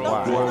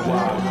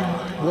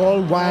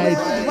 Worldwide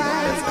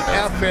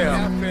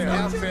FM.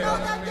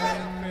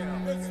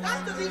 It's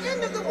after the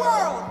end of the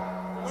world.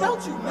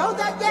 Don't you know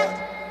that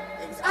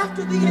yet? It's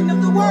after the end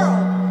of the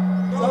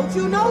world. Don't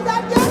you know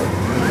that yet?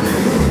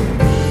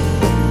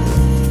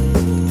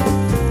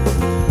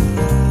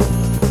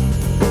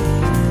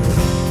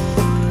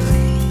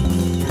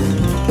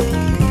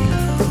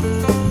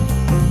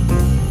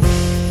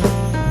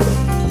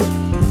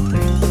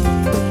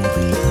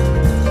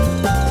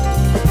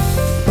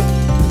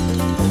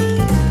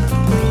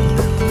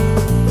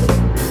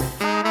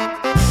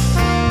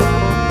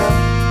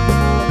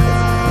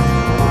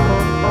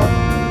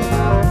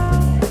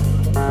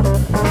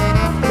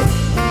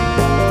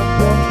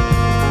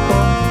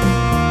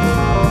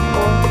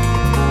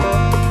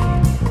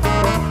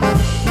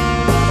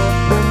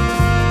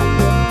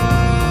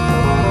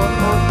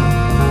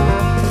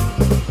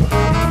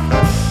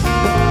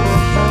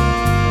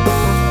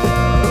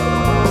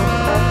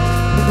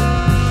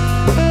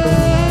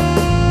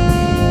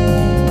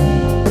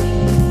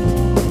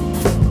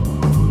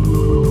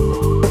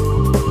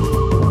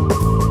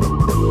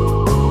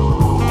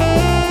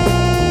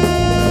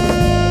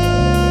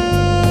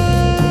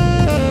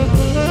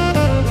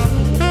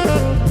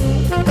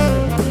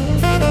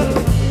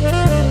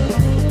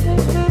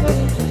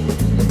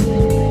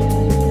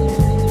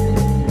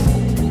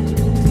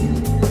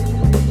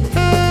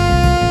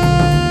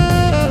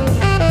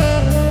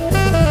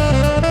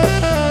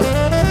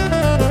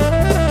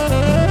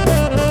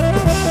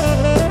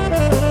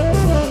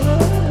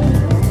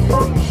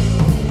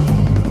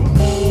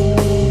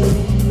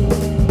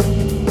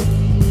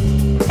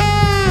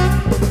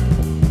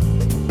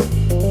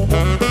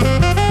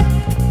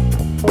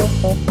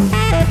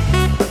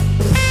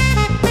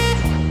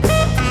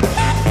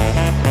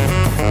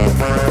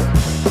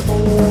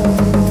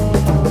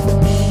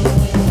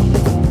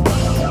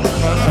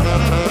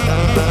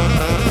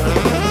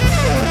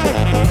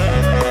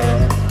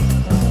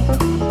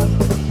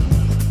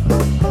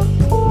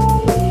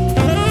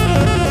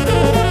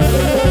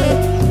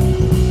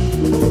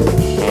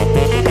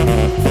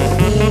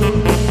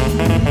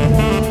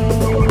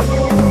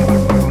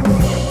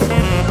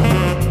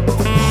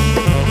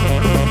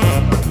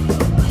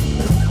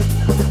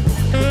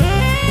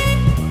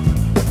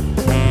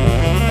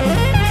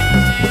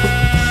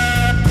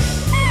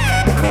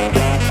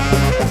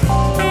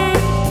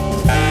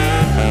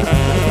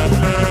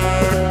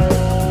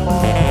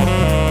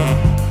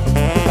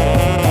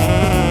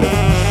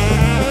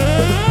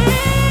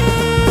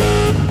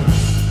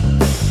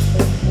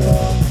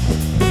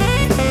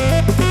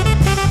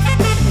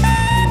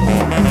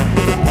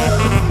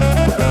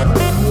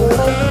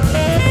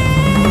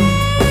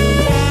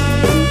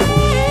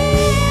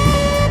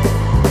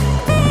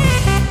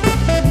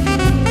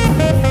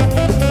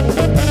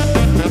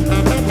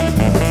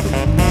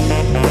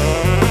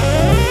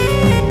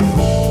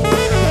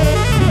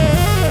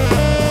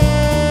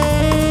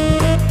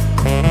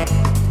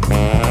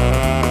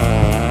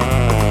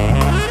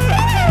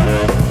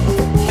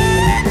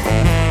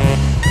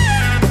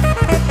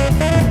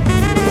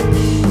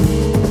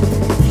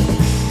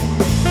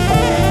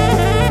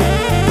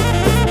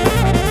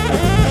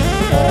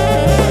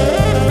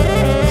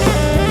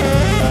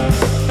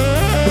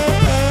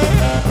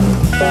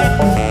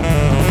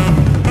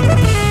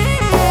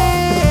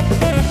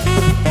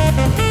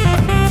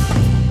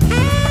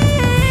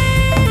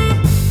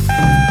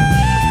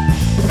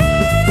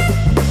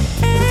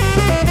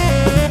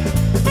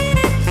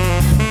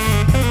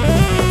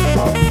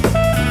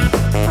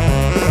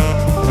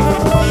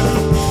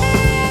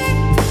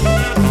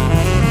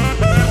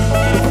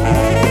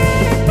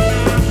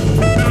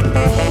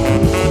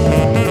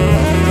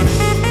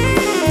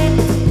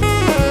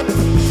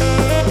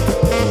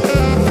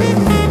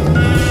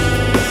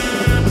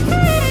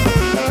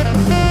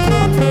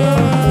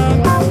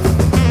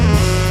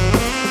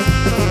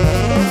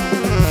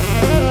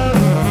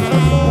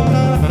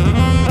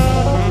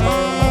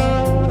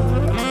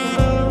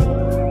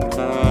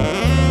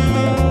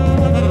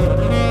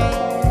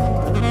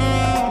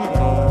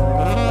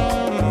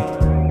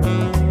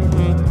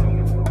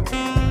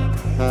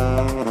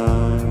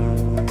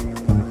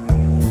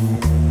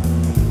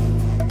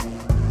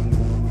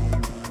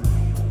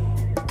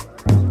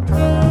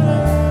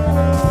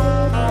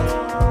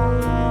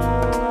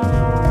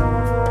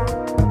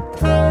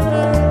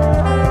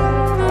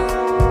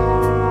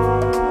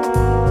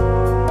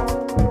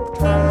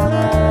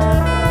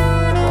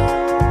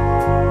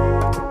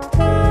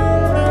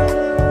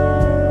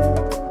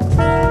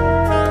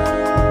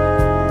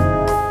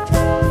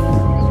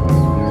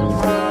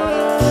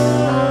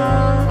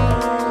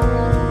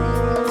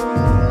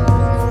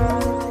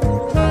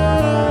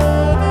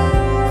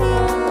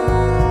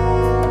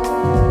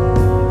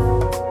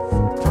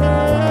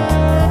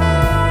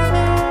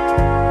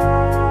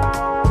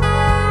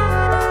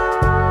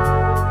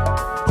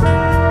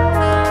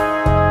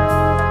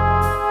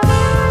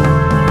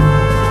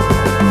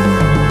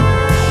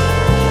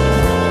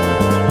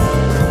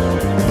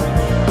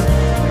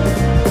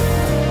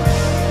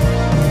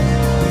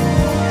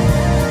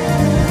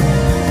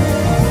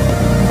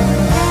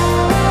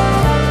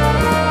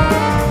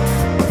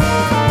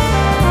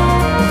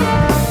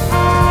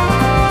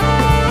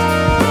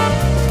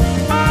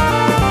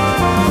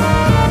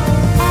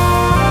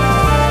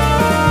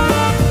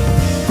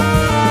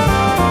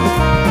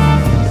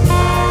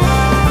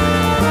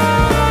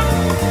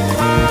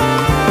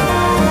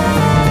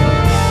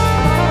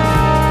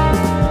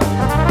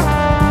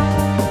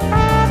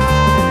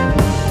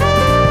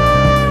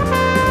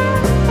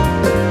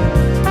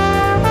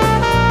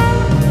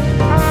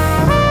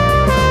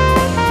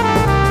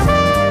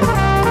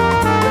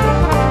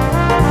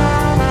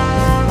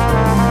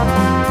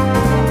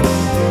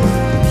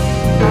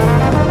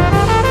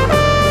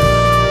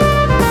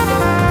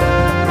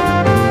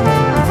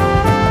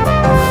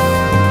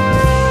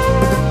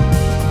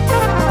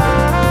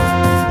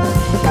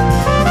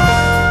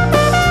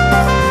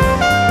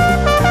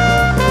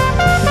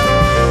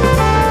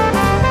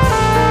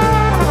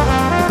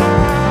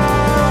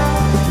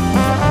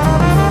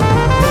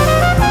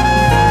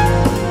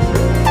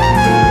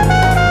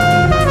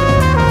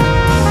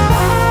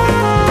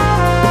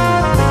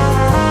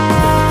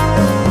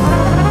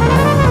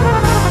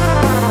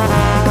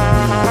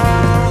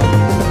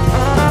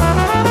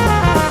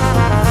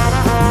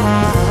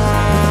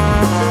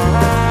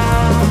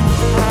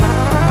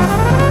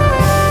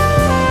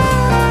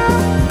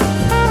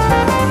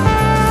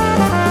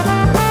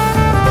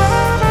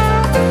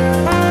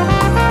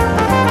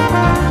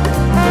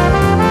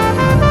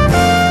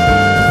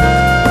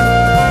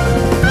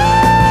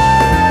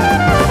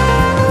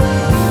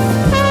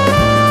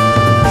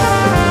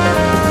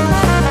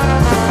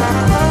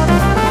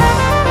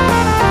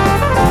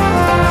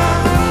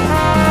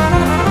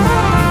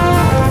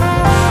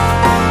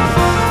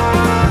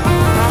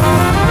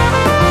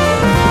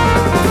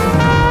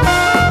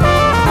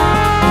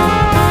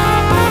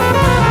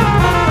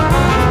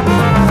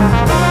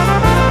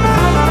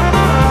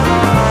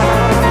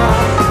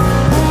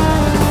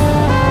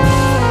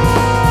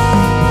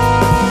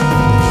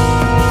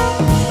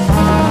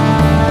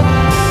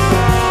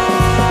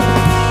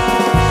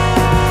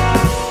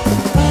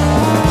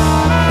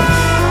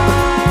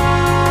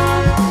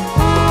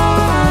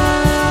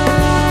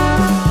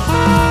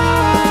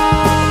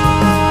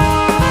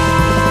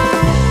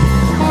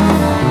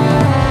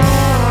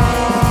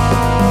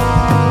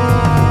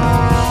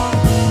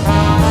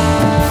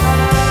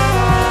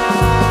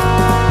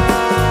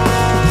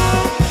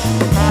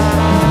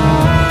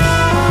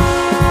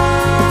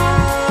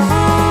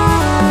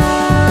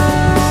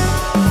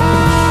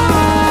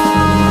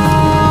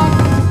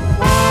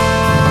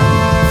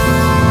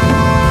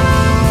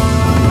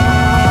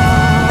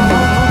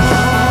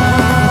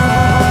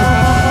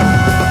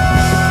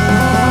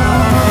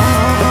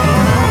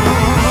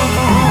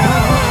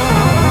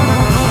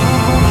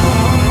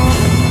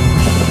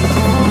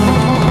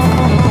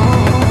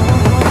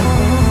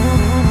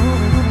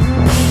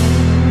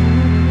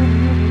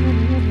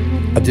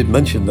 did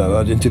mention that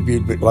I'd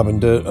interviewed Rick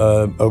Lavender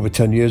over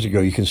 10 years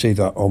ago. You can see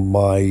that on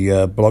my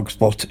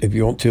blogspot if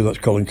you want to. That's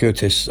Colin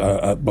Curtis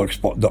at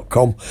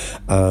blogspot.com,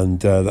 and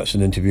that's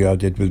an interview I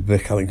did with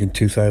Rick, I think in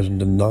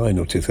 2009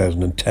 or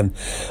 2010.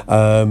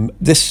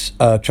 This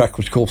track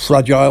was called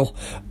Fragile,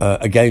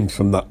 again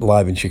from that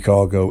Live in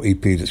Chicago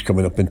EP that's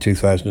coming up in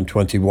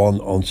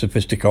 2021 on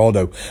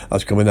Sophisticado.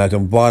 That's coming out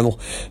on vinyl.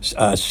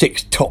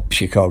 6 top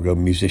Chicago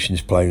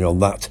musicians playing on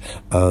that,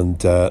 and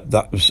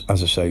that was,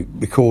 as I say,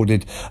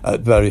 recorded at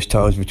various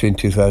times between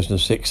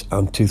 2006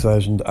 and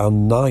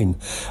 2009.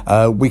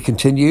 We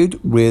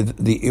continued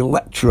with the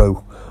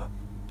Electro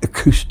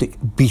Acoustic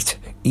Beat,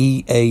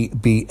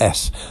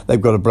 EABS.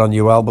 They've got a brand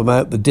new album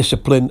out, The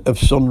Discipline of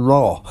Sun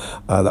Ra.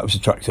 That was a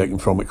track taken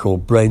from it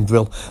called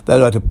Brainville.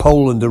 They're out of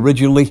Poland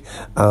originally,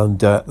 and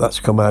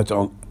that's come out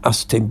on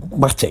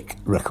Astigmatic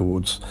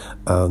Records,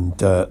 and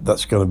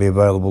that's going to be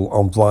available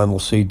on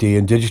vinyl, CD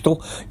and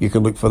digital. You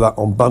can look for that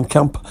on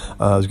Bandcamp.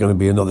 There's going to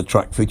be another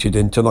track featured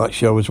in tonight's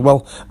show as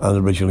well, and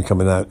originally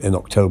coming out in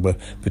October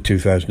for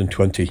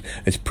 2020.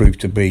 It's proved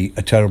to be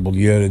a terrible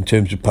year in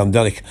terms of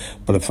pandemic,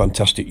 but a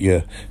fantastic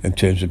year in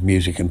terms of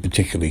music and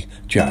particularly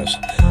jazz.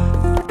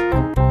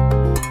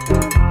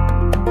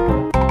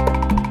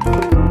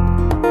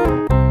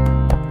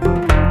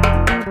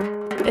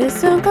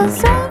 Esse é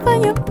canção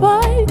venha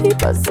pai de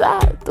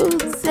passado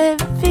sem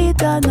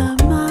vida na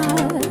mar,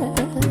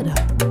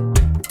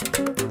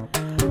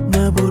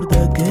 na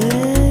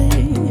português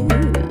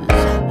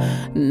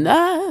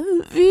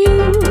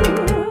navio.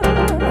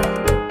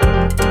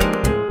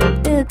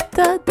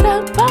 Eta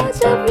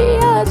trabalha,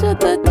 viaja,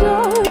 te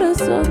chora,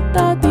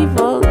 solta de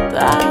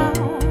voltar.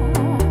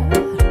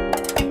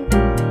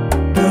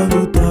 Da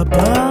luta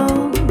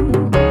bom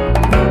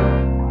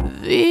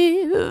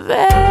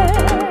viver.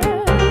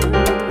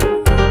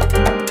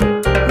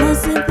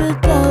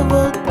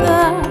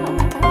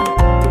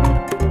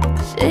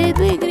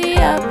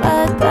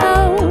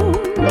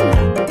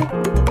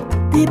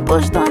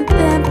 Depois de um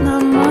tempo na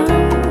mão,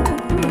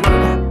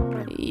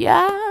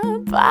 já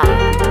vai.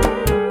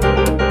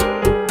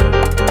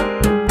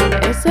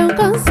 Essa é uma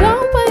canção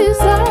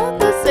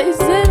paisada, sei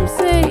sempre,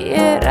 sei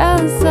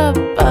herança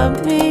pra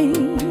mim.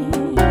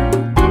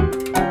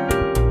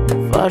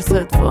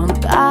 Força de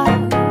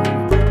vontade,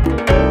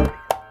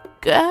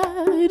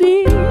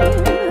 carinho.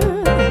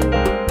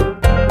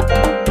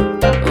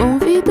 Uma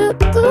vida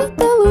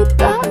toda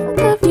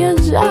lutada,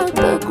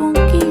 viajada,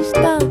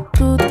 conquista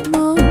todo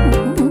mundo.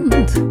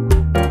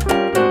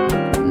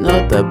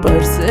 Nota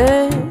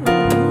parecer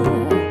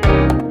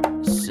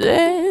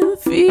sem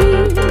fim,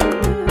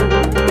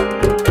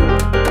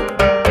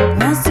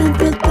 mas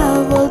sempre está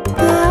a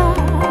voltar,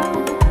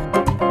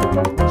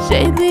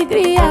 cheio de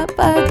alegria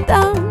para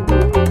dar.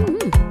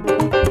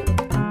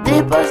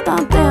 Depois de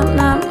um tempo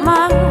na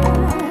mar,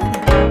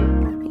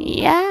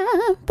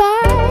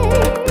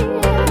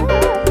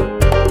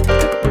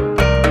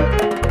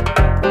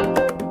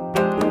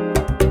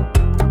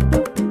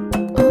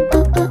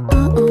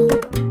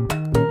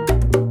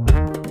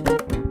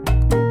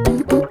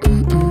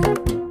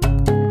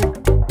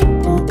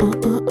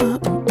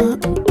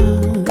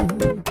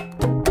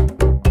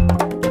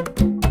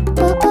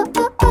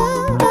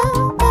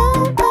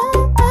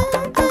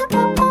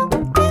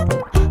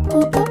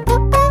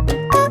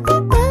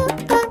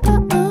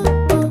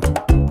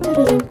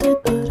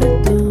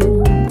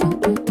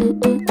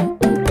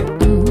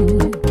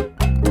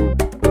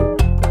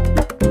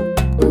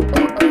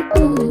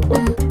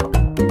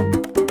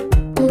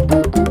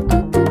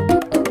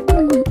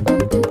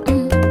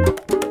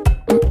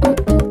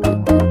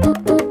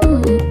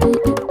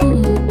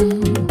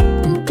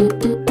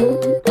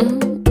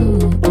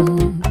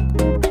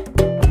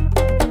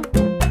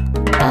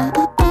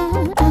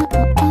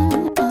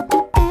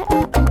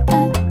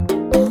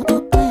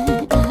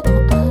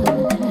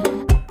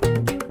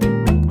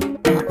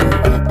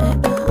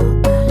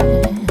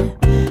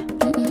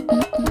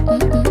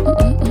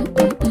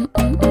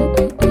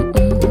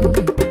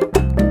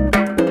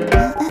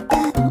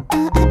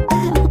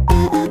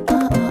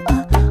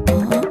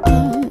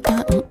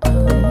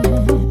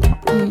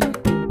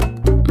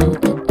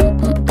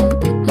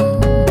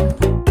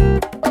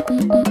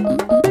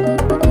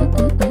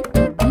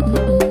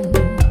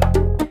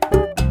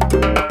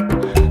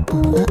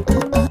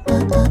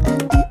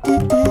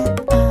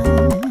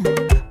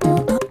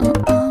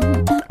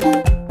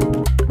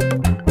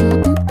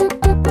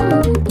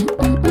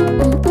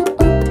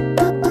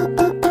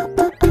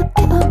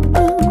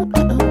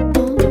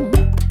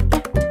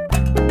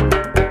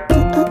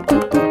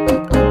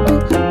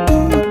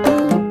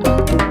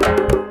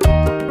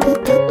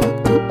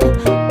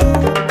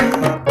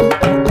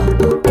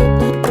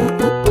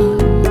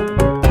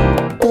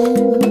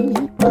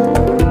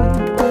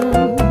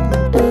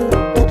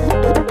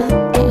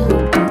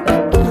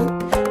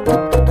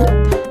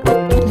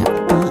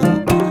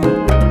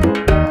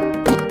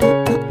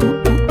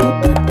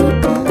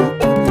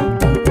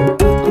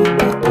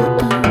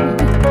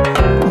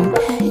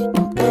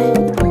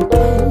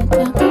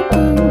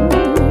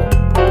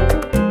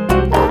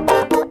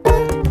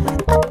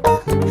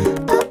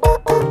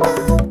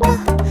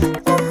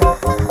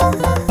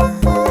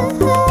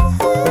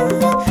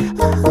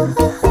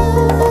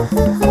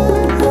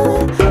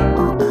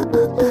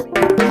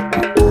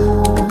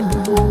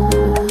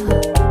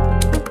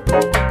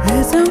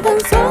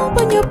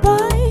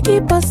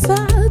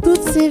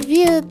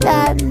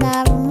 vida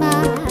na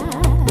mar,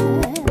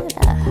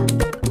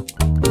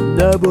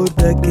 na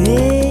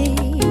bordaqueiros,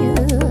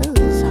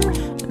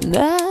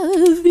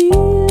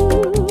 navio.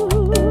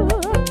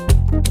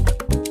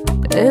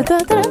 Eu tô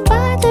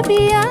trabalho,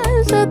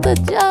 viajo, tô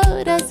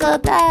choro,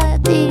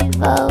 saudade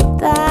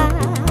voltar.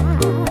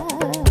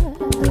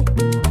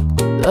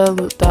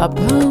 Tudo tá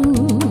bom,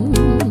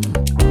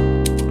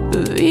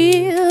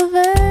 viver,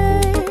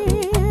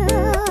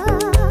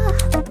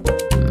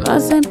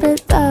 mas sempre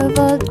tá a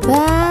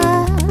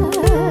voltar,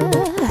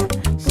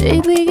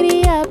 cheio de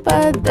alegria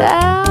pra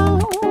dar.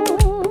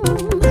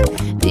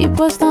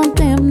 Depois de um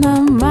tempo na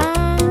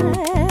mar,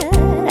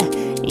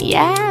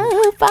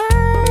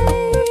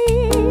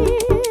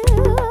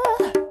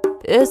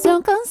 eu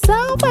sou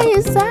canção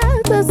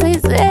paisada, sem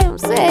ser,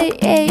 sei,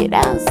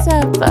 herança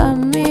pra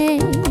mim.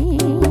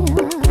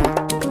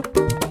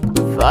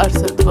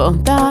 Força de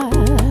vontade,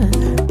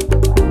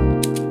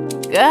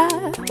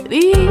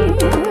 carinho,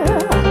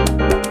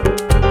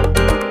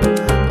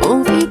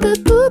 vida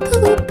tudo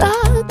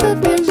lutada,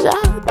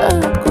 viajada,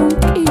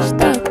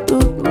 conquista do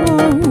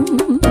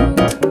mundo.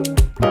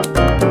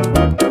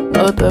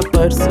 Outra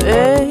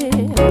parceira,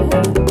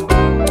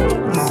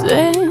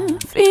 sem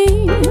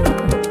fim,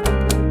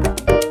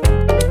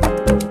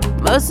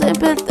 mas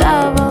sempre tá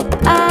a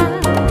voltar,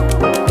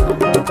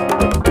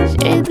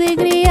 cheio de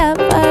alegria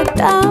pra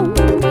dar.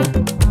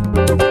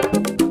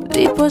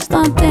 Depois de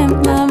um tempo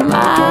na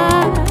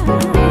mar,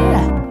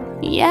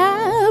 e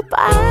a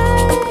paz.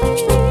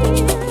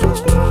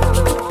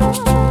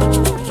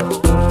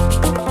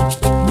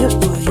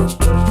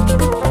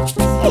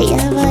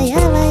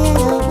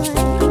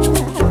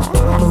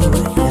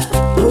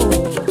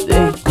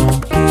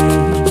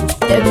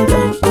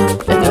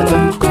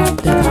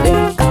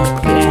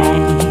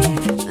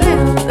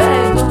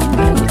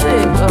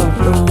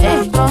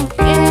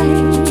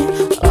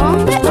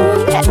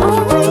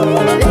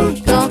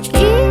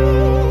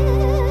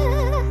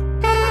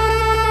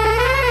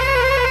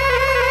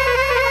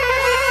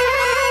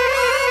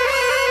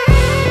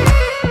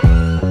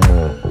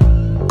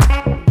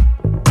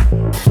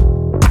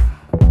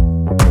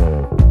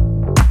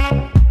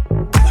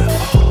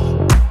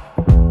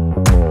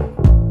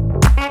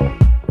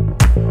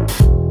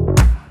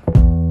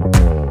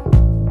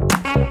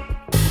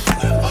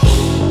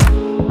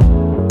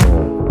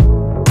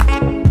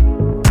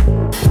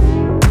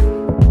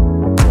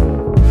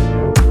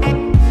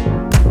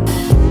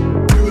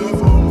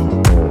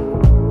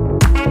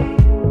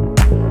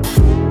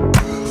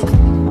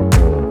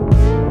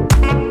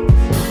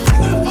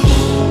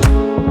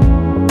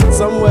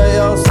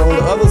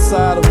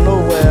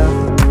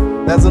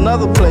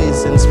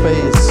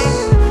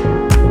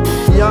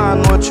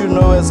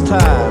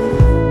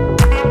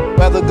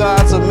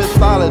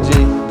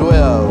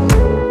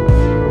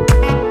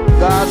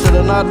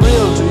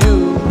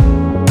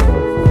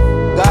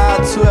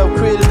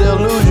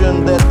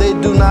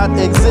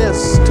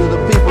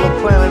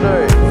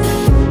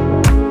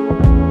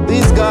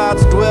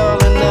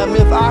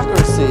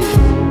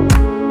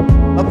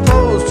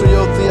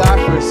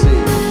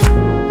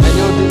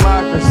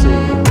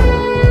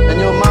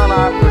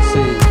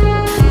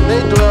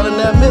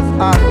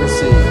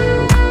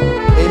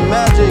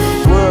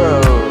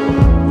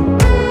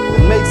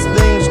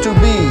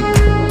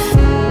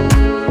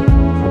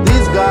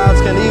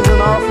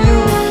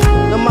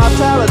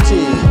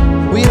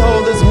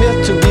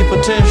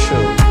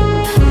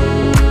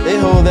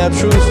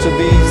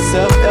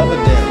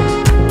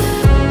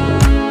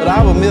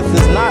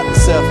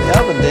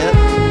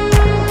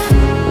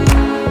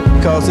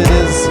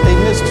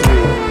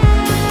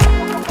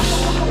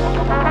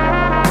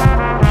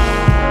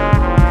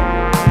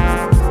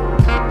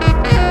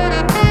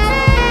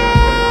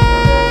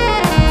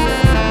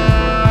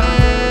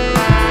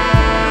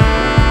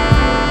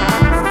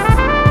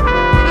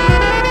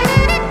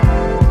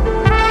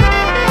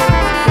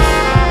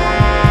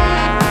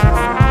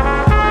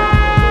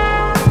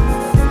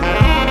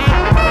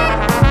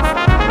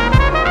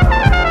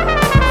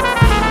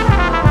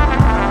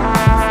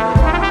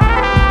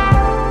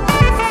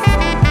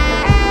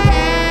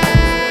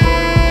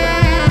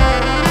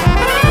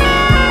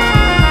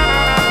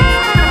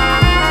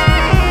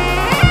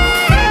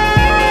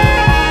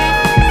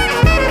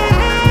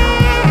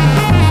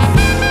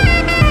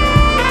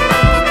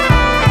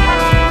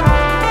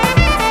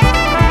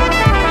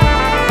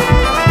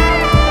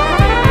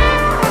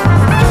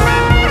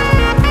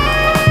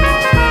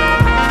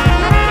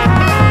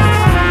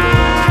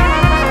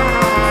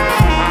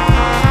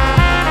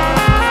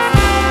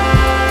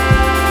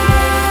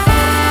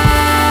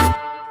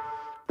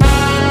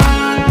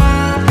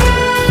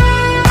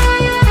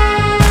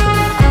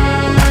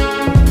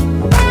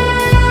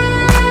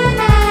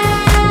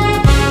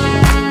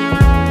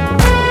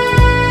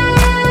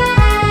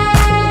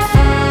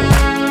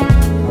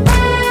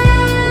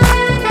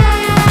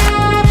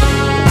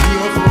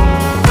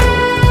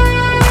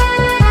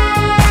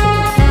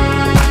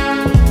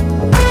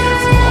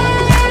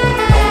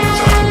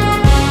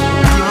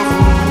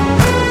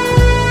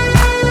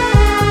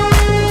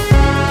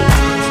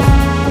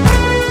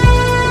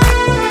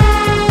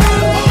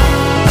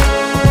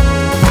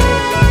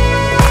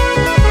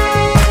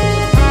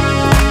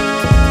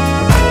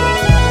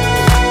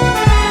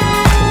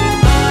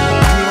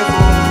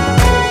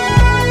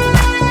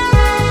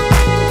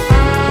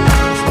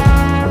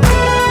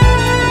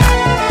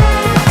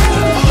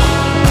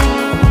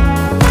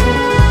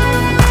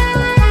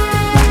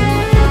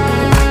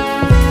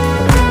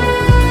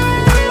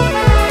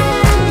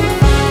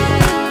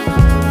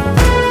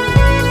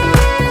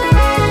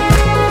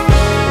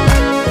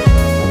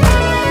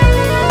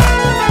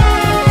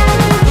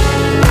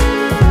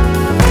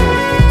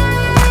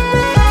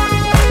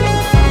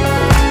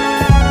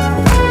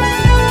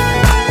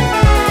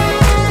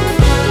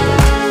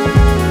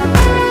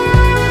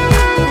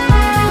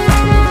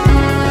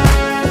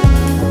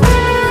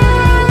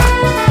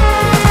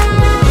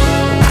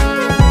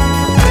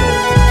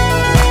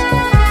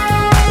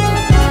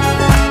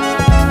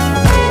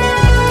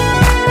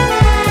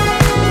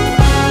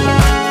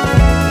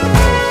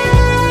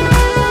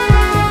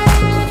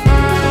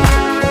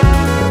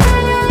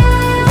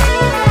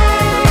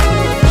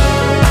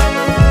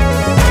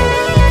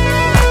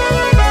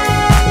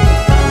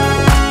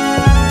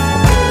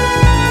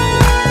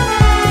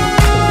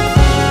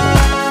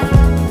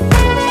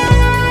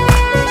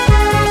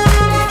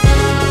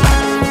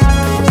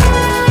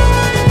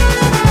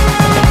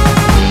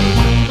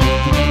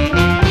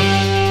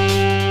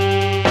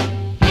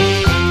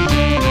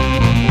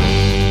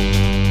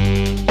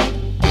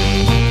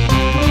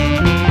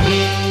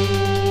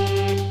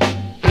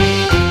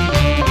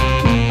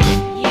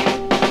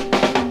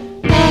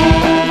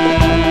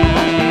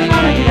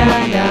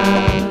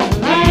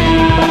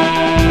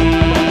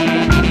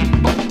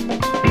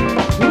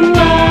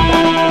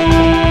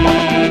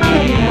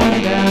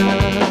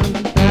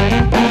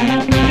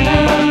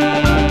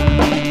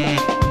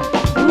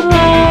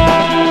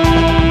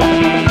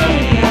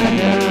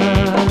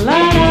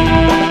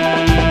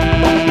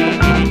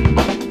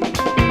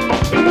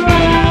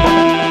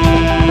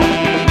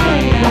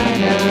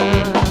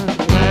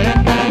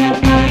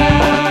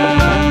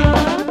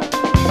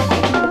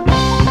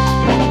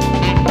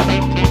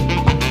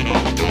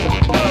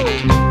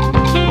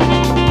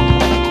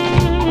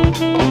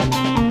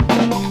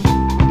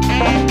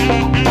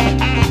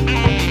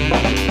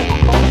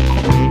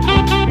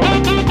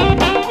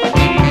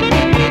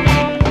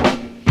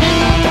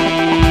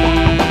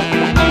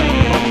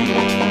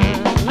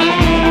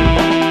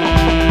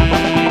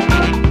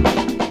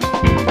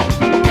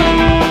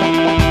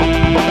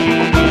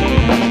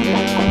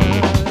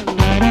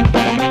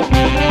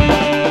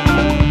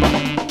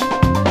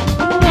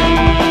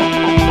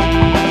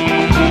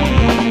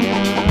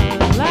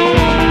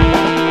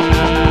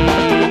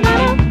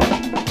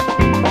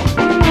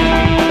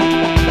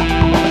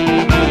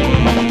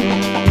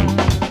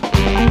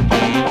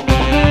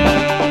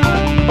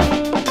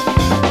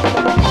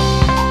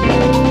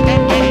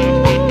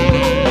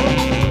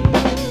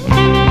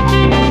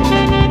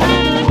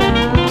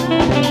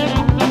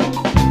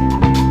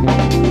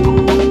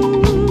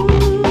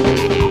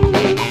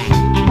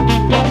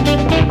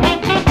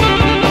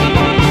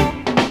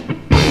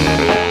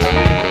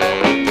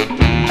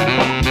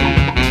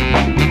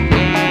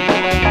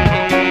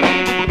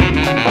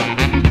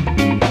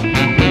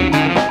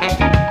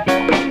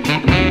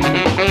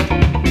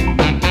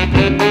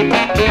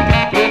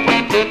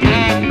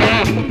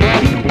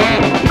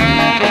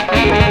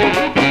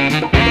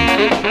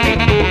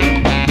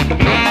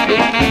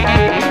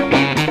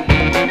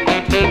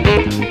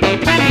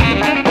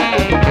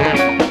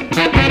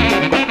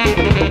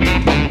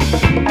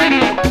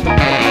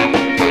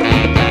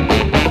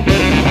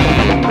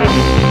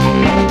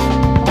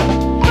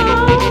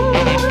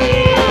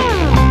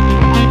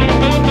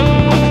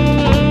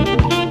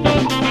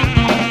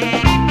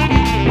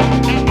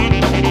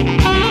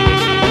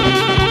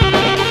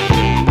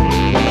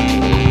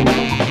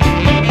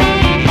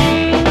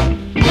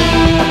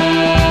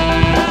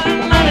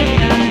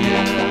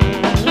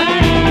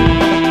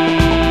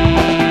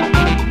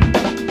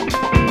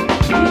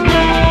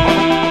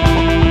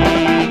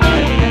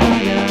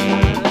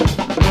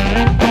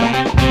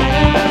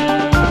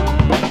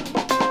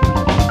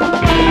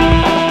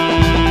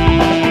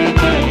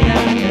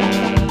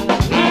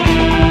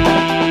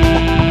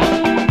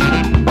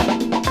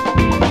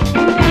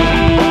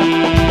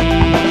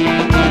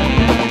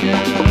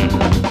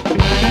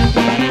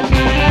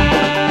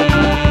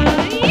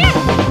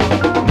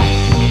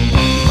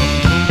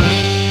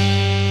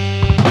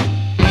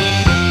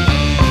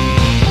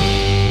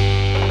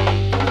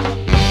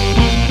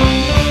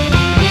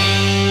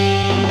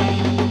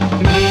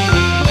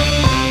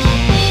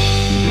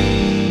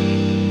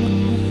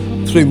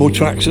 3 more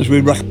tracks as we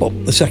wrap up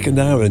the second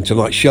hour in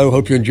tonight's show.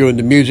 Hope you're enjoying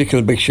the music,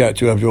 and a big shout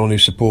to everyone who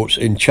supports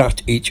in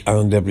chat each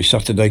and every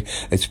Saturday.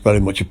 It's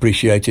very much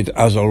appreciated,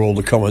 as are all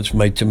the comments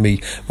made to me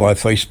via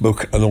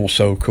Facebook and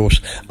also, of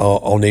course,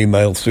 on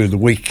email through the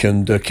week,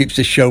 and keeps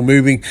this show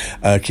moving,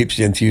 keeps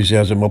the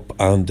enthusiasm up,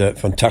 and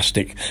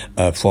fantastic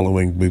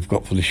following we've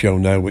got for the show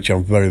now, which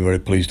I'm very, very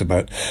pleased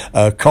about.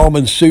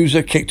 Carmen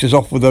Souza kicked us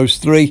off with those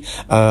 3.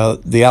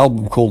 The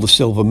album called The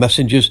Silver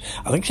Messengers.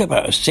 I think it's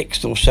about a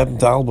 6th or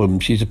 7th album.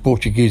 She's a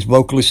Portuguese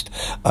vocalist,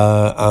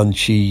 and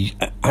she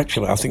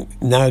actually, I think,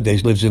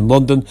 nowadays lives in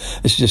London.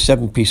 This is a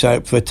 7-piece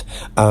outfit,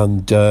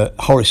 and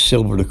Horace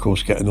Silver, of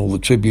course, getting all the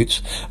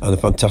tributes, and a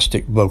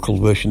fantastic vocal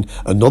version.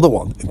 Another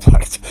one, in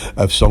fact,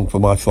 of Song for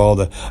My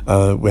Father.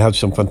 We had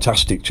some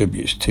fantastic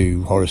tributes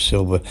to Horace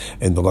Silver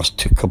in the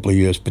last couple of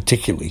years,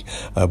 particularly,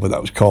 but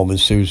that was Carmen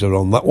Souza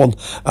on that one.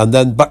 And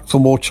then back for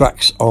more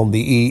tracks on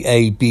the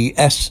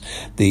EABS,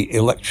 the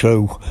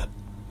Electro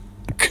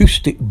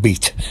Acoustic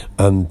Beat,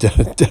 and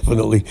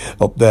definitely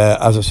up there,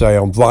 as I say,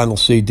 on vinyl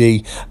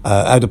CD,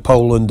 out of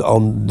Poland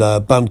on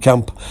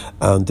Bandcamp,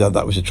 and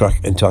that was a track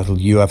entitled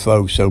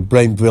UFO. So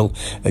Brainville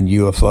and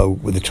UFO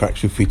were the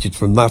tracks we featured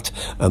from that,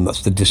 and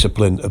that's The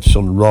Discipline of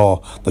Sun Ra,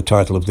 the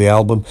title of the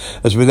album.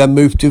 As we then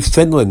move to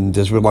Finland,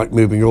 as we like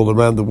moving all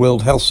around the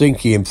world,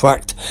 Helsinki, in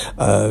fact,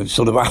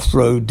 sort of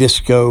Afro,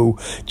 disco,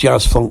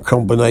 jazz funk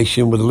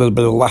combination with a little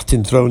bit of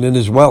Latin thrown in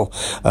as well.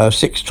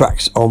 6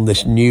 tracks on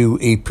this new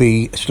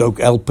EP stroke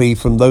LP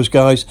from those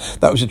guys.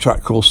 That was a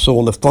track called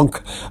Sauna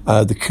Funk.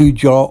 The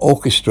Kujar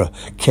Orchestra,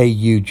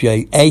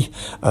 Kuja.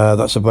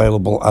 That's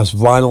available as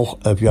vinyl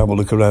if you have a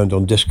look around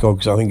on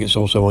Discogs. I think it's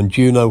also on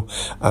Juno,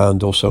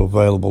 and also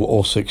available,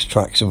 all 6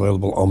 tracks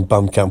available on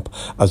Bandcamp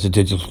as a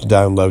digital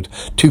download.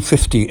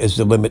 $2.50 is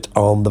the limit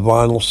on the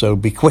vinyl, so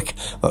be quick.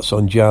 That's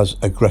on Jazz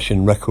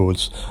Aggression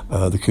Records.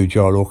 The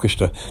Kujar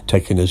Orchestra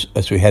taking us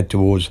as we head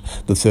towards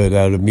the third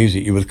hour of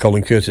music. You're with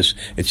Colin Curtis.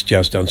 It's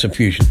Jazz, Dance and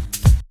Fusion.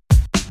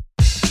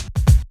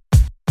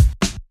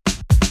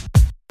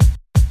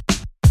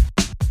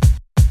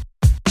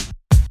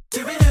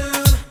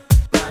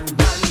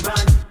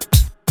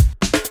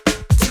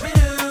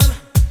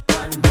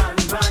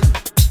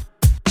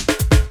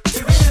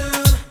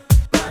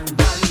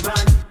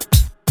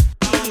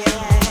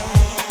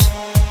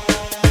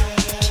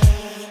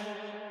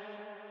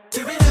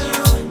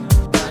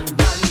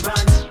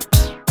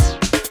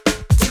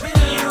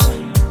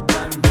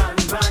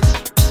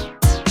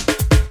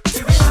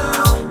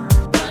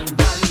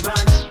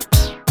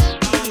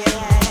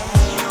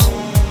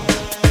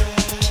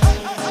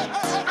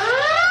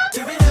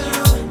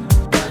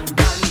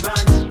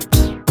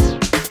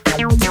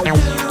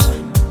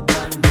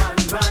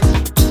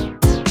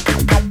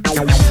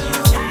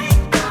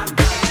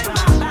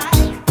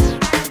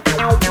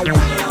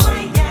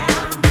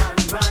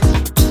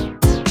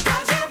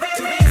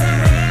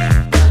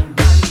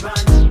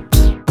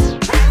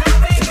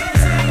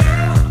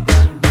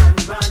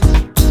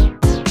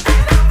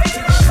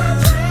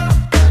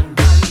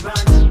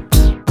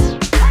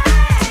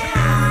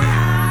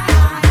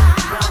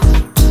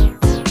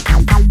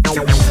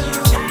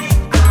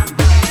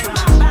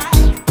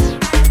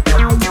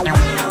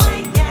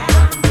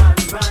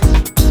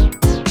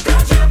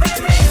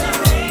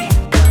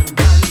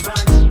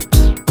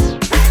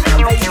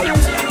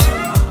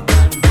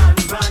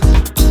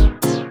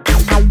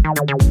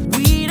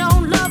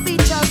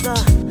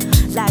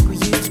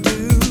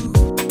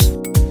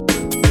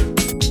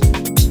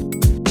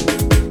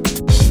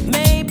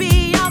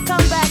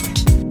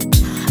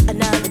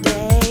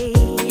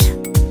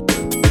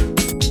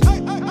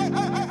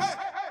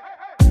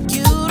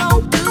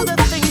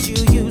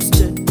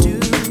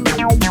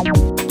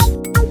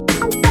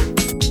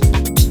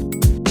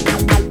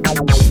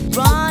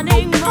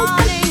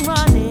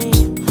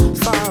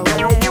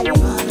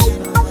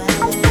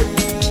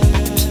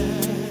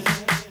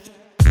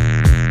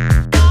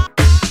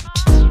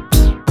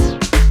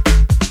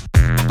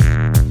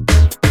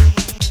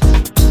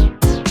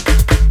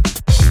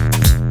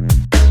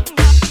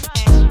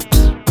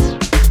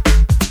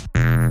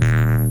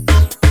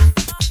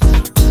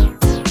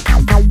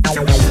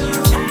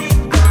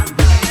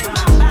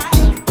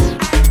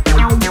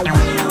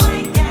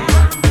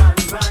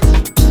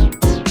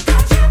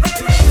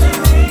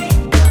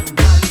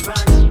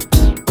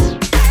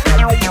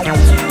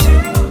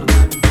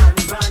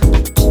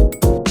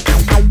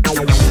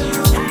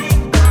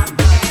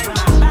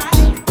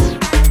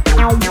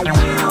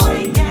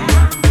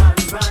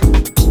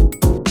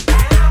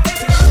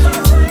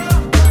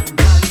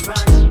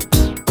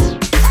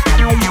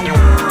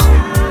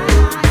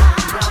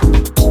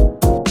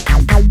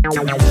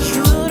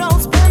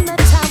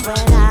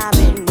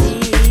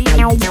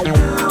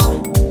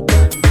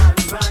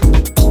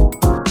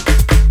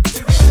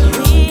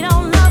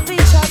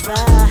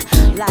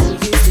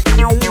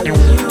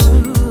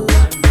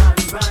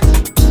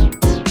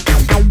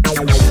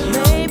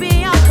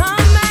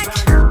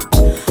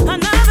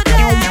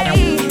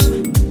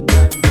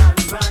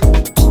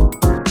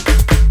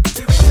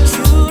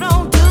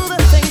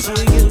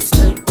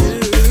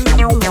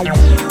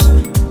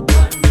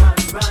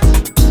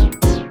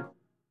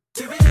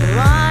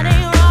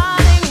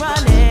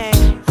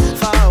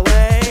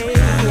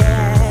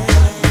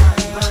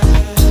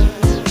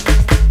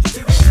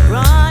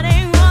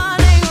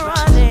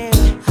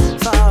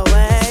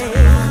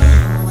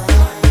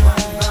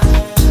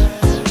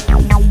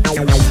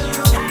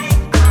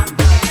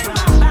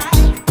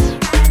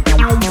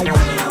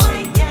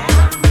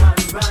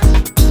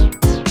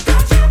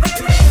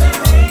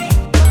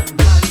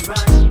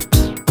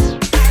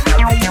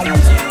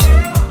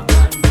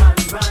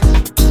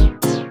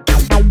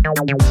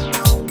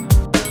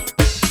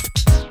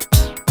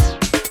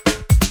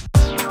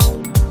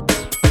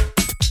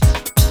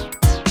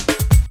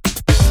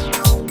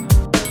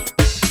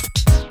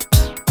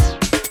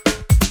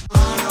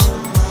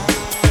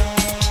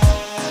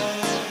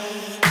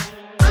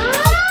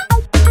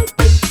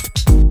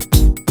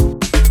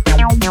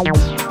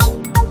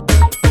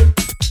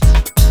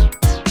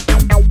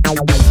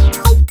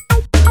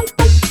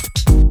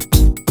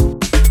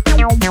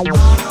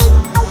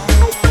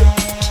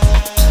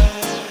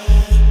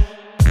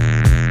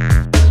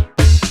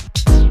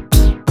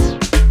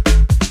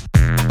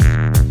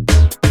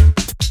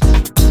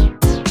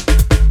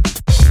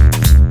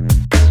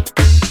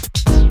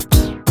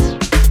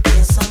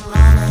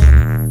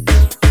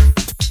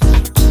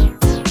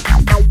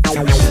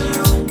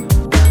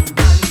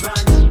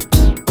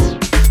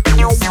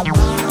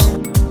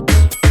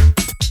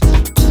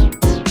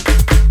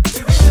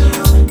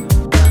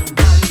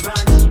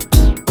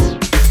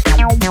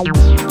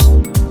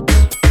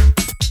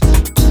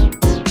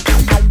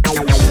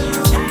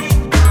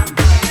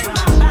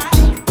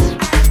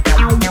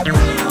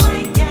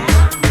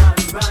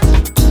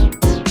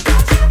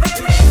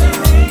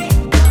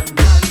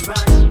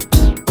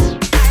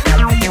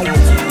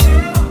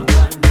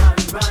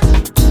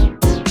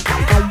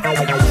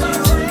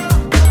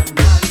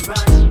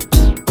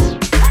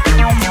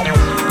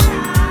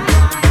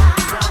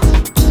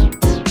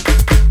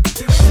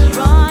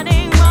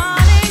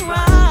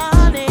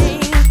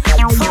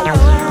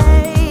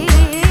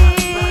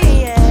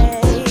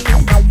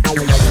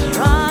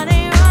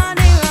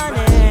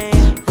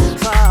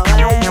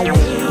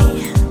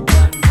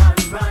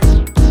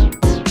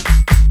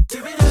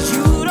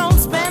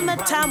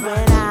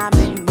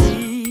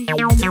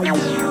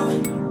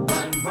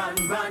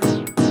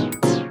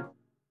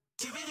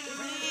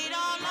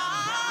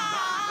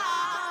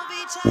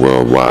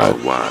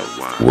 Worldwide.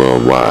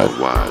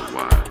 Worldwide.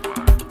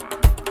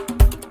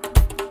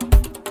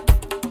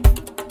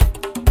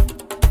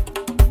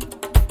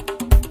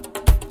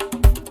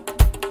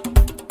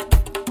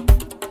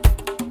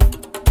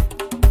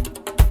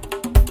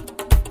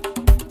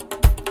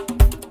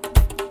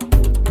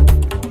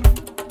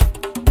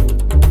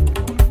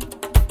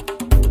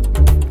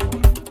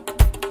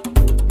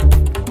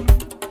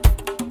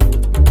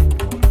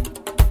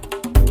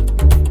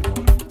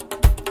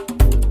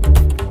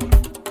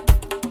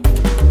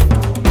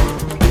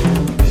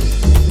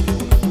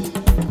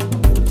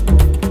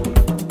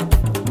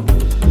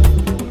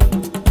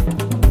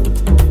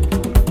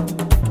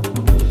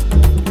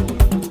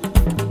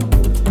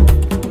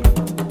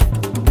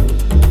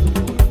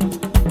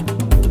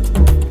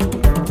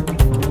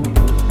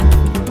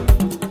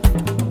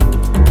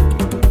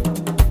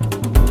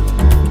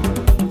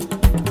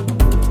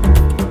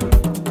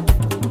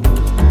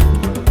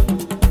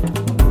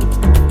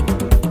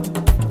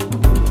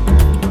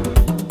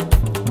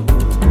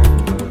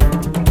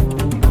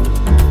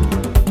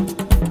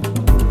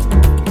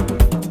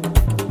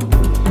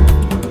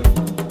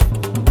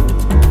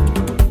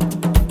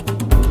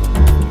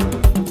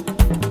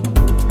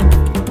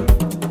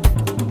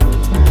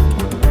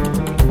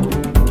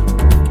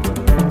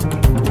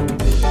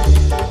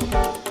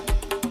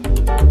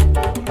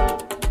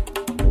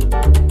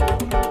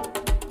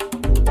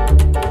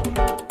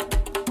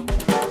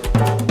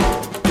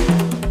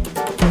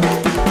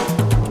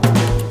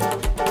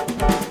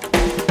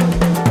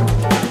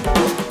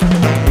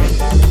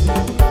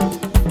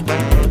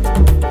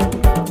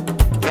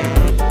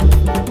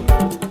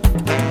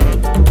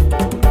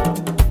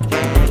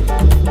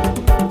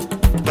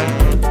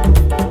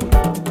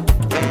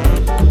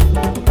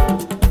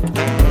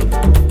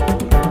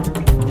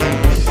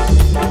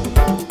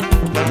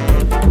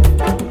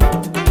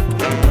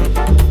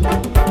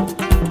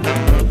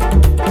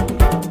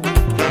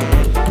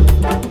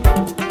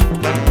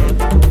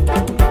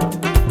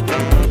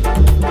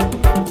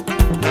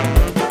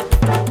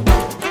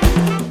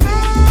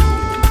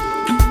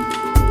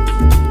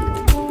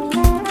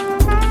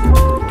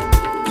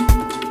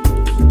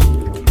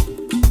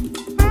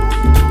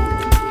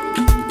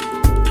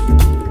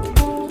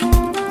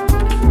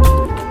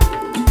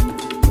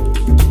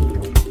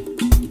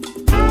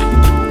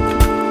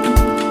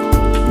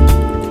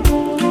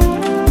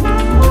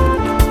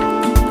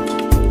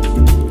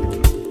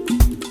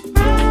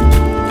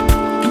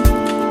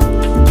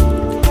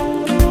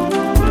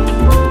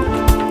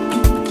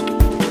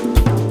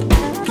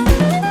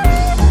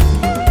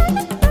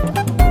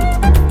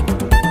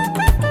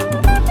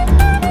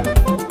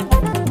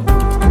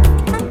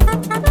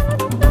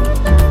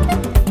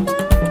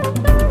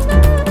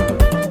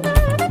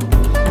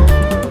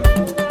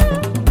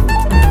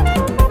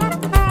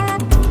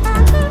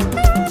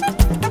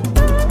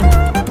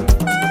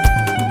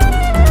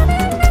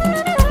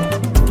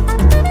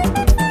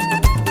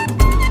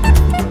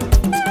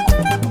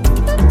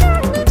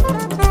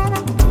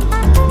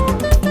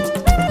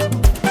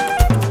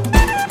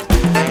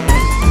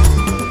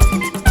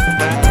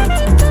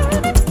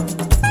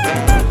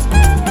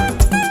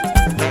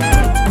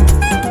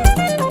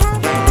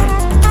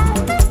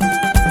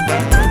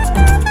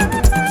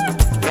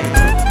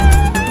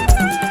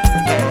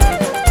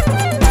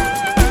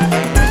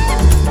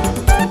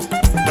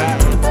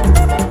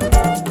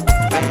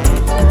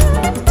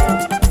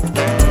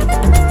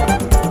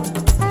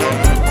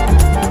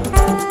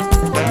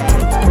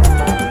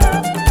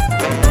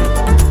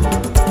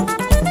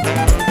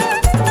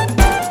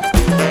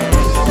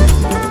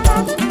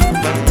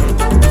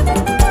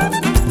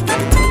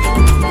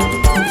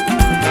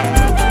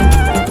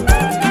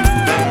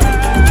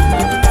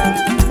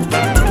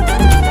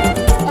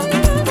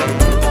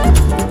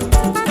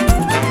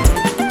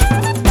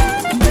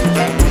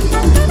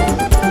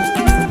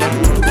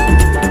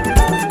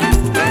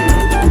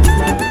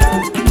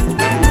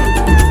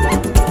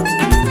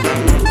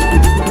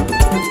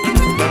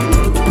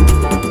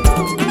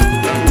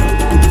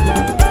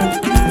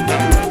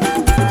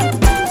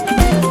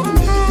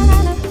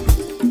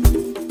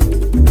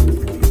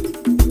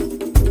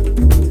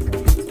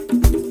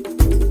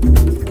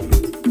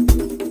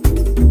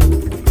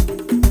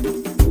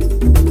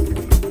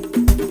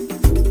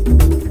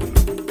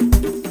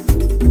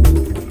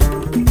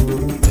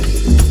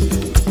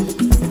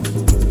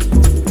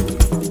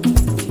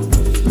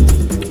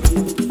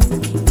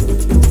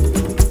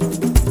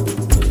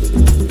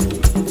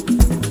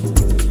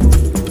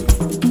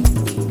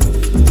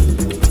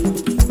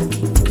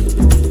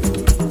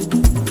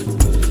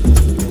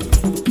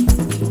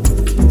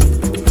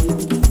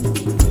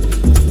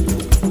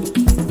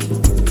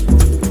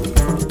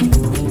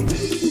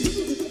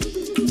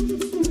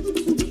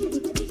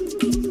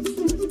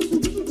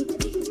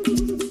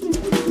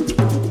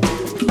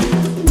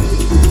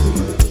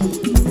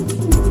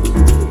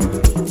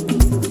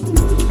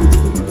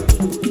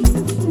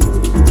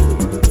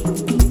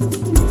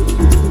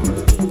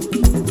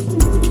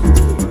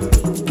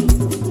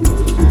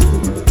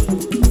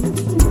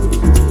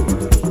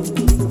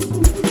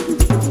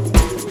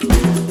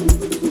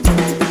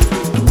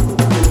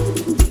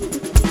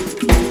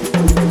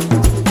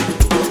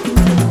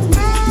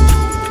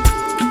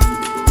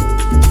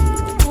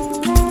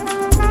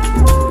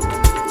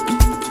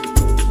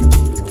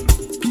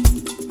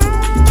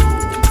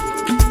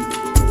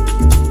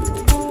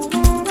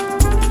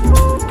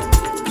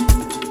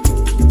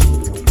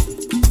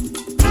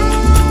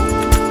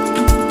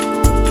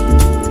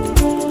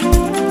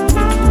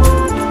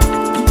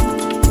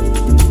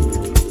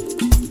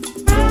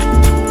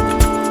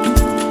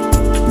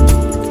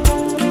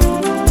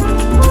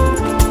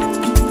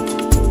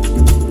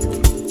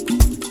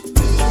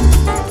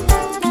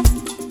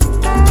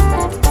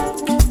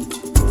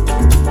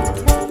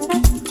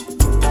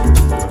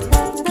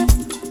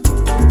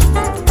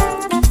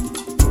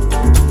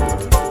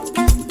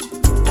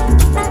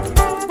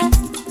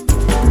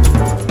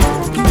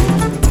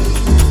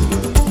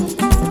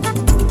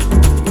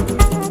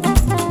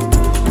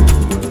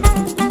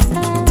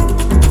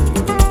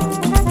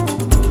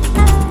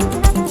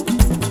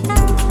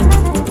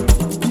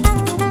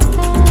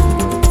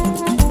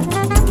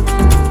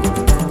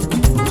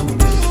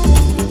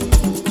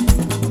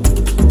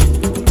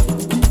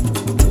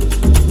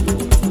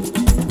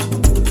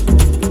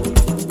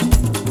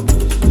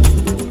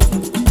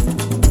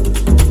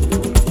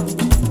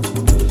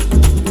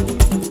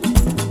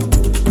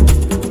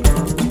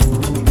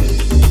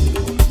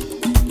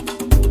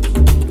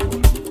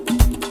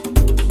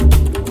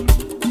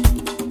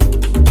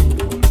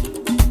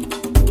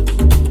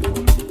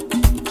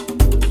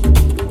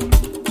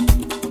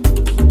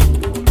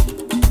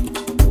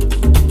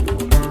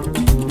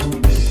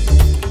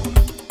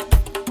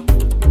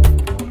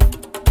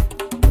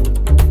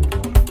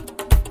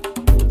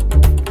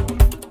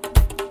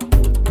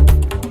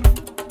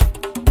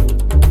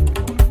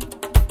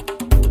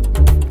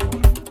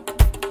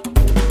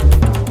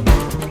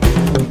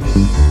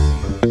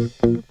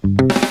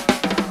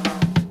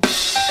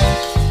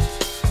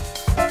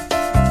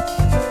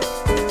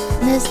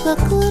 Nesta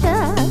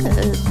cura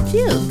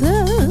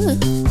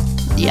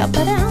de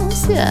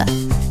aparência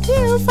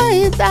e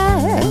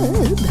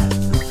vaidade,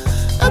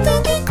 eu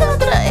tento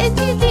encontrar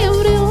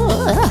equilíbrio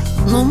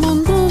no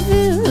mundo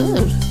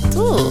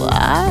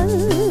virtual.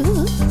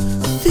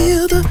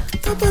 Vida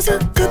não passa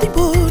cada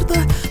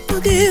importa,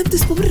 alguém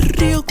descobre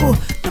rico.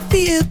 Na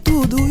vida é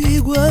tudo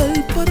igual,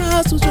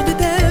 pedaços de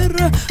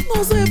terra,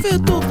 nós é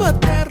feito pra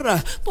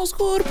terra, nosso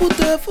corpo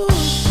de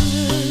você.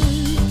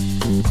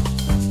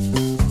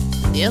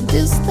 Dentro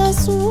está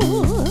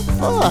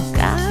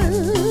sufocar,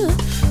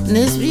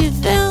 nessa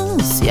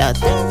vivência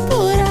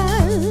temporal,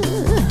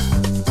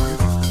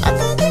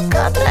 até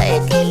encontrar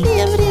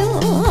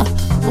equilíbrio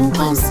com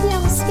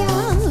consciência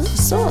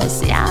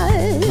social.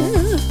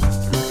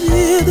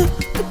 Vida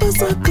não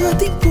passa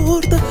cada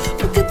importa,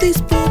 porque tem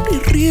pobre e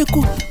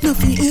rico. Na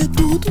vida é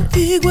tudo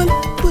igual,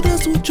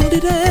 pedaço de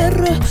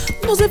terra,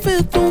 nós é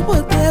feito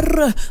pra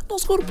terra,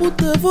 nosso corpo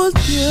de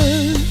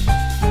você.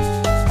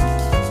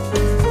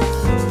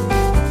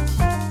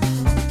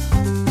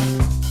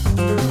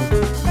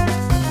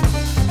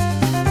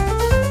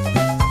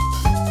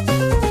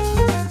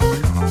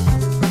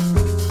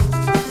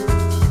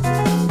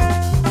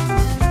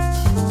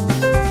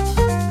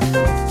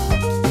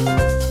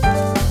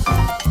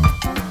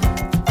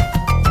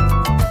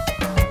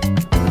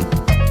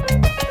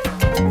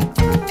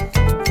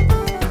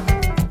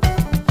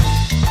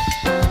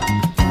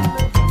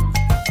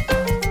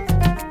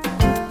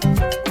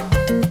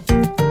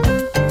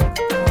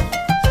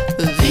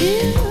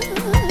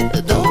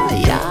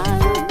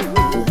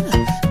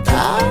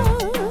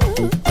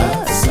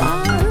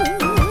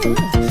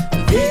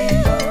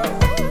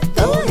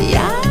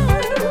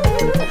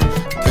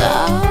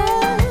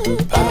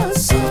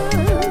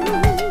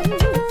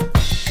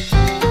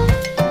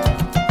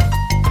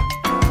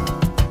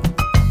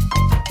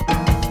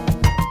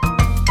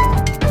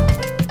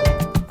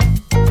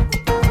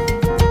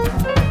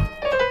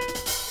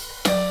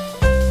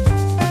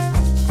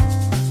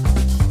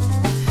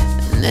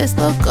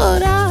 Nesta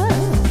loucura,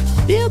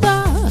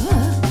 vida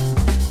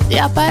de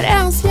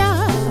aparência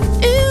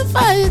e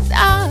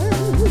vaidade,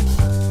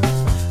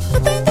 eu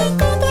tento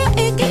encontrar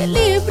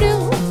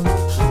equilíbrio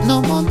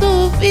no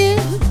mundo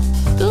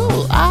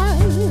virtual.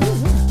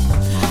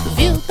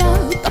 Vida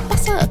da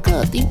passa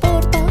que te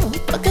importa,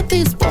 porque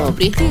tens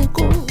pobre e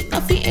rico. Na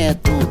fim é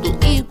tudo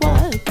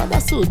igual,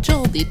 pedaço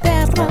de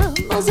terra,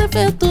 nós é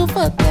feito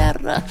pra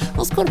terra,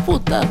 nosso corpo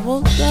tá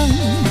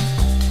voltando.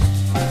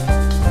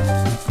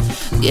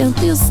 Quem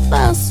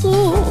está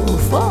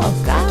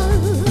sufocar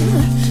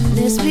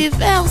nessa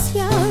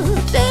vivência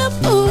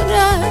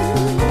temporal,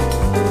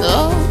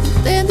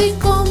 tendo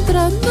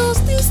encontrar nos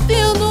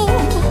destino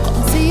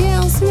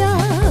consciência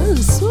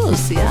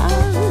social.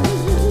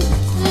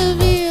 A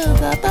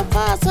vida tá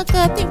passa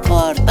que te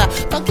importa,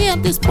 pra quem é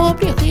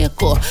pobre e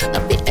rico. Na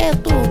vida é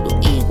tudo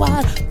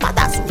igual,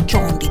 pedaço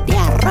de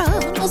terra,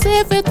 nós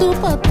é feito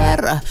pra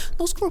terra,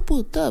 nosso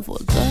corpo tá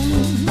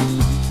voltando.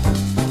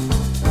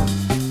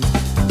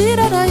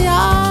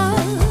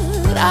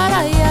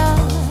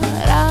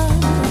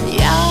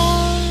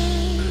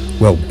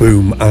 Well,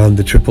 Boom and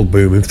the Triple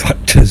Boom. In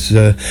fact, as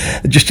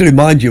just to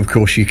remind you, of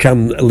course, you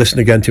can listen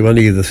again to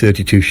any of the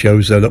 32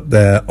 shows. They're up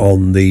there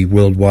on the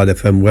Worldwide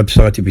FM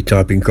website. If you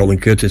type in Colin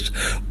Curtis,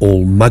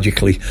 all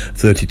magically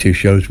 32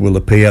 shows will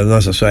appear. And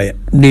as I say,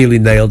 nearly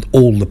nailed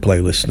all the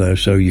playlists now,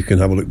 so you can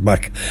have a look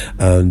back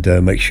and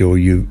make sure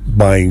you're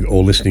buying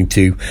or listening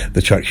to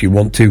the tracks you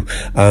want to.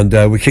 And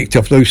we kicked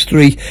off those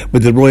three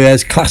with the Roy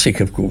Ayers classic,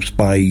 of course,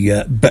 by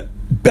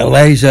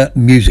Belleza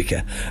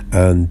Musica,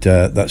 and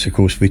that's of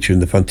course featuring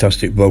the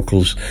fantastic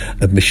vocals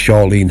of Miss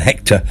Charlene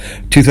Hector.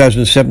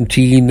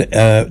 2017,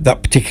 that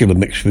particular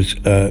mix was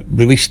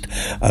released.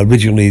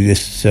 Originally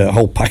this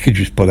whole package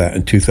was put out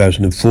in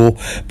 2004,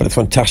 but a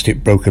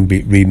fantastic broken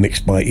beat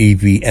remix by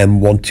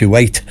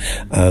EVM128,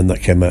 and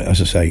that came out, as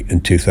I say,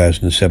 in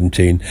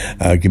 2017,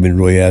 giving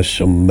Roy Ayers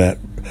some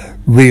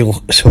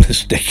real sort of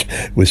stick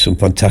with some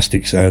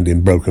fantastic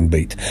sounding broken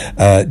beat.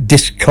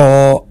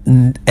 Discar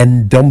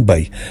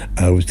Ndombe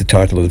was the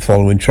title of the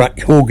following track.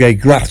 Jorge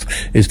Graf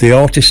is the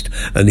artist,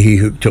 and he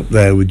hooked up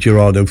there with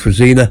Gerardo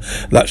Frazina.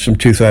 That's from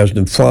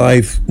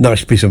 2005.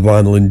 Nice piece of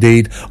vinyl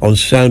indeed on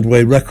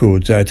Soundway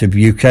Records out of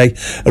UK.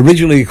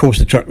 Originally, of course,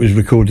 the track was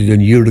recorded in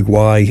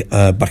Uruguay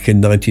back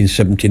in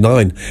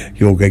 1979.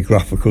 Jorge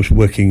Graf, of course,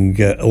 working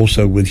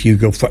also with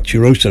Hugo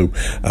Facciroso,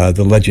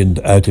 the legend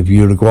out of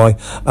Uruguay.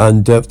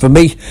 And for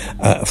me,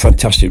 a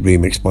fantastic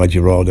remix by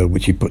Gerardo,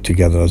 which he put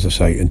together, as I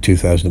say, in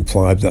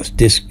 2005. That's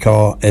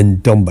Discar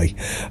Ndombe,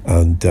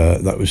 and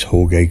that was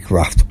Jorge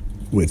Graf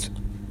with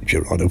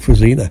Gerardo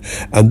Frazina.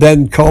 And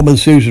then Carmen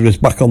Souza is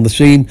back on the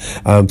scene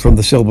from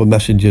the Silver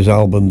Messengers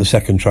album, the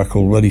second track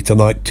already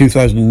tonight,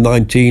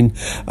 2019.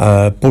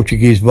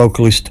 Portuguese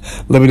vocalist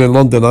living in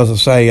London, as I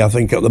say. I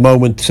think at the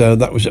moment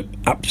that was an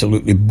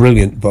absolutely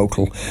brilliant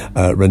vocal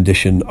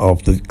rendition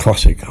of the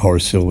classic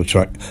Horace Silver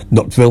track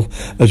Nutville.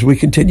 As we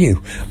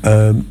continue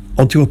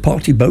onto a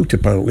party boat,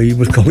 apparently,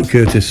 with Colin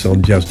Curtis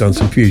on Jazz Dance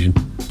and Fusion.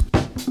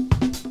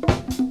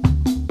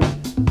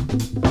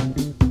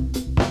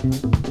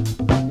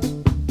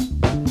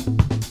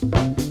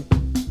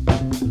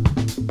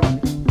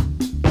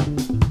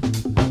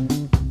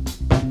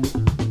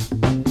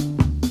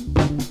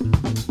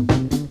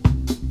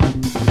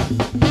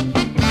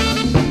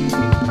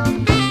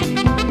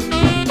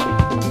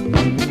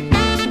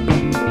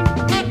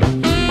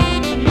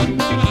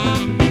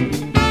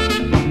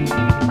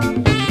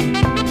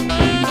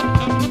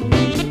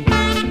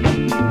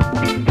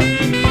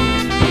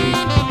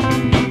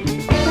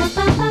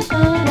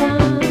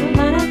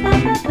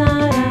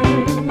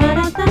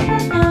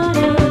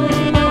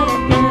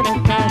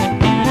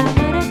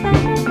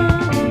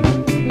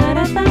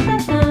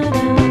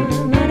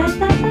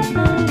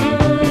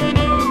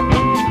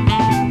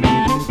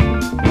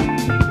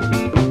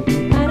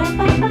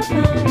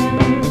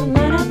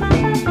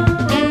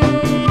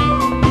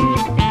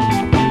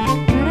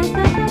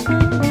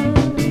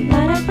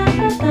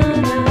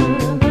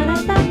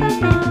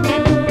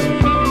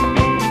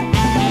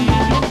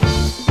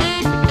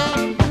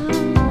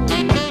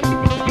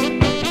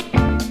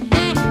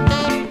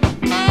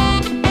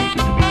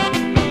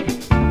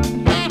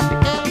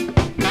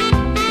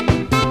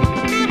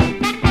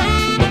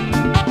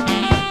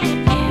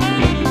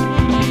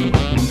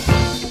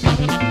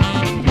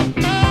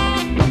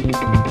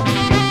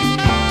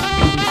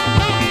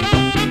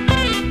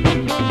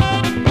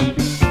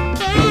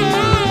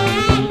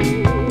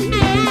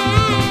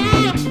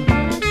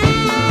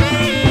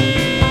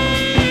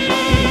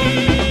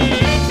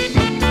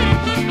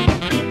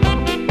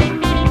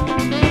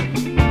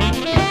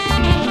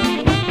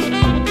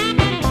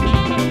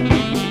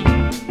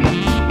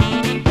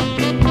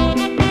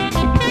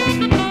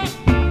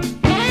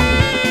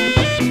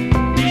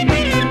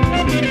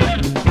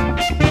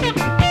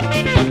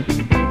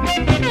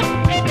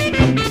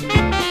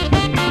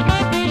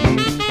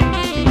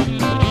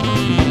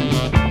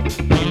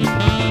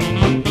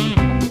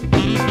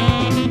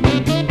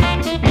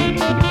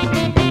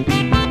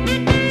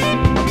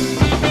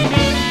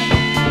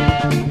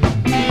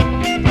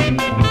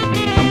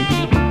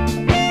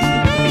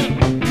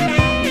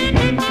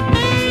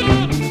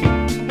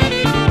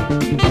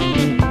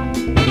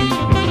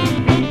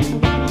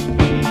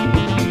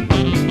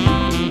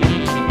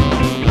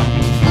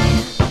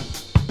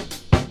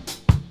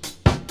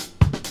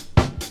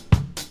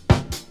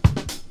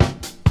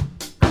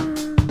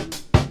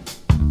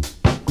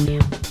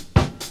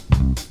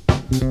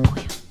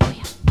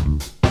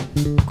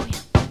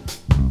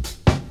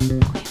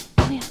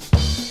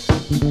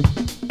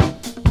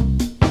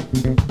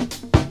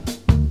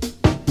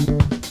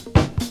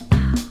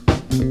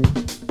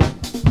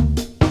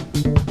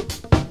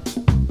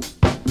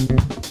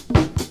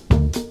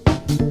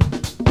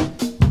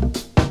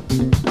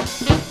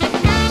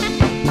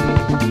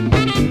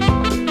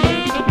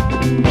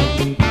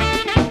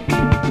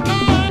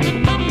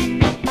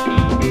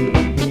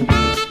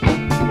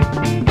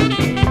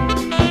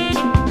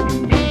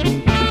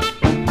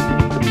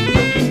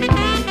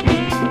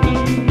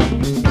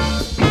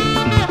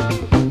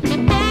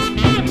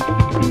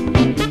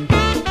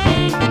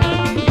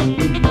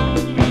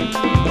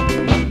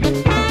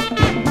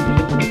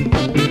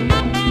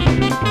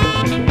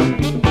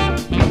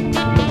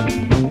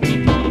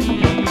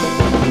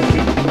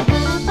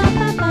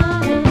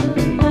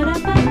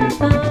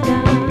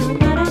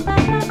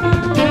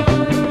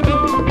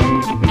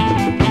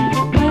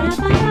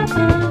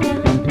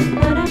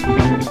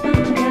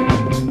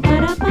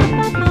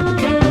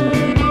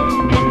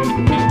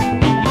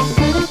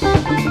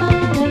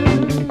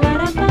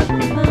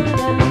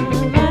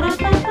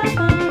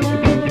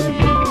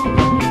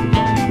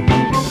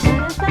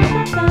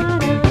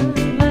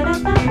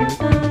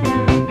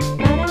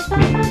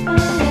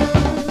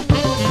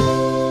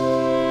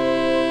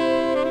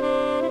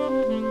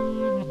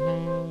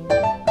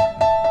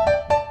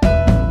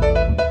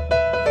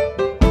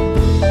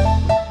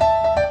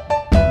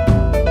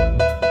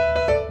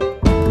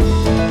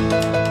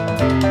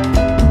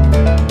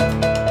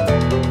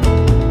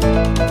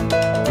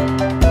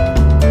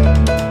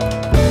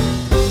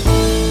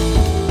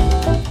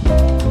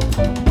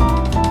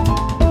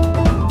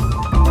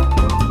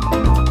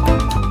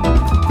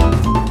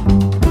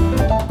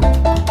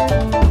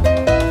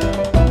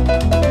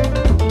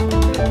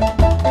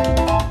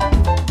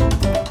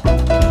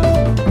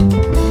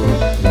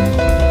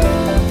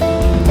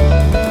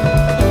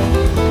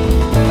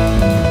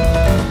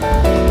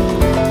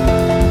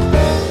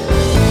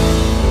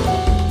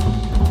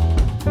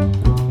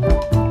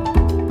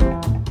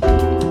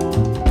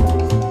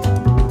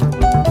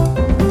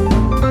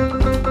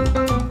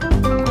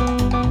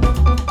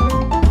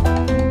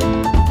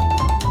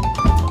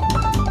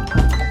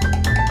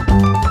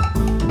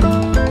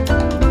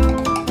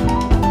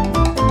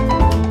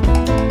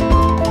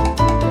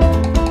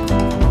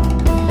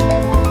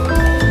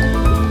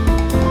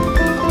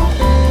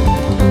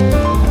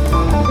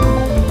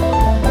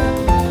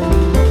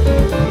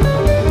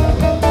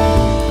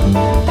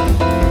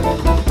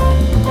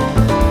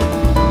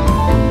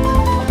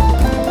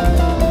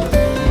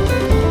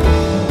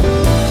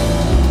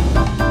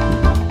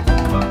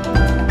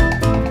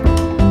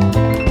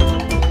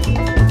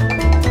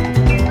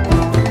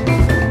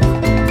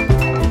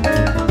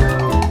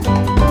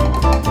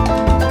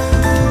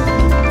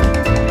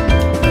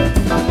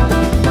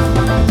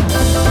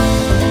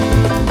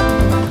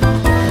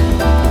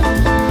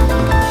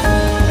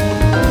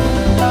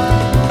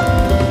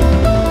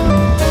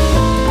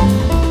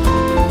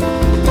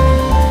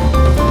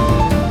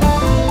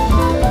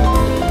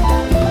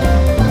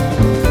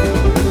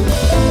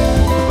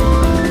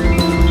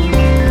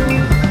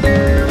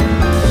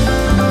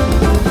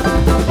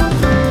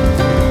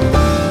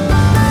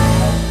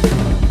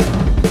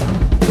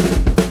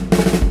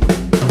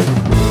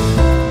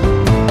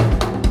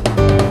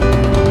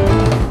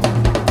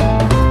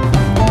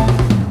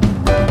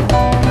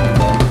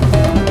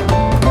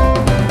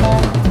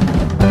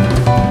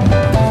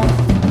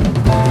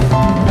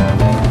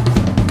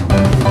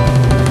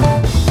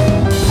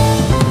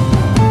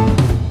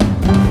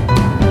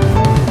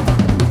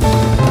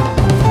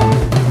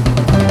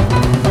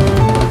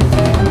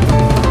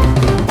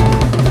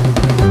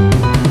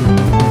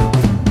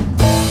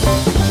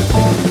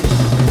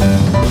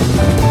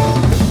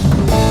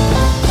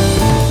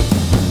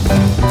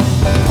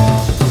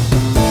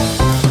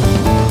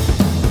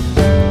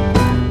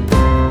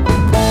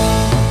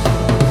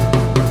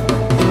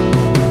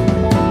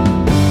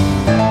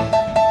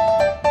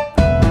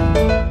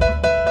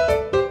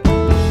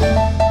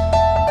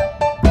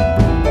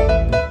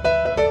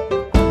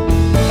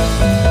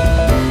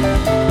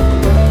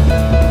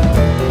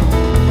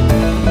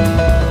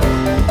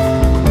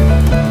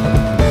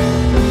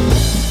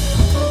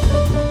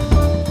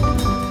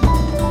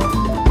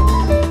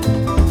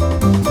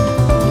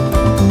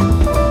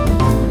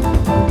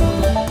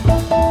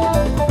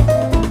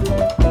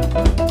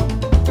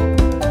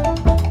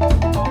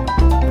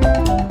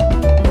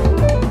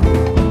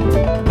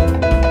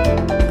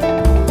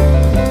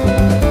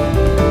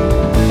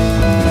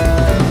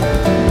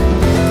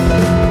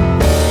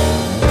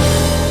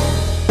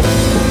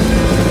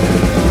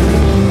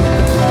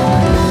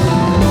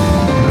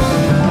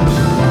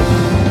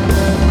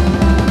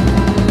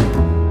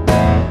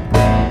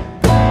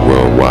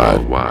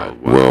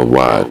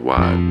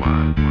 worldwide.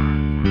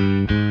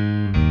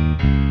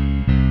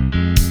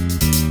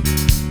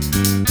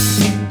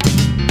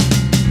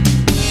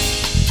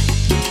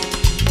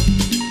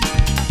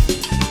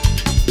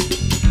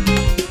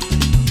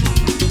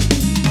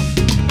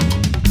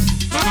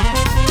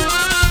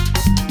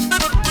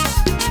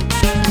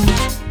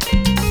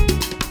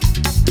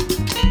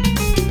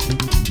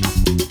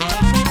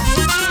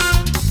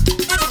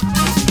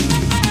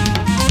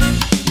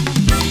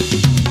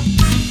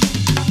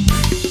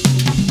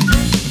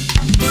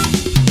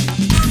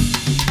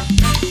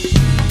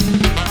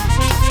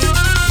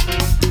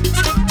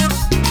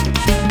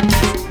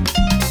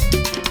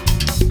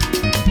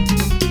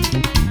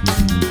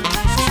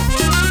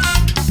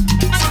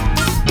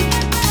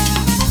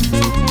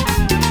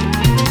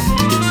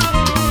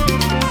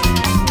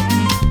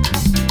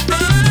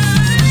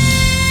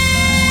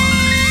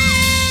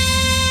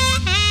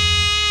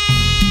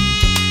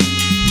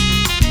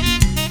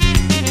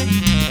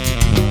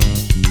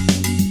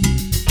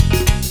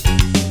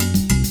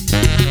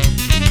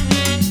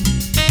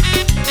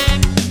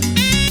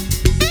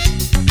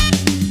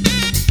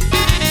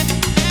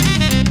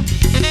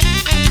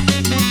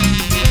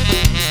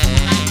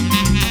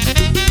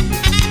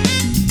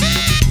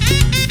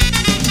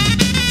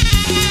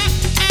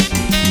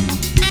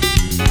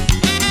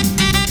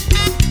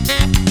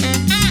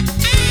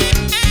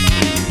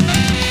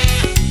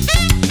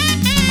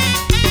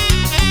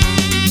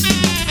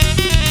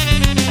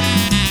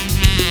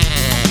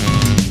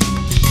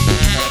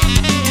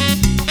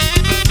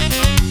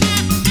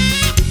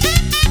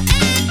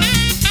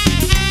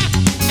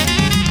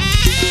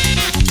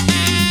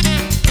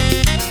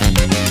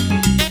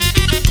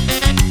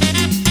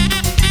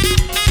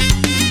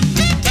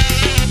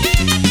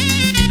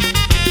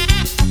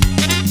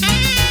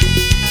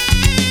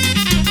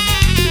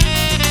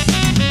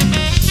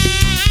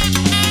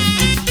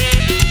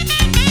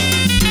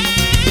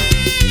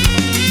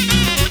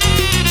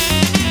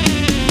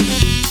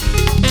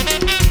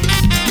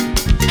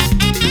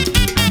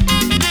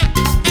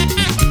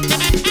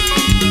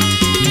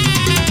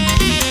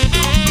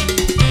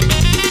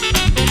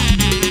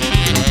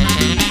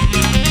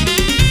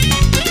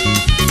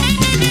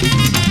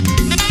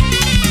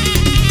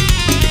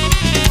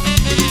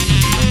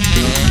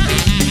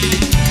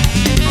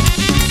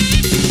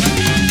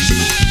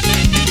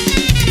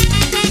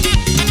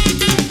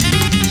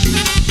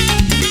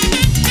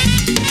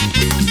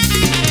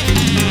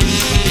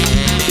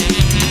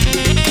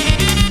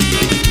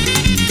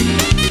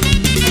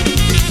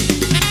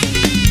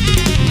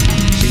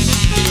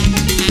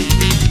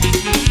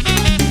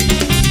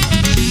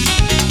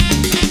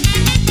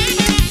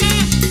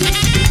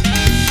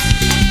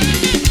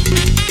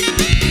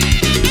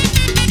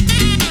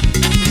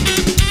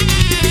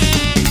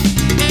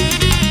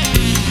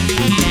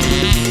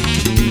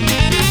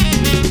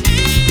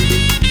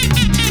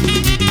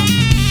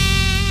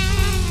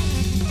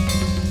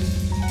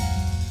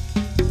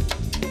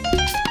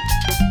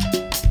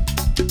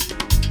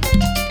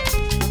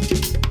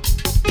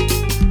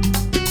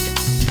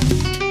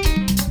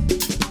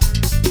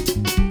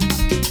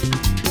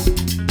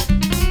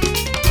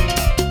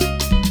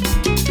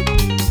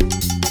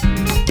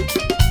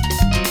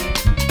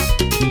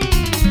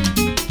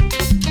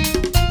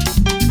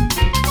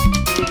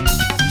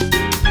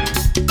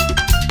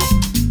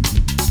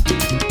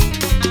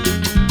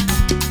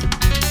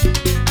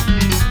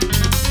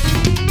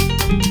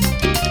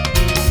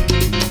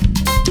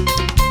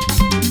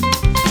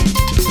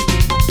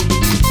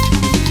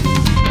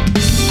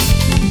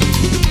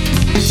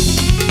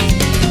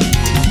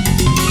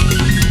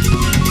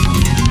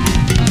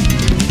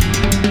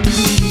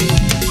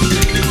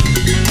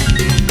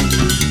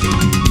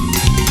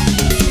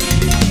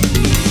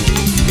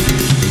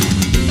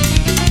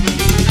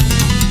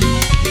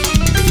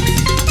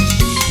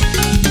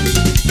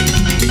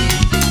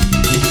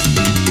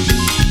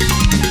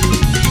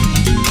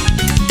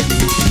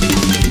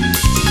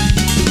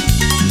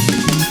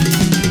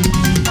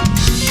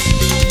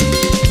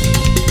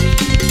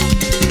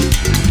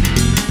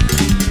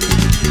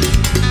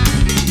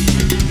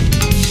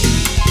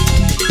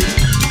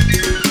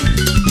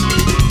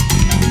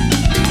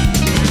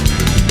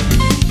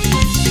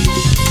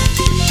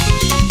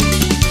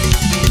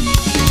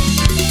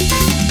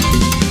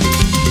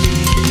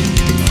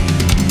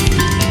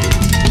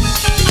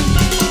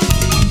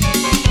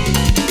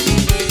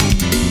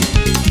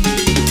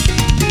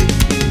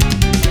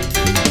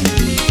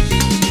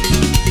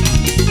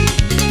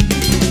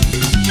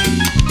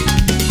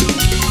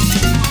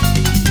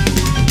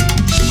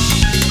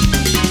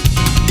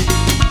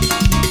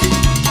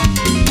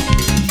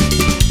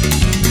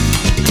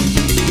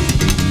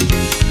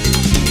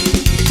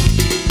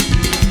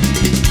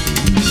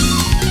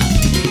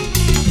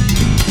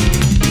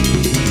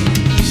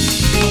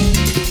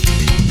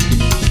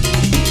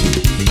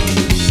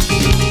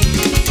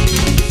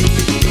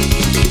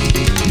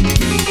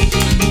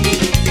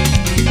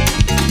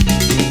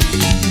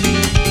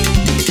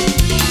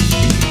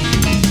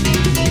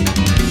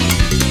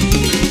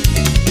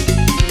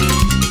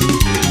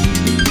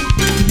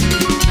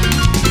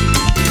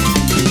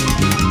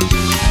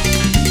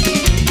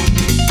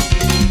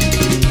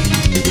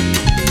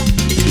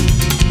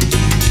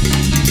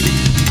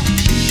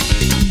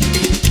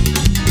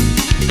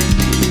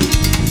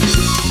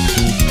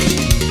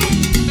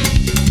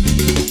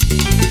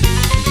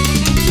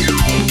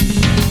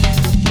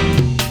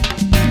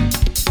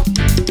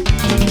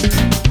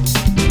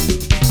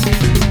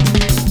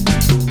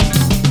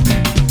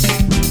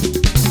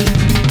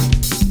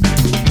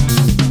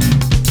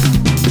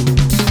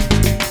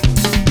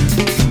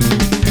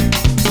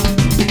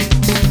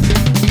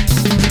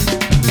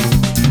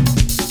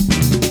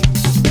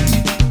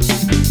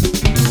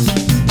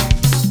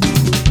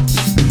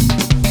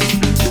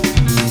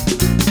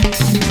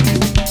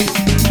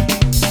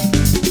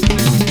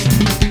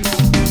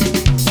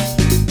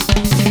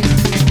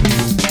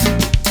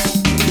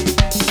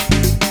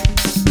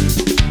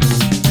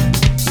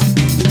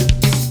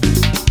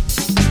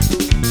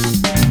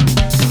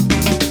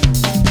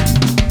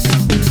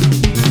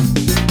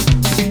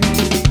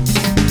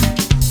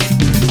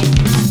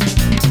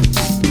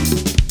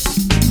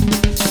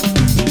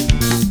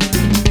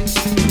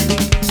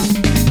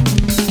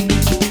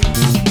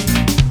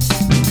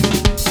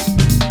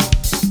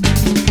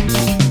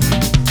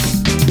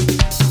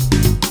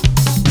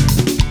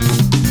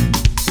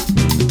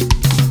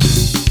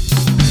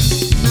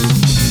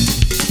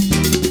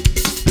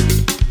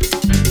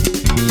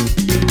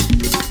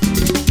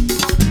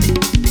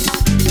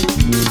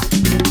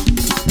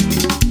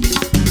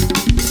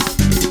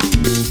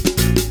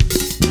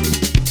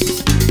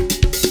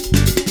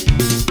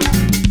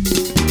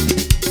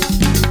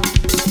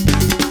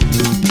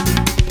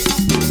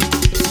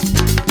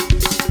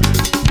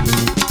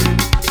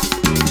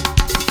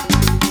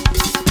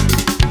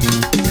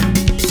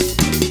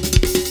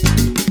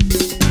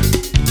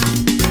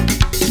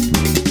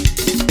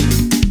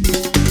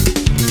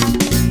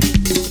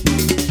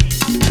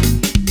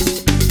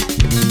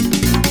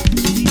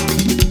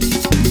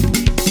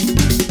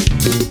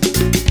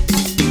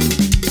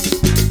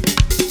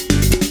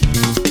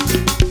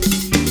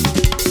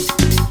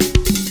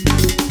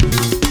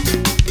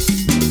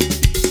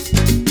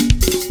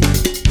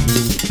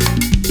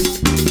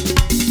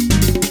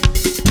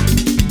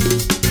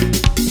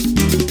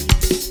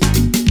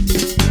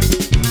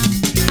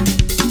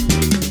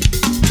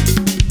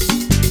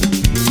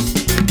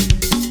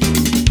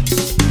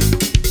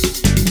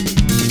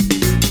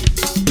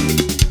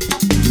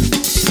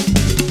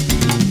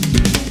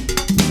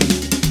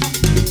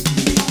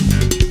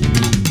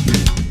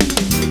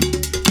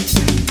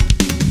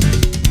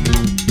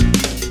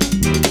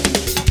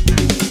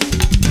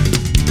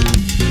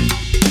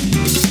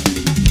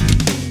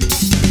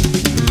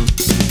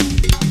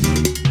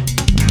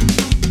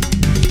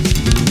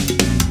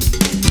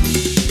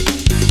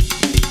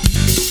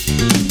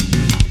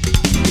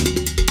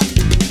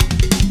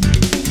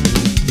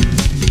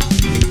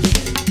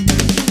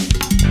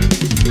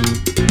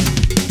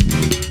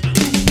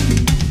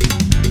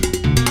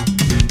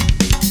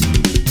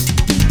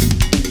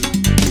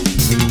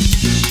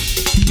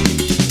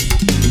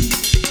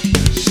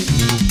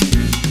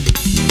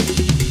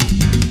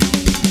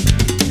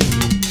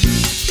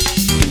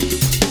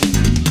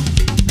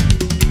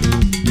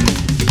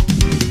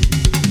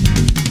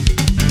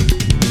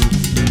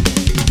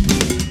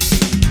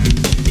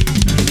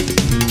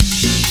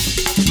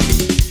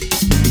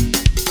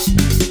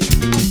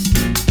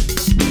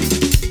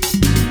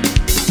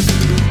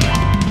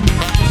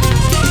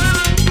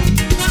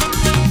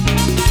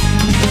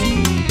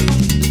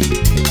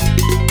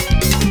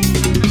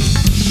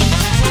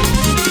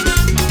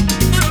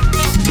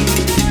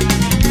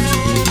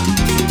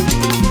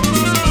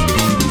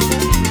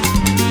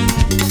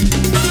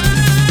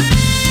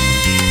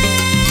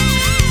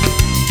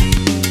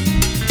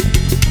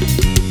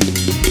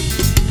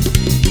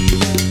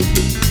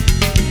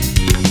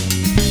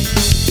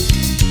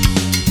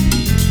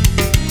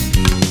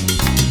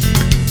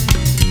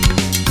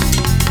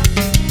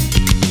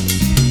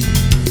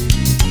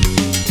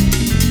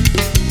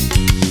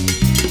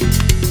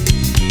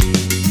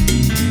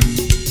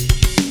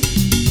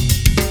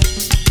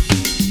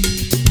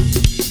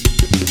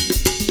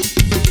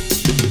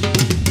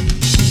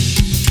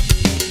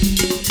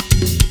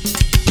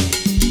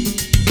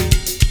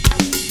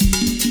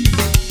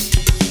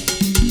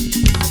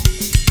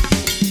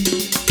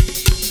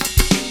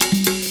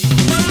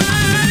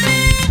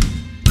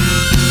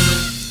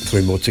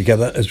 three more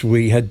together as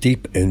we head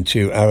deep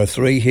into hour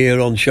 3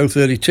 here on Show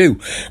 32.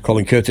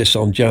 Colin Curtis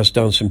on Jazz,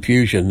 Dance and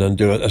Fusion. And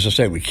as I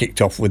say, we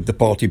kicked off with the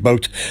Party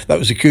Boat. That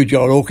was the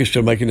Kujar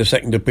Orchestra making a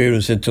second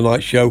appearance in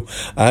tonight's show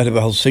out of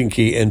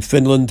Helsinki in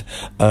Finland.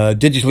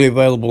 Digitally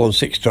available on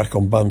 6-track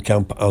on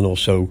Bandcamp, and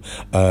also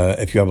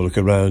if you have a look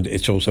around,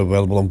 it's also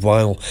available on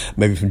vinyl,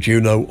 maybe from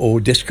Juno or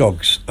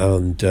Discogs.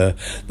 And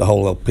the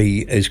whole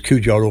LP is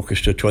Kujar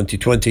Orchestra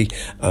 2020.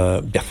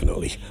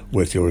 Definitely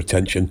worth your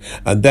attention.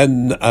 And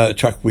then a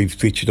track we've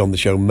featured on the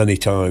show many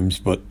times,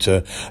 but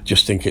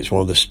just think it's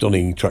one of the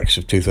stunning tracks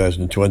of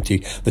 2020.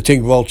 The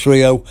Tingval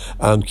Trio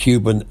and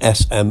Cuban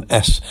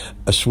SMS,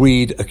 a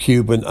Swede, a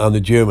Cuban and a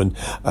German.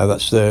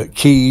 That's the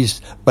keys,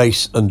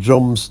 bass and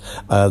drums.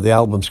 The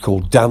album's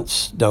called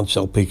Dance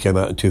LP, came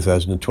out in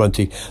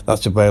 2020.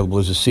 That's available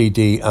as a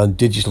CD and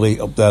digitally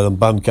up there on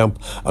Bandcamp,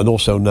 and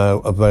also now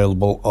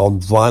available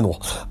on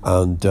vinyl.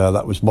 And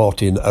that was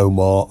Martin,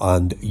 Omar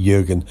and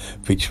Jürgen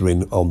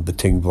featuring on the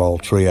Tingval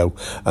Trio.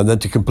 And then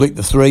to complete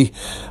the three,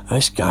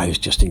 this guy is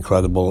just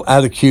incredible.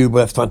 Out of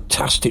Cuba,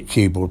 fantastic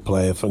keyboard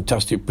player,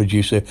 fantastic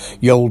producer,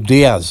 Yoel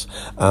Diaz.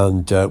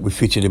 And we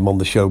featured him on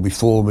the show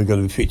before. We're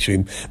going to be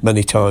featuring him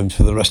many times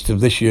for the rest of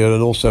this year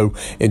and also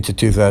into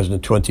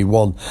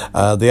 2021.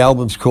 The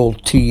album's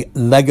called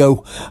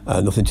T-Lego,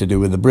 nothing to do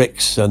with the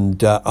bricks,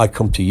 and I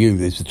Come to You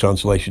is the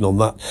translation on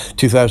that.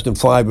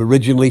 2005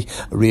 originally,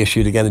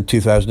 reissued again in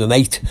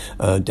 2008.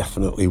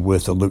 Definitely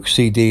worth a look.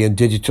 CD and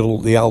digital.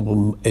 The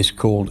album is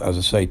called, as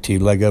I say,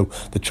 T-Lego.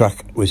 The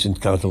track was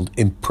entitled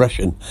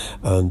Impression,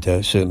 and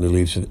certainly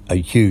leaves a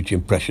huge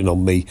impression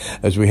on me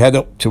as we head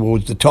up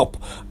towards the top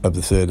of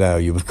the third hour.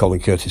 You're with Colin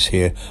Curtis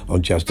here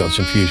on Jazz, Dance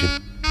and Fusion.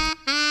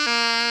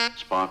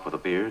 Spark with a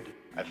beard?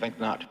 I think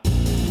not.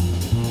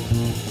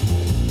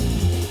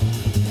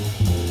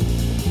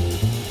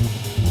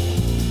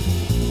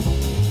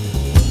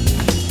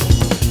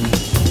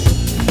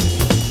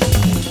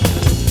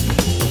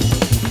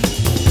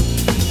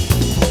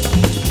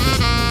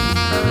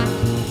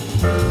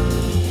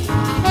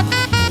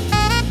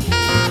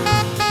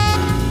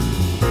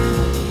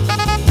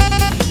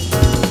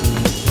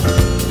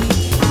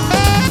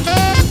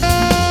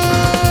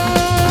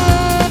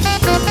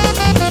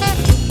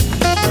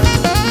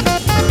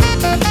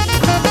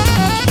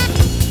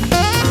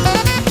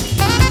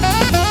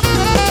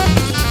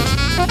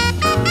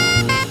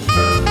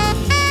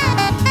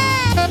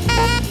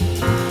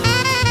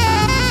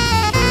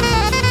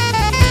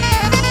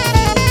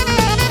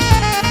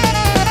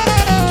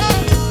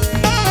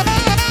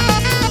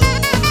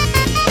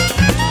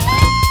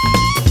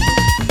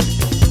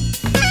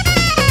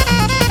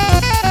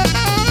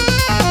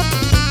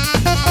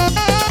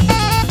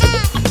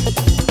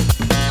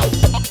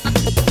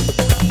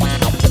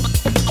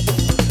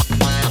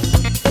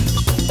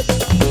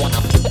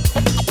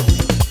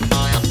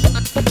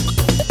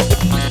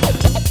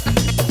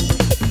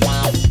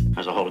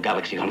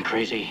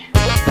 Crazy.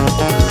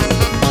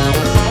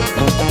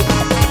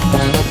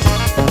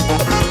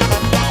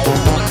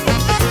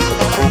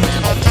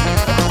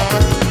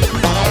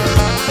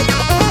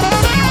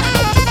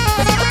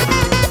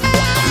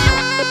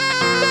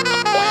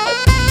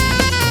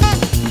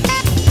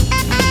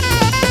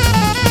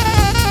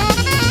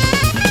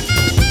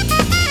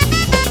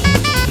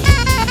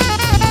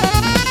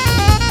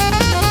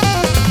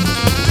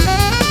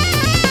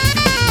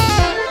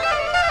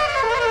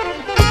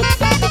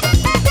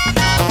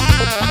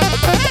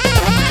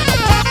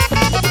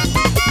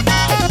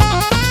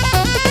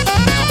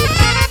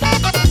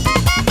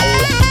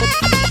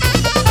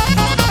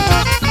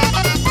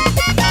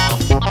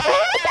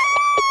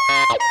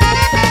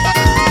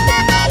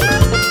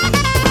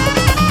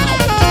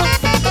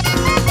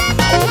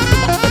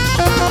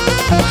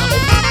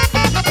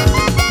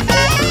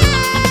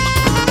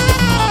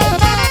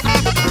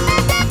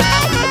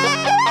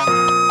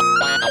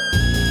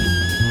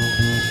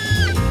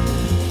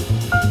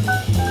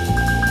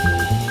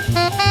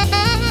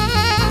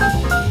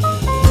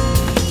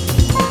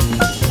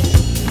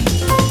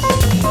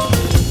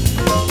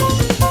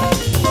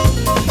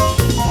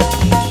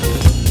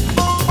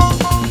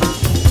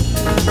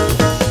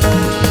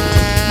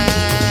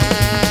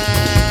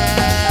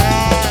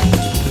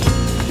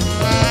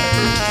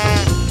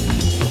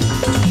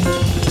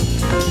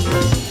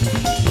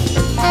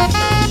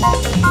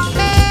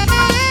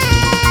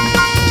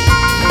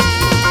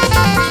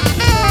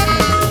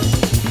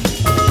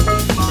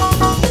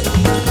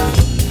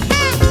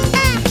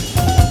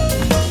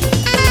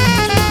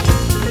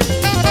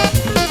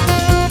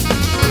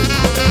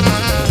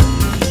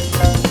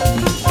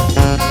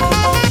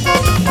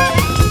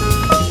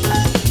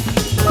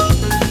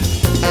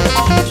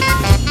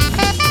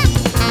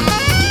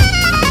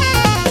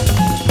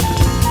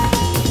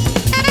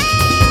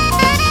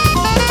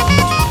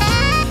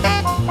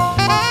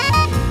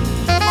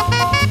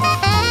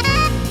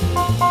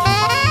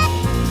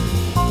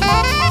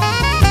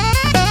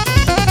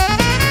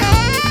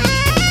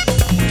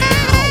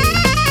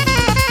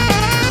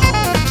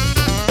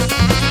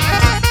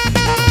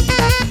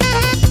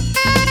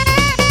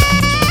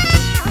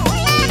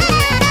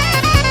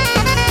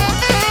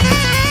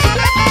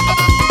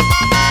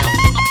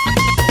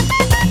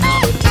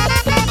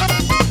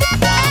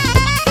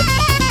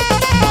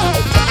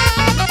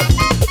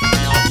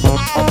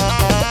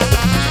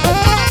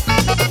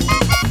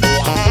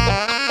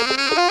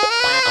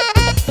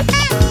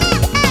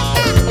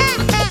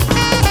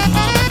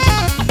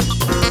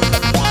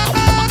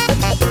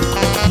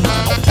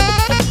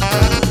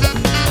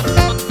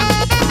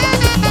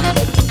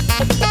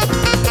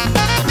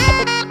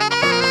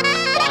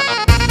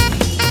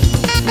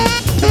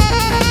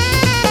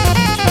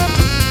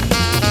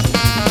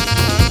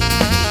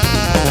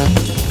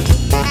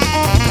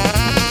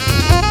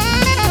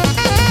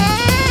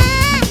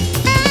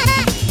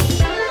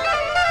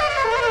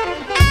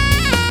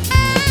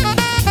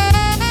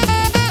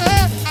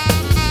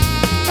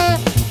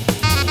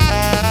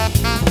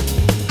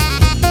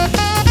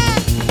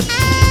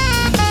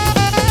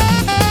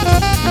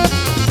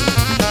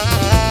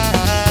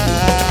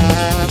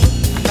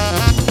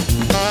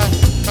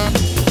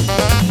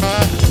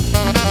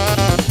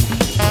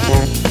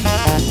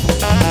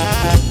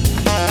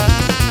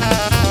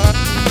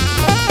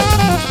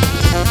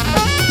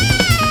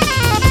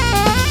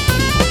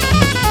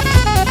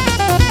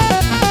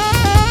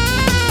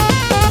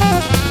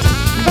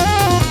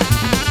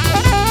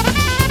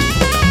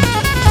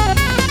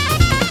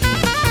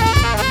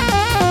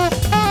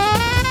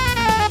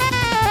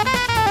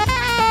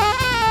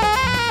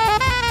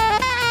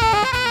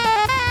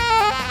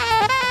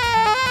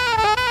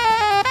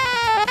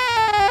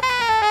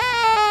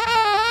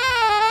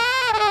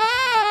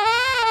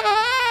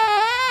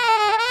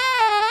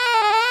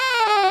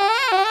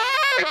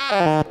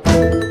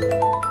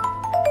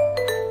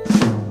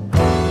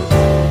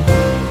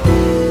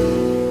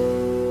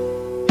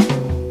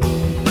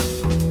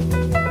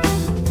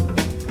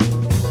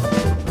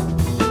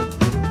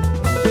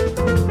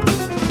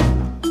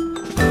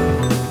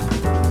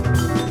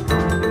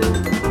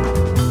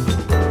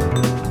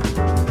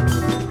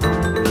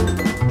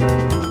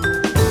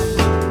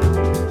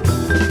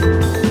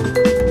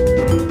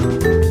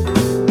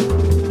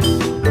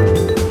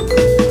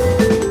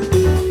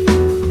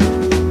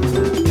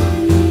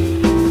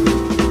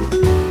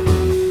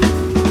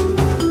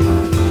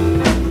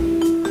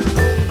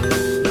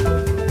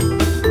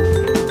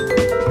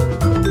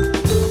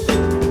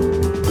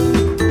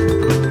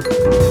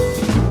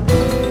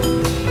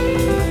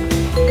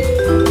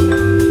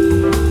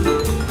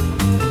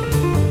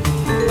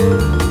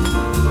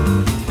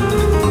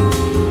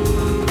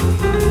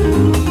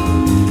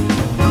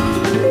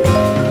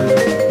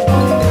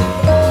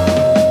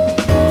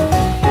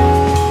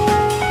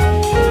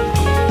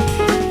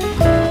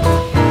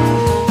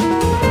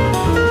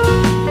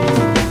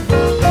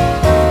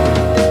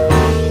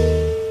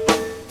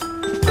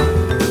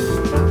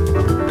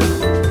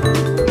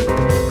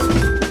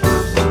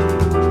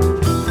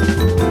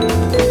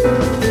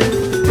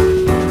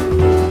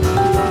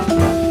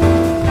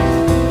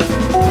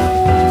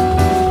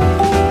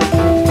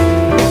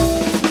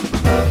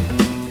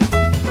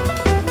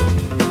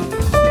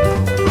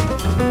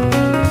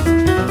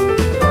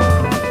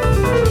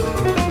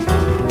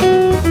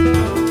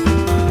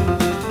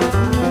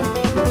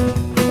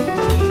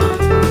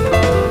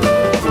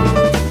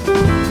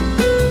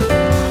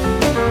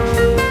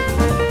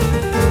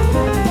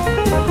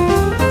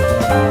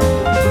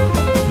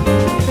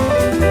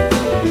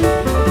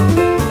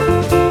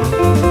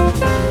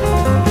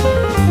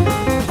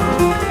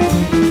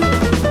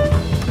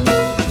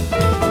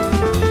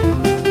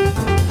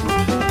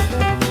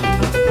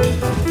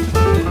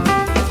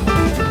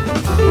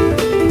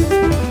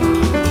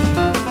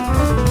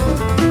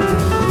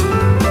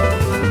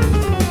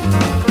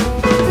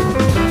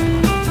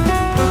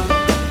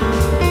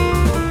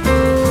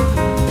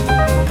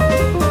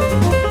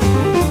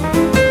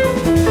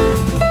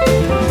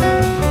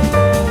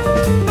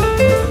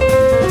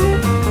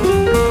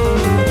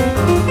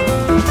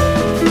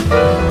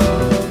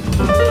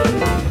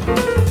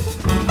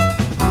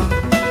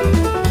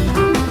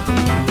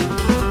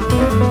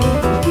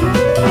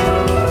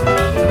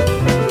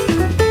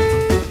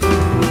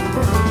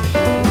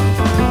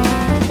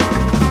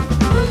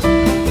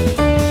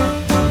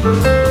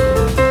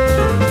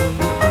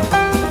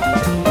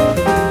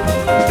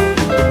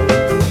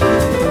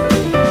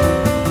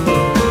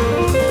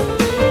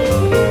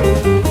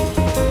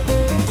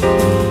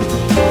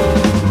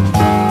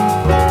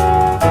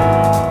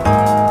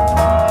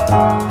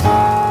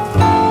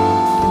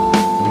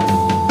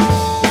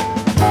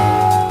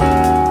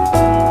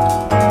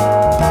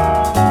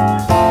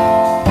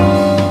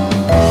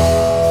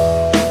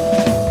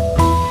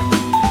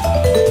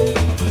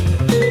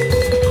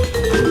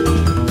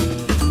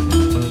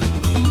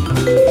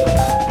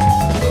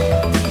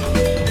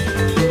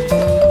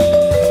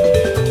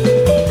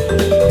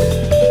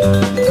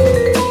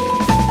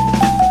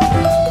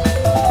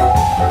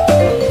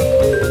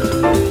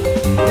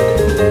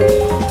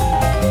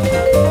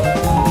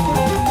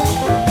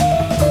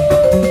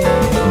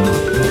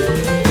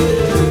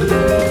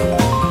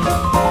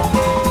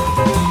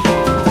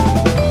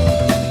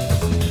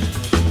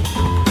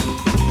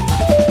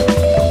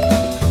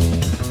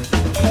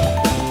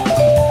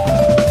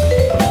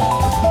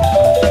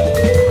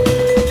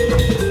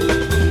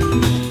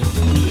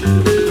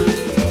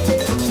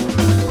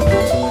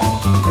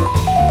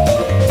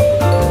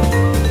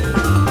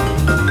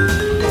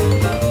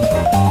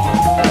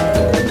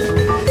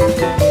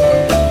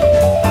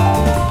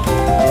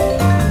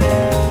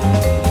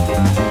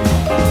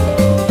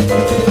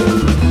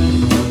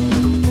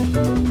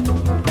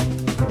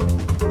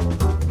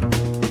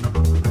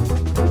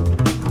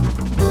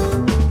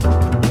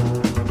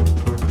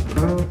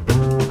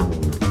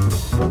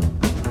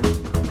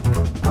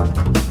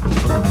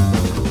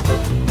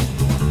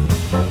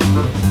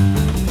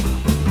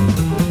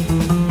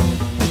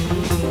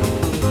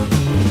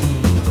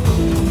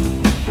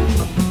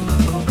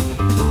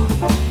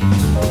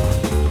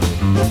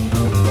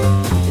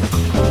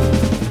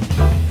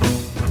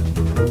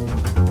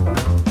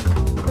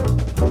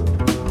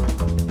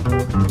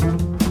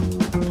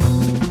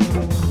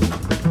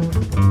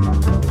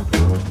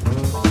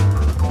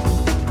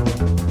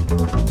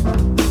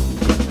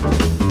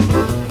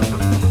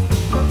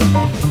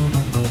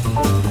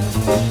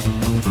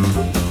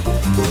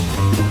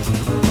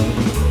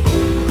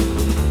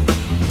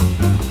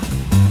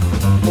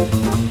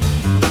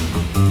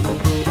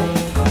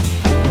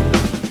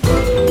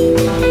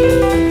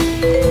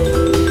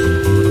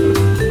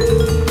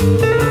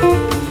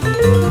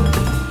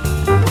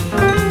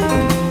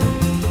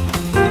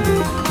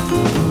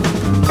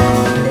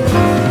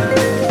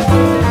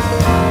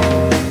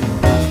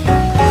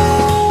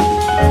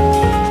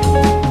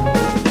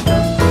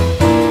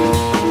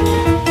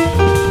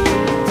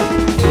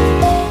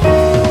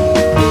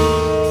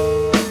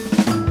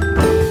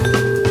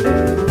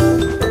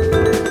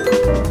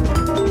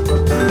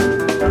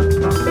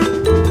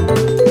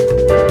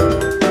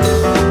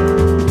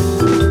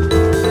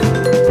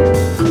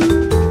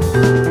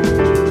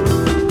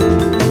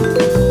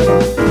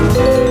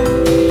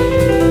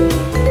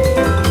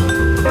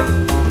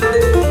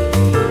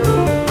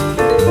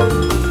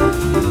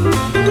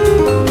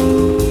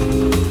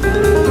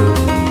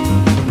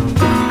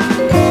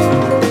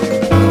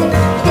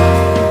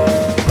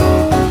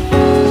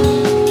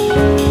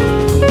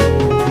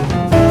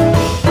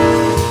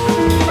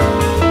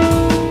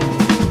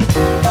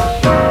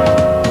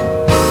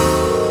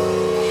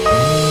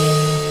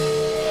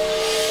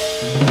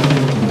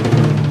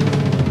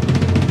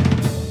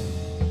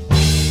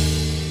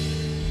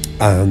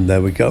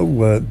 there we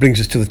go.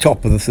 Brings us to the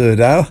top of the third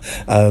hour.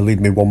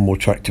 Leave me one more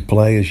track to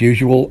play as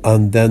usual,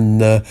 and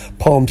then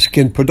Palm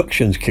Skin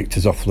Productions kicked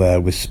us off there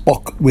with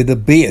Spock with a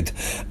Beard.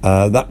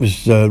 That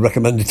was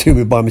recommended to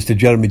me by Mr.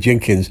 Jeremy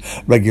Jenkins,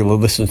 regular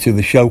listener to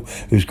the show,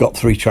 who's got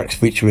 3 tracks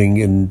featuring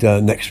in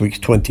next week's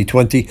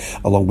 2020,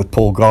 along with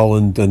Paul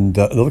Garland and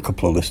another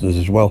couple of listeners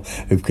as well,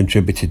 who've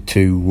contributed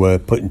to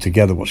putting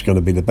together what's going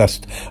to be the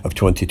best of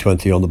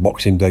 2020 on the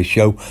Boxing Day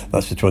show.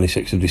 That's the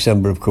 26th of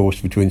December, of course,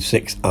 between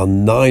 6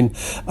 and 9.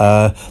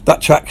 That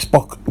track,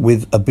 Spock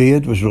with a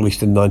Beard, was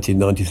released in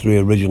 1993,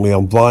 originally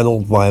on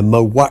vinyl via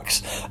Mo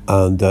Wax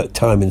and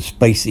Time and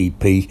Space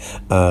EP,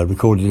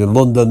 recorded in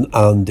London,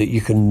 and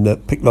you can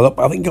pick that up,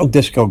 I think, on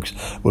Discogs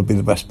would be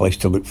the best place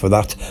to look for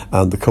that.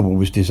 And the cover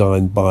was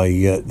designed by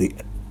the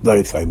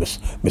very famous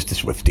Mr.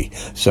 Swifty,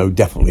 so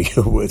definitely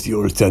worth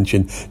your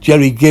attention.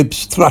 Jerry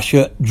Gibbs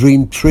Thrasher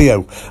Dream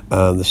Trio,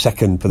 and the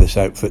second for this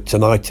outfit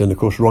tonight, and of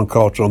course Ron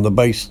Carter on the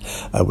bass.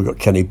 We've got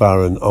Kenny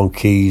Barron on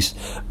keys,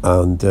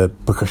 and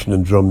percussion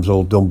and drums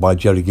all done by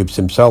Jerry Gibbs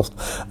himself.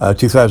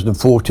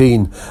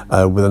 2014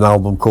 with an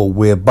album called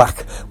We're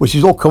Back, which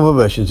is all cover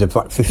versions, in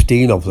fact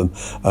 15 of them,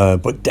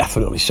 but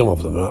definitely some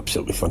of them are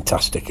absolutely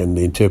fantastic, and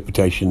the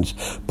interpretations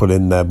put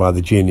in there by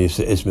the genius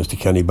that is Mr.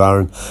 Kenny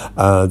Barron.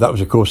 That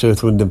was of course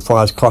Earth, Wind and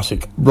Fire's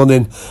classic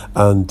Running,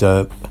 and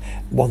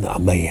one that I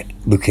may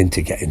look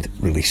into getting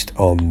released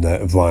on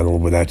vinyl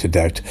without a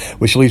doubt,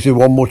 which leaves me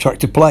one more track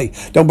to play.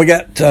 Don't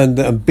forget, and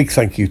a big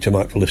thank you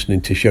tonight for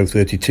listening to show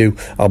 32.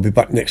 I'll be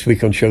back next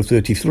week on show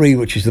 33,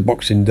 which is the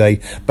Boxing Day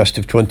Best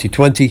of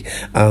 2020,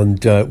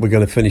 and we're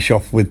going to finish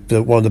off with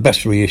one of the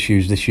best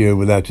reissues this year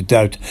without a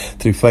doubt,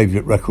 through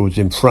Favourite Records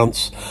in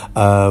France.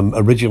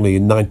 Originally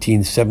in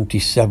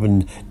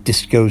 1977,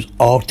 Disco's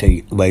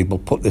Arte label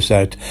put this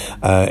out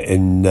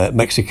in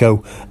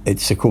Mexico.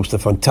 It's of course the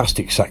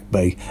fantastic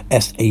Sacbe,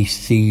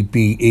 SACBE,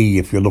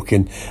 if you're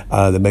looking.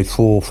 They made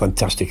 4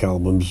 fantastic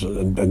albums,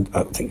 and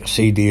I think a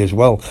CD as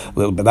well a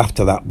little bit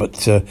after that,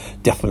 but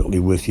definitely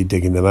worth you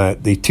digging them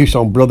out. The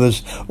Tucson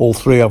brothers, all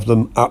 3 of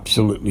them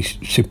absolutely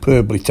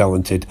superbly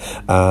talented,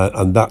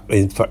 and that,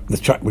 in fact, the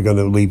track we're going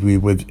to leave you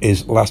with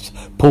is Las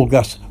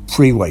Pulgas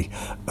Freeway,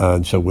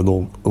 and so we'll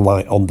all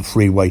lie on the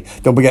freeway.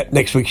 Don't forget,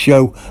 next week's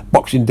show,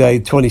 Boxing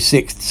Day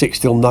 26th, 6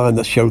 till 9,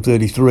 that's show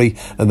 33,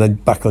 and then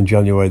back on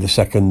January the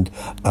 2nd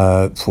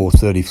for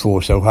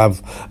 34. So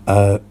have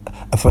a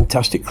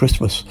fantastic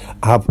Christmas,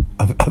 have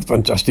a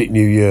fantastic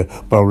New Year,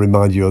 but I'll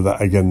remind you of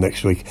that again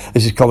next week.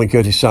 This is Colin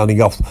Curtis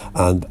signing off,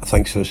 and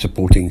thanks for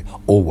supporting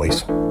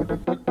always.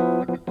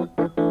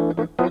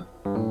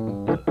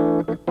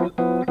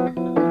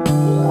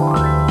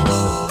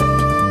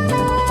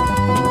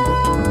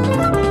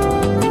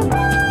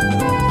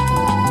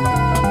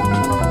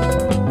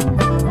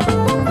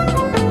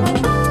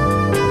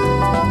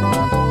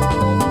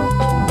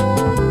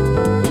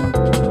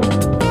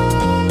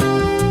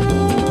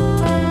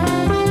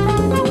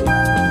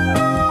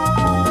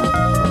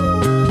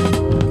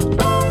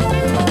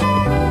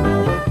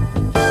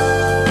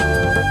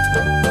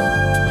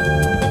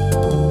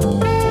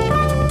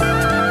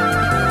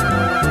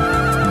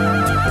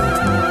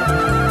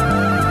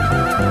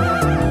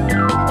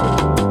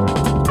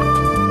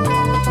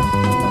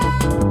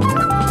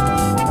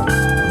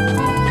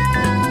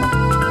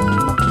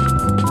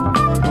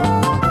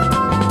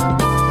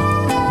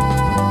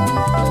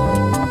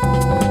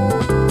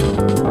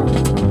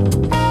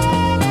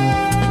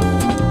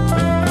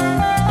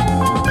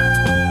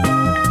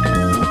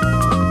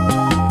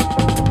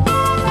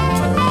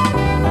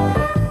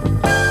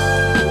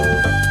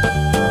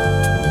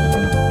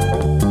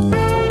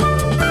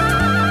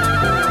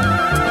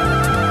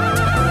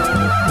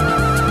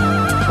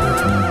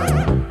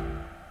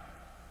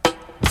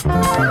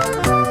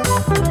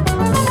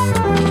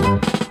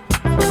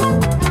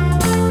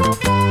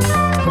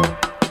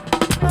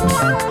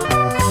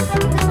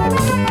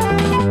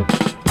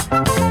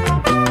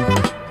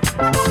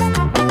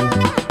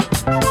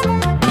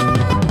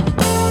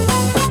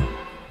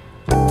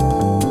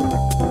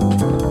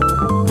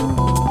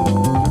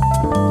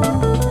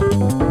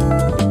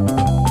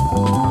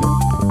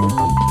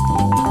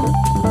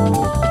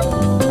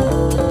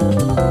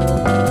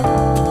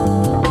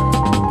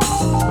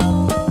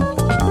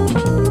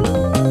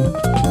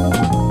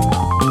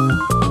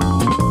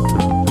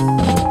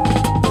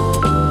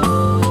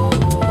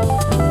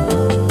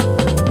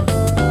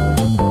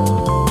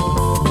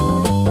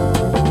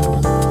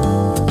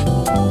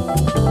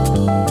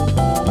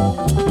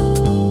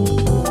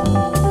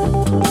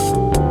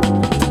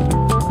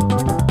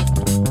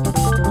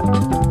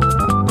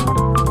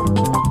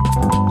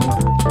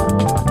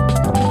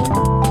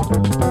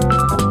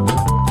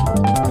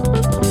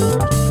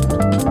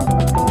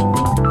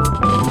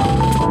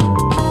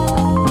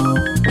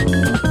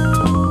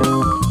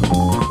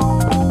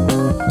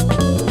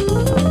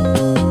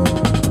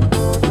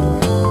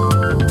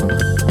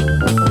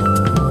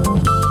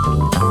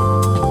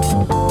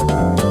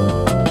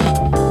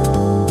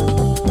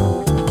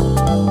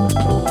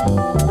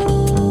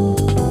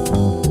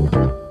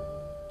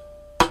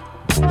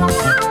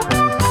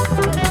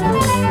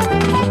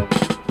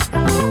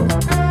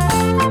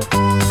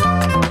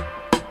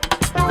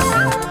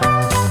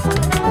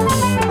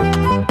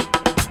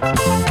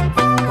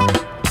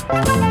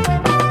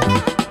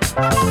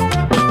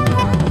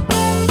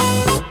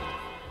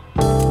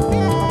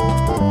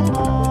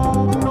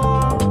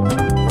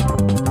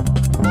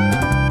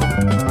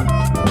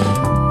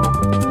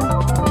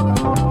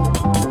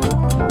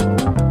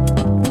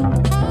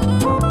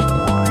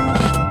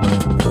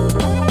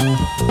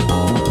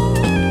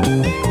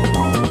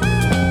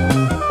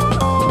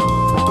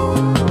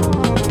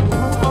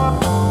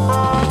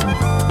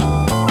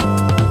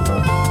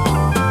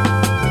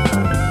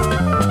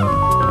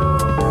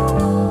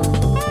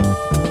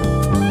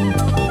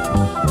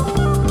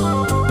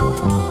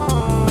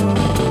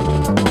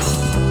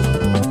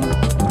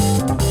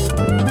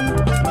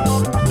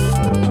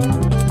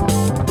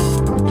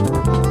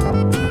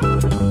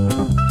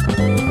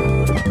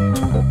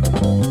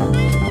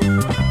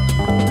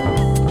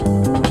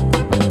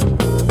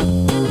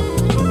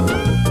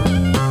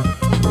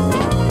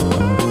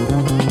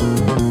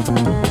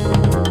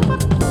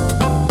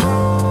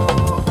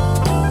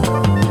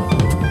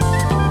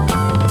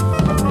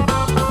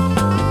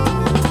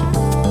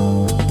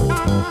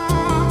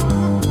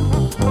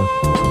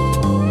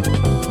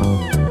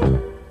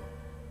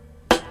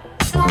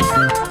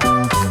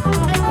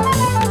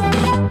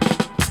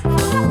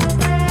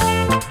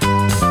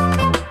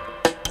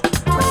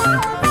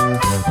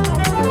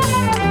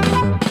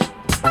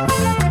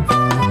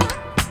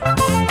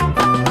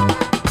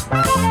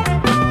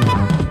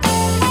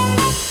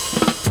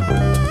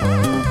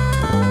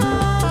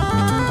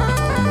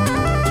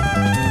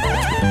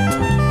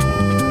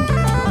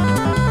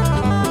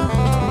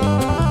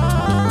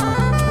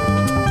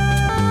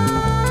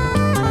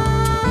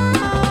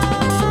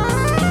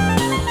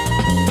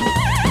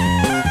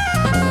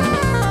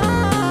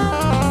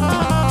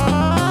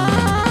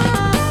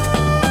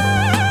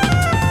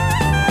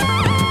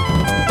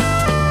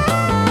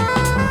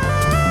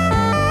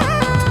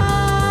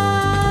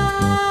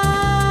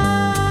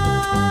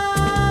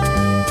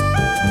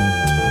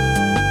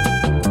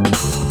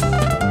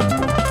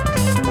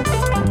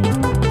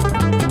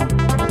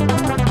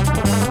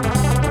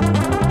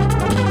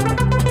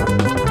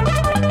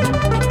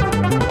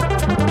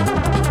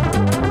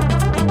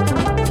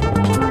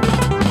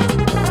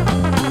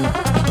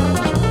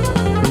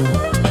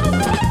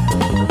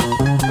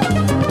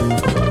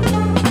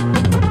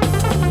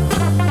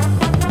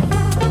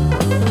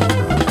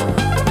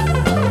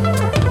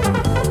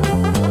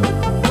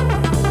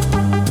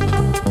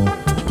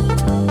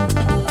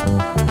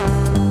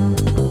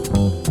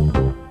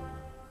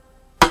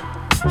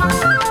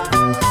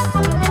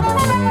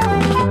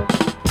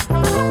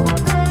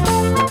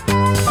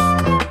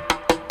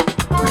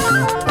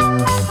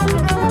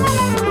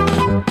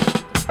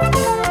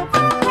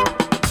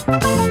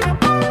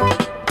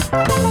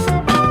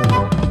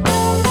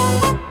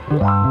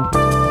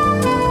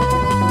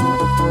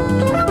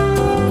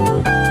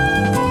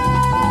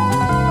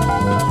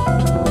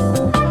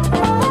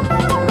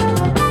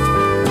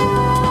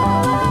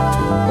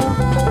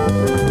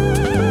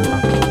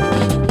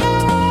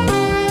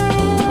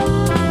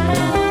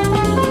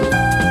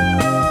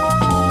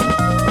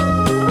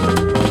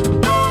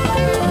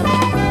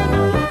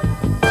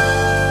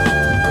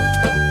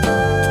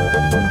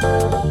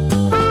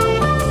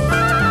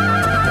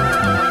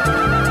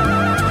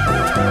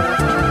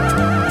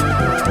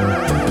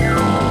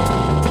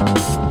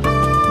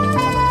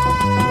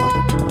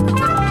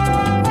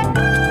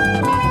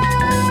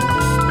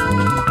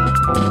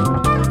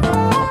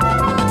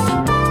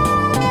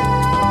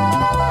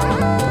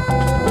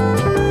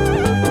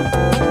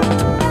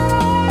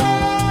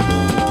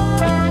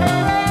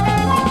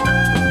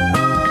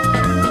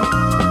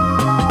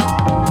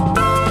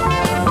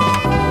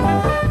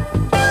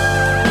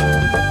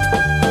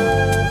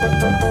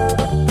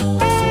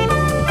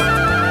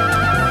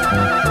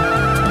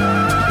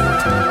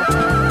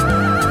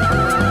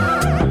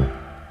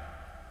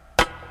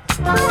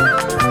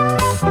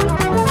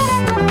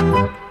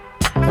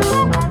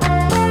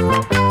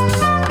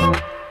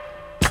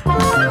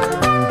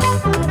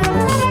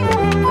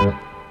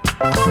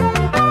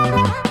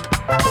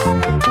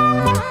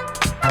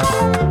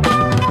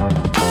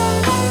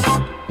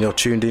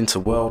 tuned into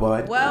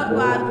Worldwide.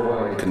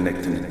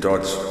 Connecting the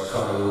dots.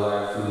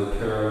 Worldwide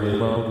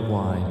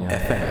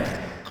FM.